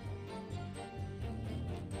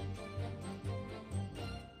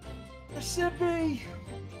 The sippy.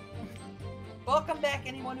 Welcome back,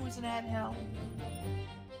 anyone who's in ad hell.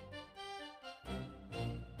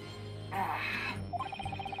 Ah.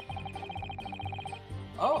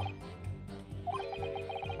 Oh.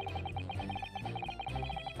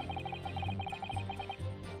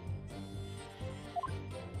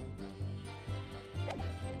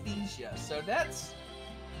 Anesthesia. So that's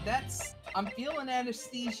I'm feeling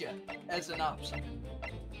anesthesia as an option.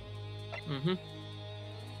 Mm-hmm.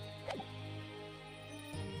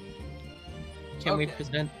 Can we Okay.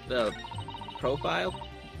 present the profile?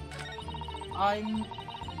 I'm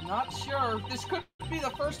not sure. This could be the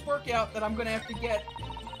first workout that I'm gonna have to get.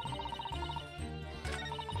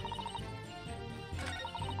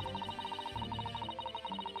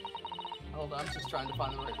 Hold on, I'm just trying to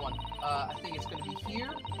find the right one. I think it's gonna be here,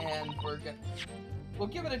 and we'll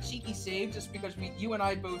give it a cheeky save just because you and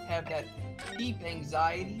I both have that deep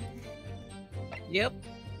anxiety. Yep.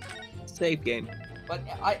 Save game.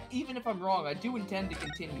 But even if I'm wrong, I do intend to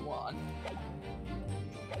continue on.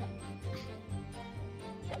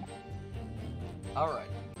 Alright,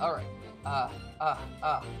 alright.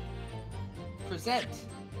 Present.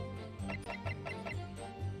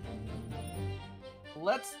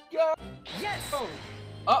 Let's go! Yes! Oh.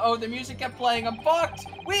 Uh-oh, the music kept playing. I'm fucked!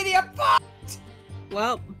 Weedy, I'm fucked!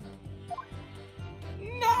 Well,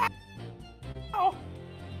 No! Oh.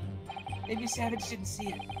 Maybe Savage didn't see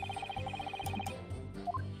it.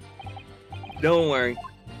 don't worry.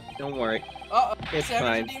 Don't worry. Uh-oh, It's Savage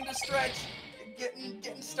fine. redeemed a stretch.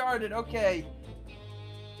 Getting started, okay.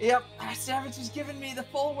 Yep, Savage has given me the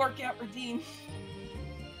full workout redeem.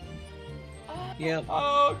 Yep.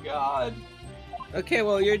 Oh god. Okay,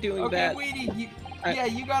 well, you're doing Okay, that. Weedy, I-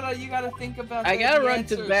 you gotta think about I the gotta run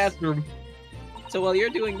to the answers. bathroom. So while you're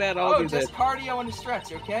doing that, I'll do just this. cardio and a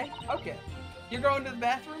stretch, okay? Okay. You're going to the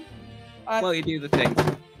bathroom? While you do the thing.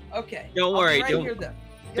 Okay. Don't I'll be worry, right don't- here, then.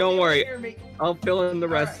 don't You'll be worry. right here, mate. I'll fill in the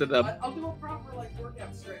rest of them. I'll do a proper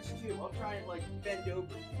workout stretch too. I'll try and bend over.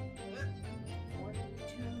 1,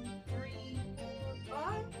 2, 3, 4,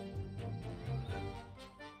 5.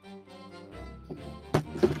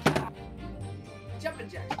 Jumping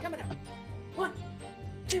jacks coming up. 1,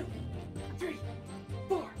 2, 3,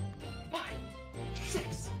 4, 5,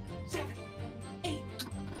 6, 7, 8,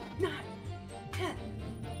 9, 10.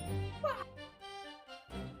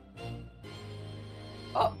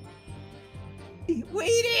 Oh.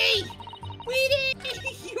 Weedy! Weedy!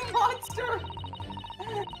 You monster!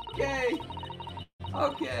 Okay.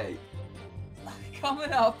 Okay.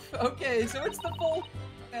 Coming up. Okay, so it's the full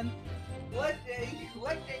and leg day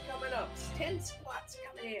coming up. 10 squats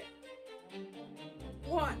coming in.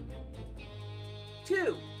 1,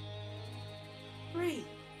 2, 3,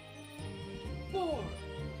 4,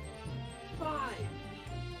 5,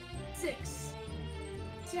 6,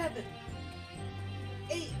 7,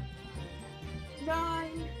 8,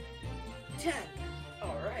 9, 10.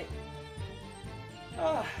 Alright.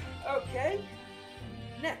 Okay.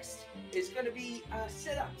 Next is going to be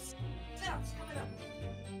sit-ups. Sit-ups coming up.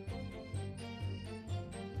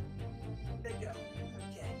 There you go.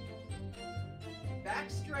 Okay. Back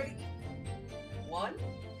straight. 1,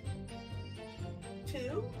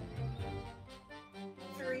 2,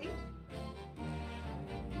 3,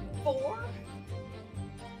 4,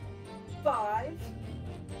 5,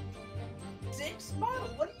 6. Model,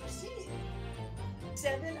 what are you seeing?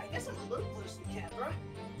 7. I guess I'm a little close to the camera.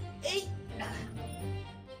 8, 9,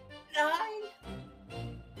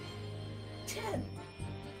 10.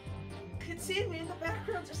 It's seeing me in the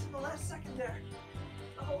background just in the last second there.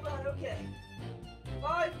 Hold on, okay.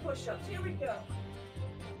 5 push-ups. Here we go.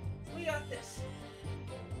 We got this.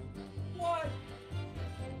 1,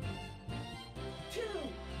 2,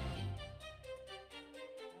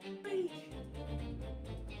 3.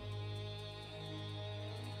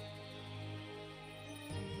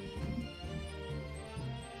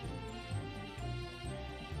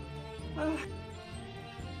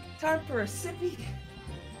 Time for a sippy.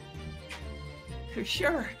 For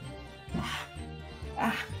sure.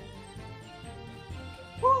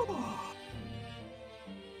 Whew.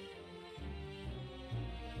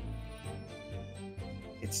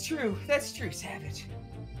 It's true. That's true, Savage.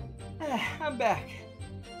 I'm back.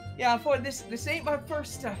 Yeah, this ain't my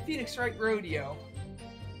first Phoenix Wright rodeo,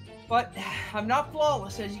 but I'm not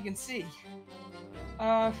flawless, as you can see.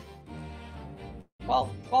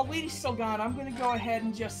 Well, while Weedy's still gone, I'm gonna go ahead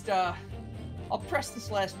and just I'll press this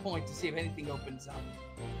last point to see if anything opens up.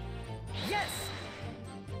 Yes!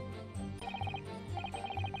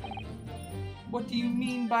 What do you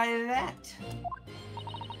mean by that?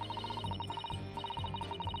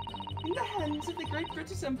 In the hands of the Great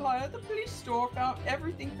British Empire, the police store found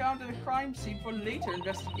everything found at a crime scene for later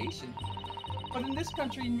investigation. But in this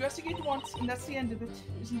country, investigate once, and that's the end of it.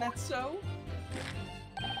 Isn't that so?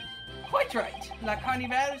 Quite right. La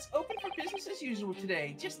Carnival is open for business as usual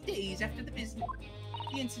today, just days after the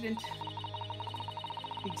incident.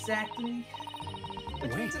 Exactly.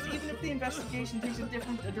 Which means that even if the investigation takes a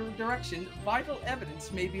different direction, vital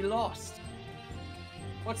evidence may be lost.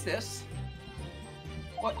 What's this?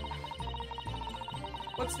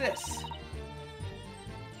 What's this?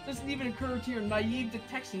 Doesn't even occur to your naive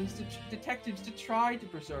detectives to try to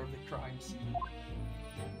preserve the crimes.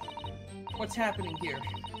 What's happening here?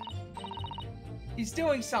 He's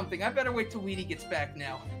doing something. I better wait till Weedy gets back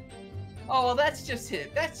now. Oh, well, that's just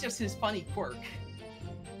his funny quirk.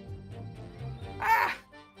 Ah!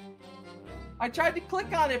 I tried to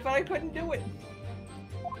click on it, but I couldn't do it.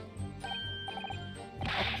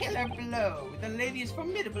 A killer blow. The lady is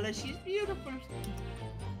formidable as she is beautiful.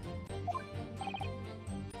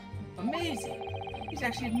 Amazing. He's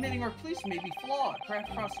actually admitting our police may be flawed.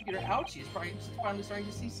 Perhaps Prosecutor Ouchie is finally starting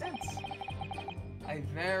to see sense. I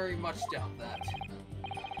very much doubt that.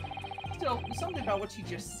 Still, there's something about what she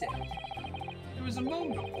just said. There was a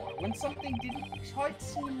moment before when something didn't quite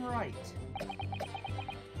seem right.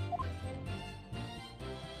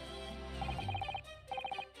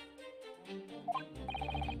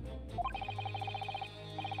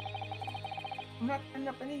 I'm not picking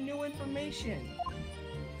up any new information.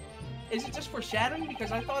 Is it just foreshadowing?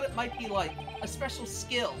 Because I thought it might be like a special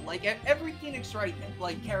skill. Like every Phoenix Wright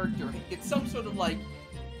like character gets some sort of like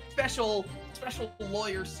special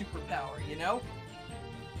lawyer superpower, you know?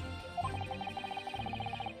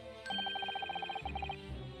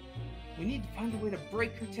 We need to find a way to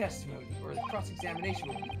break her testimony, or the cross-examination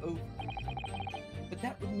will be over. But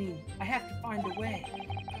that would mean I have to find a way.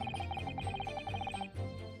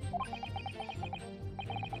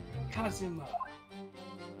 Kazuma.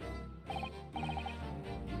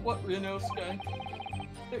 What, Rinosuke?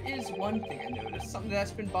 There is one thing I noticed, something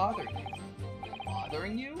that's been bothering you.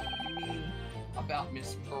 Bothering you? You mean about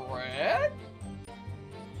Miss Brett?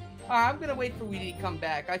 I'm gonna wait for Weedy to come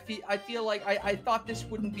back. I feel like I thought this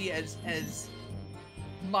wouldn't be as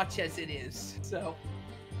much as it is, so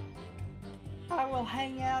I will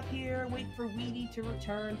hang out here, wait for Weedy to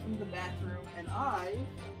return from the bathroom, and I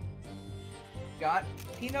got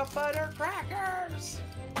peanut butter crackers!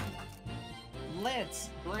 Lance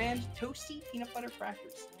brand toasty peanut butter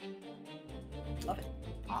crackers. Love it.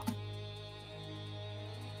 Pop.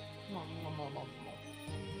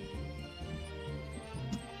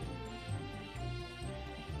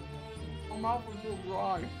 My mouth is so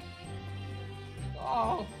dry.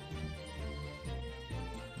 Oh.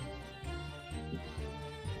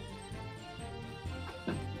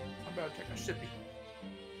 I better take a sippy.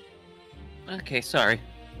 Okay, sorry.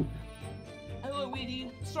 Hello,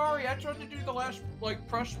 Weedy. Sorry, I tried to do the last, like,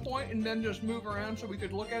 press point and then just move around so we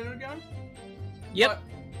could look at it again. Yep.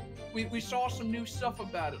 But we saw some new stuff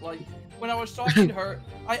about it. Like, when I was talking to her,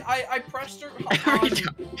 I pressed her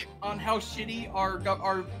on how shitty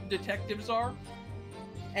our detectives are,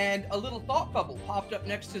 and a little thought bubble popped up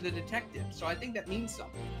next to the detective, so I think that means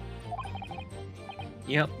something.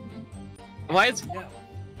 Yep. Why is No.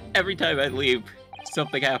 every time I leave,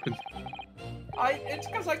 something happens? It's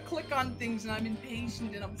because I click on things and I'm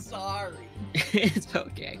impatient and I'm sorry. It's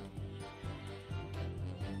okay.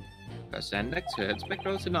 Stand next to Inspector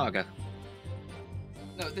Osinaga.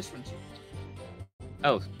 No, this one's you.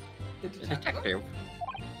 Oh, The the detective. detective.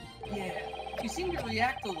 Yeah. You seem to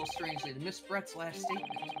react a little strangely to Miss Brett's last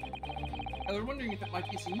statement. I was wondering if it might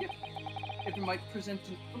be significant. If it might present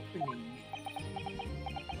an opening.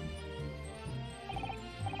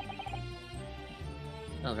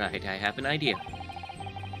 Alright, I have an idea.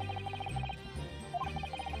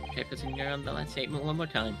 Try focusing on the last statement one more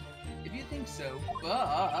time. If you think so,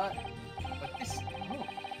 but this.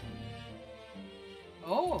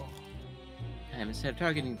 Oh. Instead of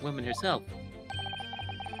targeting the woman herself.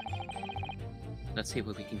 Let's see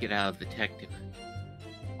what we can get out of the detective.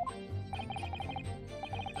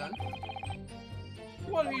 Done.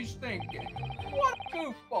 What he's thinking? What a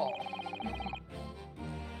goofball!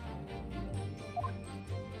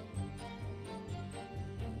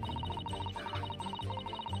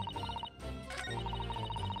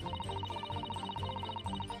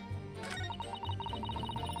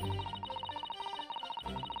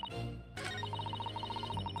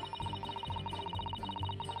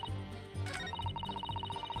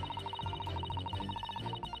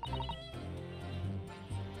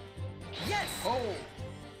 Yes! Oh.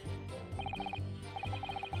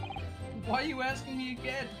 Why are you asking me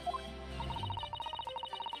again?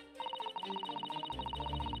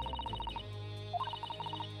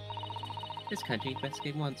 This country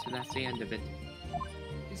investigated once, and that's the end of it.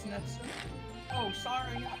 Isn't that so? Oh,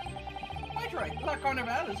 sorry. Quite right. La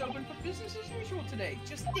Carnival is open for business as usual today,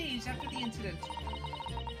 just days after the incident.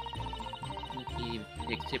 If you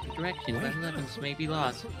take a different direction, 11s may be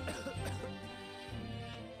lost.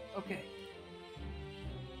 Okay.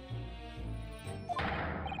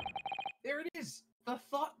 There it is! The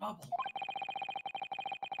thought bubble!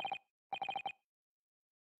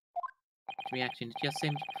 Reaction is just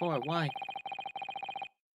same as before. Why?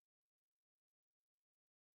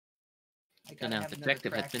 I So gotta now have the another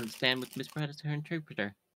detective has cracker. been stand with Miss Brett as her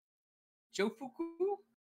interpreter. Jofuku?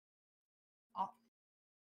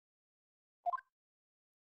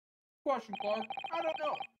 Question, Clark. I don't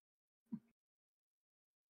know.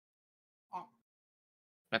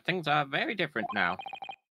 But things are very different now.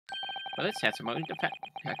 For this testimony, the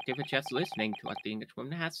detective is just listening to what the English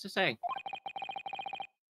woman has to say.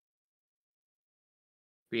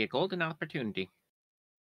 Be a golden opportunity.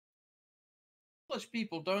 English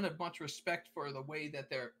people don't have much respect for the way that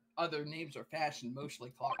their other names are fashioned,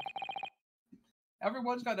 mostly Clark.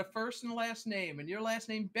 Everyone's got a first and last name, and your last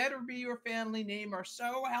name better be your family name, or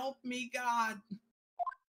so help me God.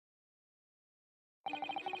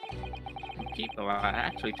 People are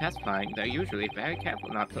actually testifying. They're usually very careful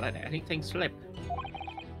not to let anything slip.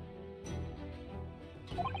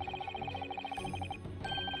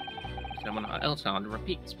 Someone else on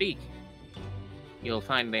repeat speak. You'll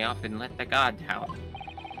find they often let the guard down.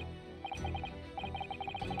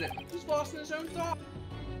 He's lost in his own thought.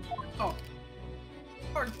 Oh.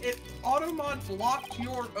 It automod blocked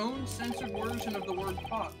your own censored version of the word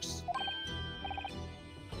fox.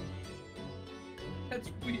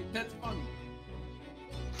 That's weird. That's funny.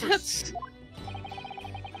 That's...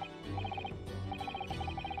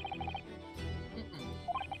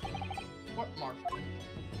 What mark?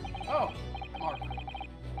 Oh, mark.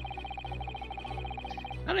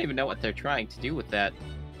 I don't even know what they're trying to do with that.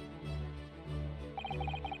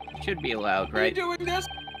 Should be allowed, Are you right? doing this?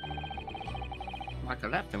 Mark a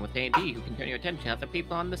left and with A&D, who can turn your attention to the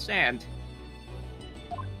people on the stand.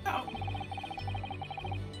 No.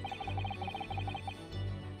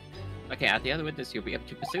 Okay, at the other witness, you'll be able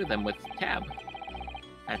to pursue them with Tab.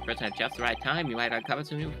 At present, at just the right time, you might uncover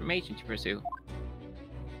some new information to pursue.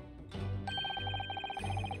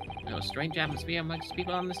 No strange atmosphere amongst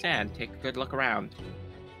people on the stand. Take a good look around.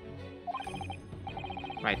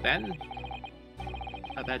 Right then.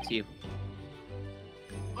 Oh, that's you.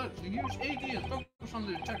 Let's use AD and focus on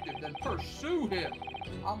the detective, then pursue him.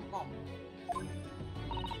 I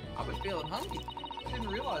was feeling hungry. Didn't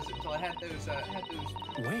realize it until I had those.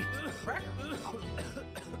 Wait. Crackers.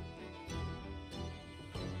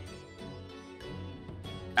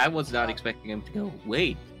 I was not expecting him to go,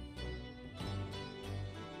 wait.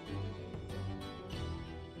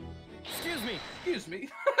 Excuse me. Excuse me.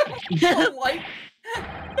 Polite.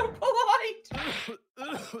 Polite.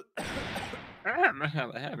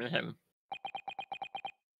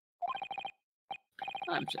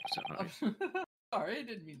 I'm so sorry. Sorry, I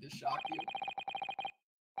didn't mean to shock you.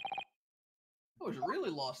 I was really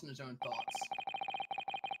lost in his own thoughts.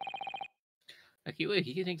 Like you were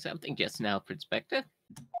hearing something just now, Inspector?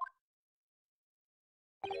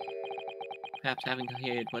 Perhaps having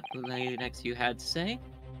heard what the lady next to you had to say?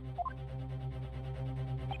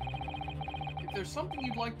 If there's something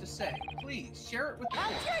you'd like to say, please share it with the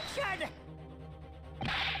court. Objection!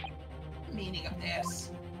 Meaning of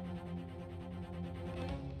this.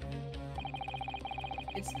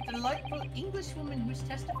 It's the delightful Englishwoman who's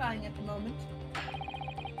testifying at the moment.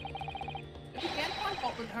 If we can't find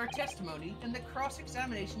fault with her testimony, then the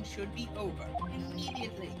cross-examination should be over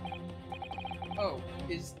immediately. Oh,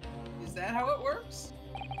 is that how it works?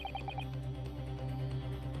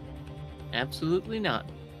 Absolutely not.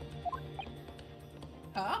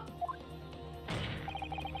 Huh?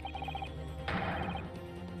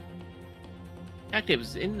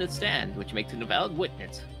 Actives in the stand, which makes it a valid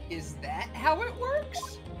witness. Is that how it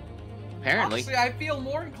works? Apparently. Honestly, I feel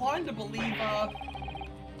more inclined to believe,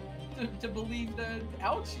 to believe the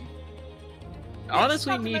Ouchie. Honestly,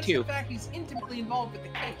 Not to me mention too. the fact he's intimately involved with the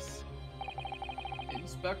case.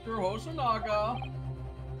 Inspector Hosonaga.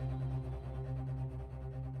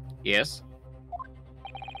 Yes.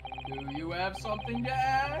 Do you have something to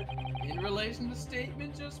add in relation to the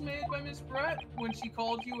statement just made by Miss Brett when she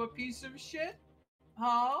called you a piece of shit?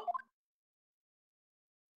 Huh?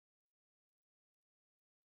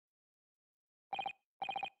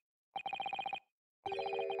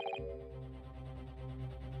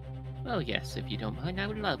 Well, yes, if you don't mind, I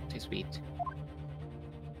would love to speak.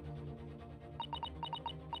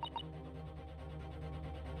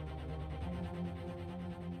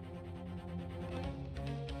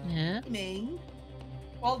 Yeah? Ming?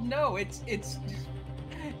 Well, no, it's spelled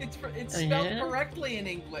Yeah? correctly in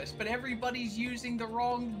English, but everybody's using the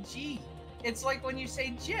wrong G. It's like when you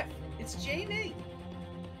say GIF. It's J-Ming.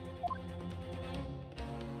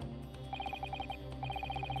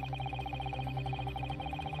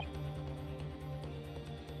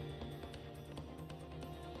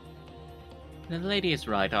 The lady is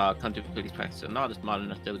right, our contemplative practices are not as modern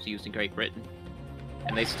as those used in Great Britain.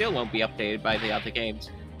 And they still won't be updated by the other games.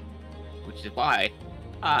 Which is why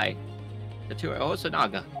I, the Tour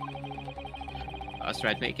Osanaga, must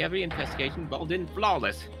try to make every investigation bold and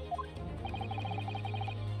flawless.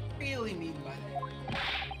 Really mean by that.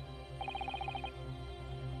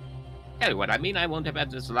 Tell you what I mean, I won't have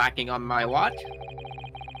evidence lacking on my watch.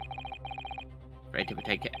 Ready to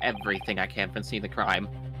take everything I can from seeing the crime.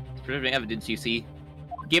 Specific evidence, you see.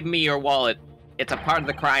 Give me your wallet. It's a part of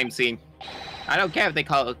the crime scene. I don't care if they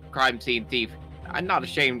call it a crime scene thief. I'm not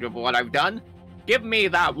ashamed of what I've done. Give me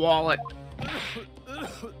that wallet.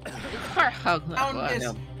 Found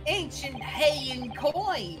this ancient Heian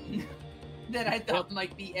coin that I thought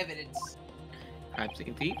might be evidence. Crime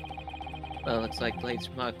scene thief. Well, looks like Blade's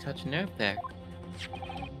mark touched nerve there.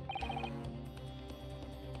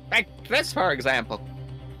 Like this, for example.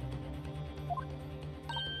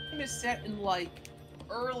 It is set in like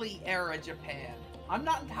early era Japan. I'm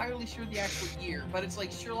not entirely sure the actual year, but it's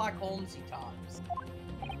like Sherlock Holmesy times.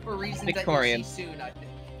 For reasons Victorian. that you'll see soon, I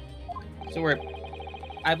think. So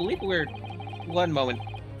I believe we're, one moment.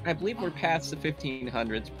 I believe we're past the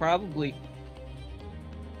 1500s, probably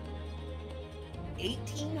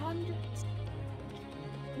 1800s?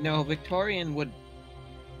 No, Victorian would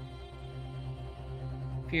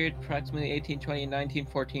period approximately 1820 and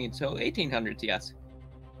 1914, so 1800s, yes.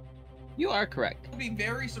 You are correct. I'd be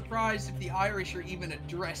very surprised if the Irish are even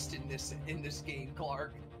addressed in this game,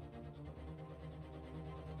 Clark.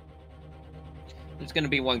 There's gonna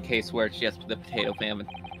be one case where it's just the potato famine.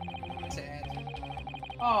 Sad.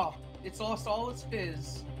 Oh, it's lost all its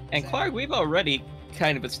fizz. And Sad. Clark, we've already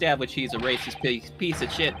kind of established he's a racist piece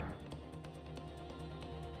of shit.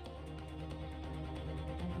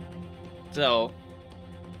 So...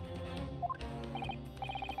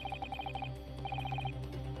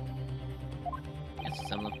 Yes,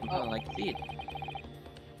 someone from home like to see it.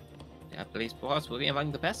 That police force will be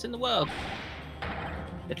among the best in the world.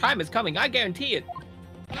 The time is coming, I guarantee it.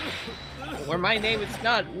 Where my name is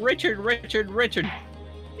not Richard.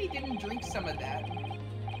 He didn't drink some of that.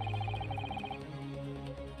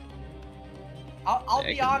 I'll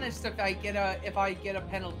be honest if I get a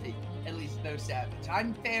penalty. At least no Savage.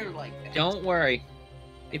 I'm fair like that. Don't worry.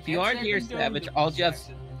 If you aren't here, Savage, I'll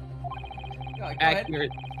just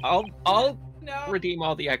accurate. I'll redeem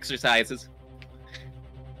all the exercises.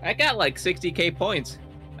 I got like 60k points.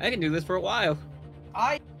 I can do this for a while.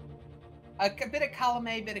 A bit of column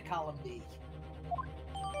A, bit of column B.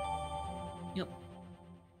 Yep.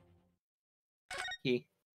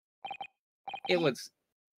 It was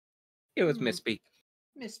misspeak.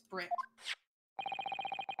 Miss Brett.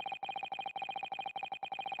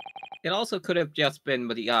 It also could have just been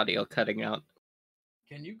with the audio cutting out.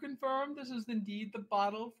 Can you confirm this is indeed the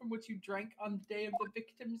bottle from which you drank on the day of the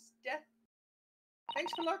victim's death?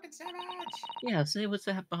 Thanks for lurking, Savage. Yes, it was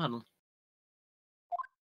that bottle.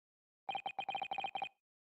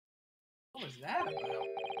 What was that about?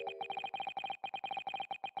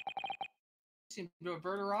 Seemed to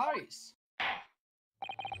avert her eyes.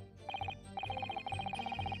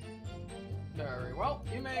 Very well.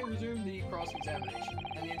 You may resume the cross-examination,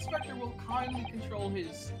 and the inspector will kindly control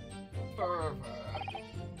his fervor.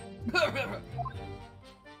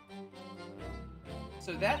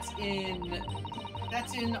 So that's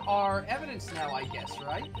in our evidence now, I guess,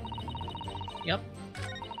 right? Yep.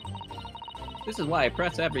 This is why I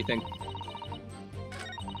press everything.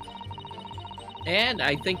 And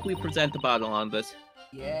I think we present the bottle on this.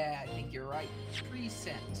 Yeah, I think you're right.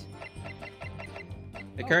 Present.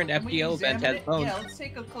 The current can we FGO event examine has it? bones. Yeah, let's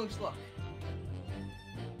take a close look.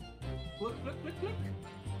 Look.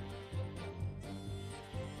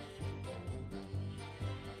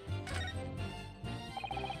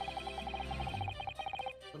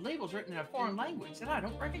 The label's written in a foreign language that I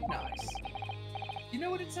don't recognize. You know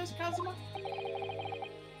what it says, Kazuma?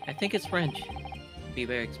 I think it's French. It'd be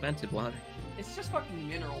very expensive water. It's just fucking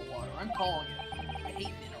mineral water. I'm calling it. I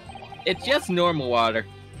hate mineral water. It's just normal water.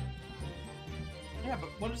 Yeah, but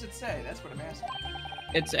what does it say? That's what I'm asking.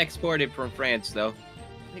 It's exported from France, though.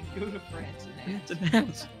 They go to France and It ask.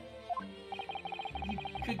 depends. You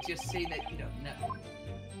could just say that you don't know.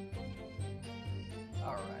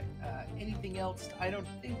 Alright, anything else? I don't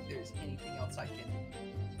think there's anything else I can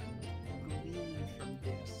glean from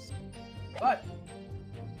this. But,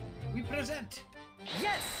 we present!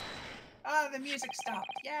 Yes! Ah, the music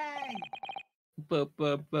stopped! Yay! What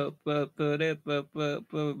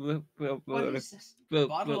is this? A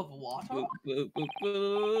bottle of water?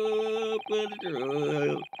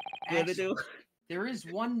 Actually, there is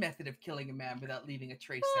one method of killing a man without leaving a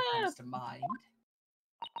trace that comes to mind.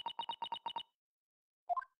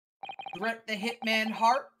 Brett the Hitman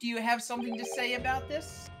Hart, do you have something to say about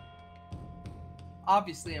this?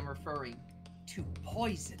 Obviously, I'm referring to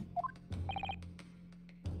poison.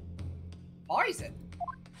 Poison?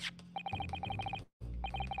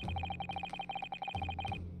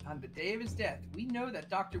 On the day of his death, we know that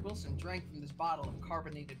Dr. Wilson drank from this bottle of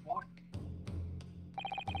carbonated water.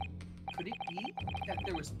 Could it be that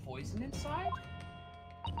there was poison inside?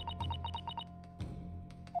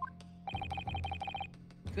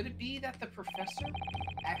 Could it be that the professor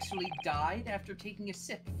actually died after taking a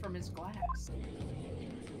sip from his glass?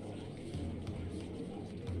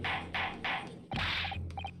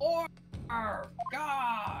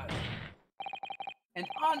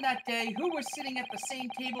 on that day, who was sitting at the same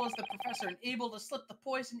table as the professor and able to slip the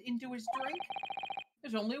poison into his drink?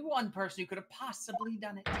 There's only one person who could have possibly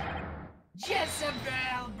done it.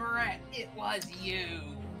 Jezebel Brett, it was you.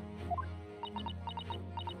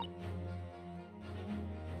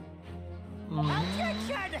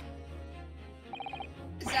 Objection!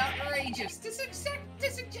 It's outrageous to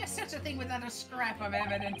suggest such a thing without a scrap of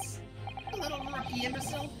evidence. Little rookie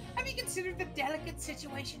imbecile, have you considered the delicate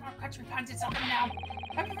situation our country finds itself in now?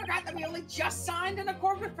 Have you forgotten that we only just signed an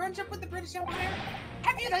accord of friendship with the British Empire?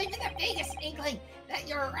 Have you not even the vaguest inkling that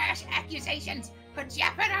your rash accusations could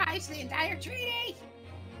jeopardize the entire treaty?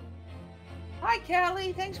 Hi,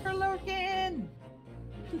 Kelly. Thanks for lurking.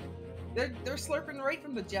 They're slurping right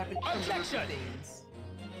from the Japanese things.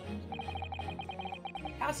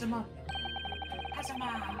 Kazuma.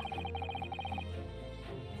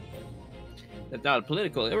 That's not a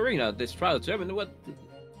political arena. This trial determined what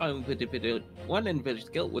one individual's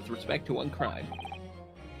guilt with respect to one crime.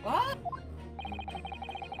 What?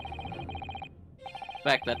 The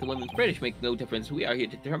fact that the woman's British makes no difference. We are here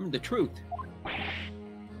to determine the truth.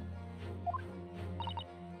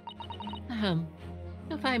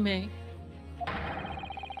 If I may.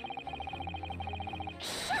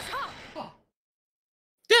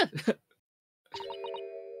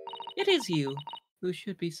 It is you who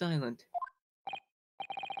should be silent.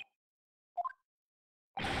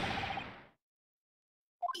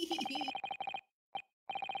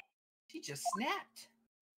 She just snapped.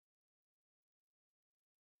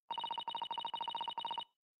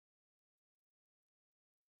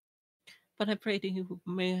 But I'm afraid you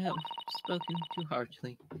may have spoken too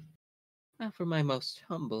harshly. Offer my most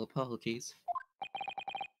humble apologies.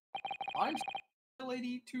 I'm sorry,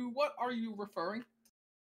 lady. To what are you referring?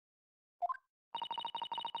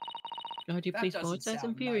 Could you That please doesn't forward as sound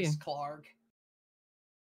inferior? nice, Clark.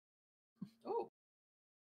 Oh,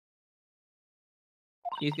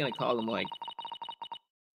 He's gonna call him like.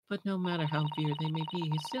 But no matter how inferior they may be,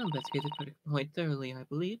 he still investigated the point thoroughly, I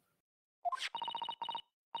believe.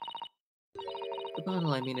 The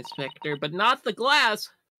bottle, I mean, Inspector, but not the glass!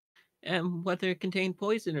 And whether it contained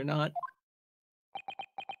poison or not.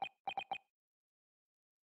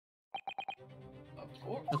 of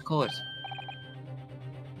course. Of course.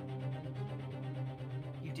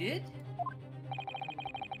 You did?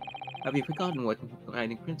 Have you forgotten what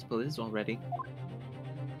guiding principle is already?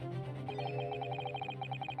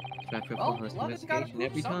 Strive for Well, flawless blood has got to investigation poop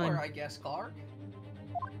every somewhere, time. I guess, Clark.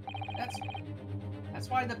 That's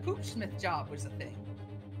why the poopsmith job was a thing.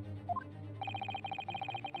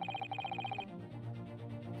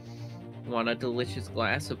 Want a delicious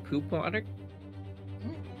glass of poop water?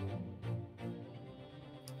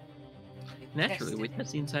 Naturally, we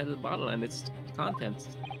test the inside of the bottle and its contents.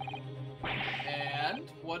 And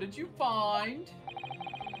what did you find?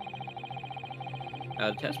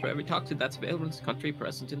 Test for every toxin that's available in this country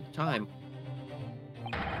present in the time.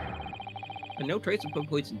 And no trace of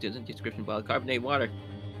poison in the description of carbonated water.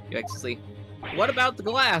 Your Excellency. What about the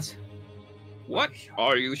glass? What?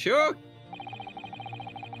 Are you sure?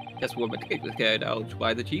 Test were meticulously carried out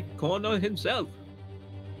by the chief coroner himself.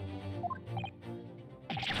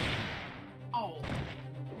 Oh.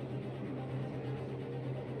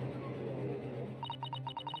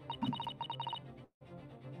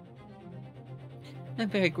 I'm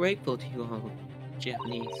very grateful to you all,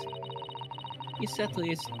 Japanese. You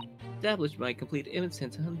subtly established my complete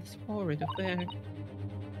innocence on this horrid affair.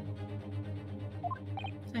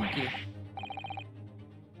 Thank you.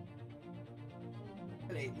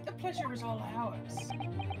 Lady, the pleasure is all ours.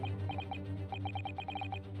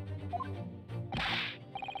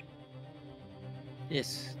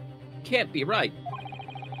 This can't be right.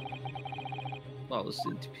 Flawless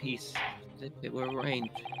into peace. They were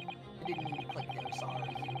arranged. I didn't mean to click there, sorry.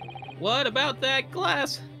 What about that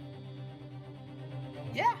glass?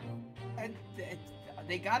 Yeah, and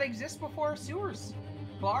they gotta exist before sewers,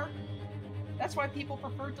 Clark. That's why people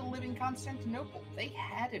preferred to live in Constantinople. They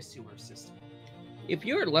had a sewer system. If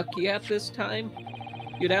you're lucky at this time,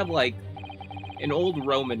 you'd have like an old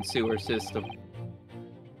Roman sewer system.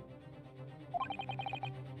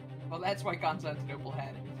 Well, that's why Constantinople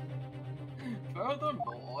had it.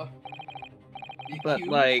 Furthermore, the But,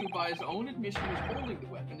 accused, like, who by his own admission was holding the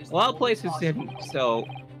weapon, is A lot of the places only didn't, possible- so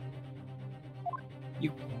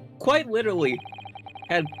you quite literally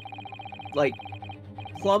had like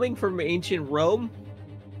plumbing from ancient Rome,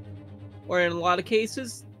 or in a lot of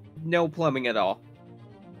cases, no plumbing at all.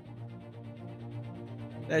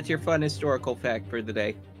 That's your fun historical fact for the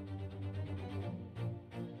day.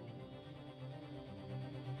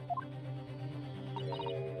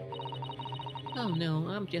 Oh no,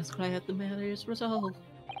 I'm just glad the matter is resolved.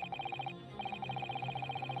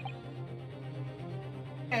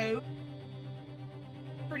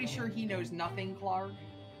 knows nothing, Clark.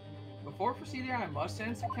 Before proceeding, I must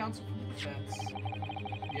answer counsel for the defense.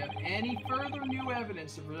 Do you have any further new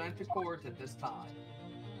evidence to present to court at this time?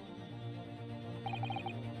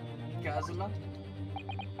 Kazuma?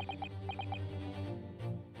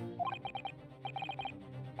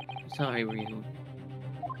 Sorry, Ryu.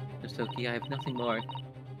 Yosuke, I have nothing more.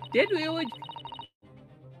 Did we?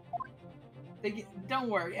 Don't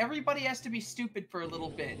worry, everybody has to be stupid for a little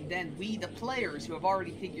bit, and then we, the players who have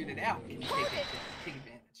already figured it out, can take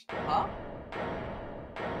advantage. Huh?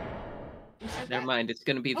 Who said Never that? mind, it's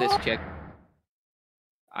gonna be this chick.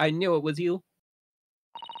 I knew it was you.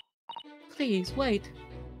 Please, wait.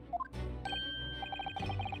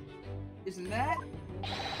 Isn't that?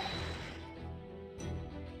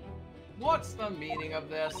 What's the meaning of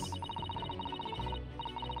this?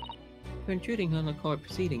 You're intruding on the court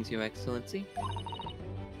proceedings, Your Excellency.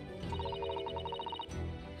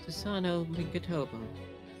 Susano Migatobo,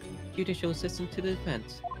 Judicial Assistant to the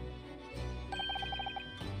Defense.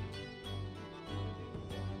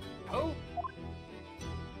 Oh!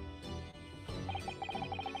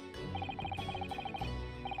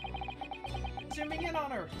 Zooming in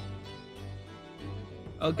on her!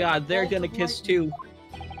 Oh god, they're Bolt gonna of kiss lightning. too.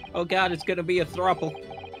 Oh god, it's gonna be a throuple.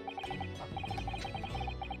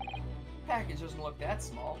 Package doesn't look that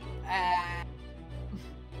small. Ah.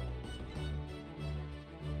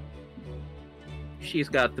 She's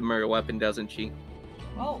got the murder weapon, doesn't she?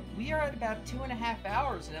 Well, we are at about 2.5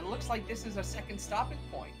 hours, and it looks like this is a second stopping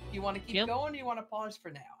point. Do you want to keep Yep. going, or do you want to pause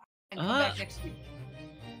for now? And come back next week.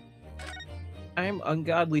 I'm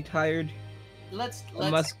ungodly tired. Let's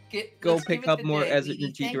must go let's pick give it up the more day, energy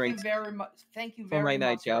Edie. drinks Thank you very much. Thank you for very my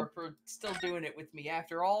night much job. for still doing it with me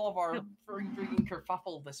after all of our freaking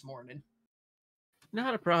kerfuffle this morning.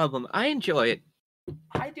 Not a problem. I enjoy it.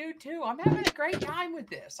 I do too. I'm having a great time with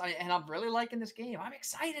this, and I'm really liking this game. I'm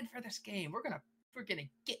excited for this game. We're gonna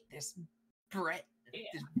get this Brett.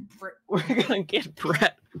 This Brett. We're gonna get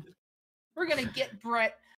Brett. We're gonna get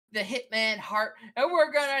Brett, the Hitman Hart, and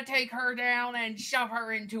we're gonna take her down and shove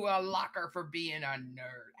her into a locker for being a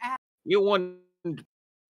nerd. Ah, You wouldn't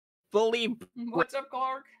believe. what's up,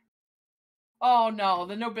 Clark? Oh no,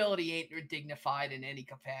 the nobility ain't dignified in any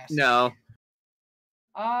capacity. No.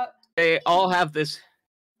 They all have this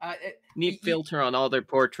neat you- filter on all their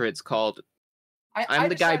portraits called I'm I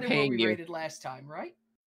the guy decided paying what we you. rated last time, right?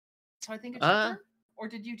 So I think it's your turn? Or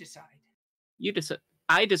did you decide? You decide.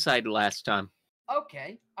 I decided last time.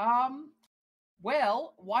 Okay.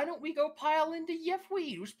 Well, why don't we go pile into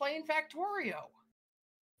Yefweed, who's playing Factorio?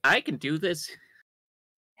 I can do this.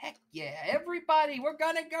 Heck yeah, everybody, we're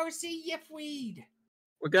gonna go see Yefweed.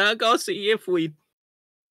 We're gonna go see if we're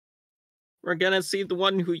gonna see the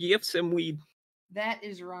one who yiffs and weed. That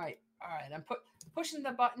is right. All right, I'm pushing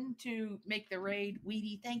the button to make the raid.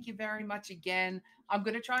 Weedy, thank you very much again. I'm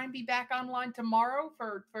gonna try and be back online tomorrow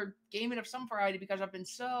for gaming of some variety because I've been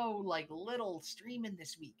so little streaming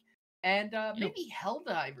this week. And maybe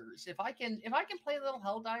Helldivers. If I can play a little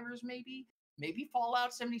Helldivers, maybe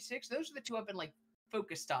Fallout 76. Those are the two I've been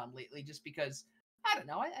focused on lately, just because I don't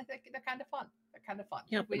know. I think they're kind of fun.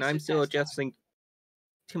 Yep, and Ways I'm to still pass time. adjusting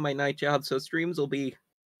to my night job, so streams will be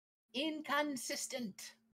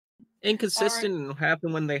Inconsistent. inconsistent and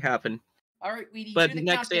happen when they happen. All right, Weedy. But do the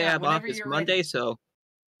next day I have countdown off whenever is you're Monday, ready. so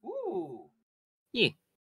Ooh. yeah.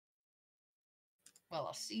 Well,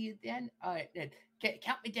 I'll see you then. All right, then.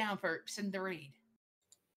 Count me down for send the raid.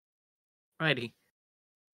 Righty.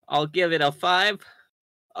 I'll give it a 5,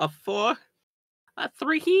 a 4, a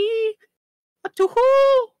 3, a 2,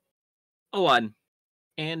 a 1,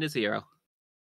 and a 0.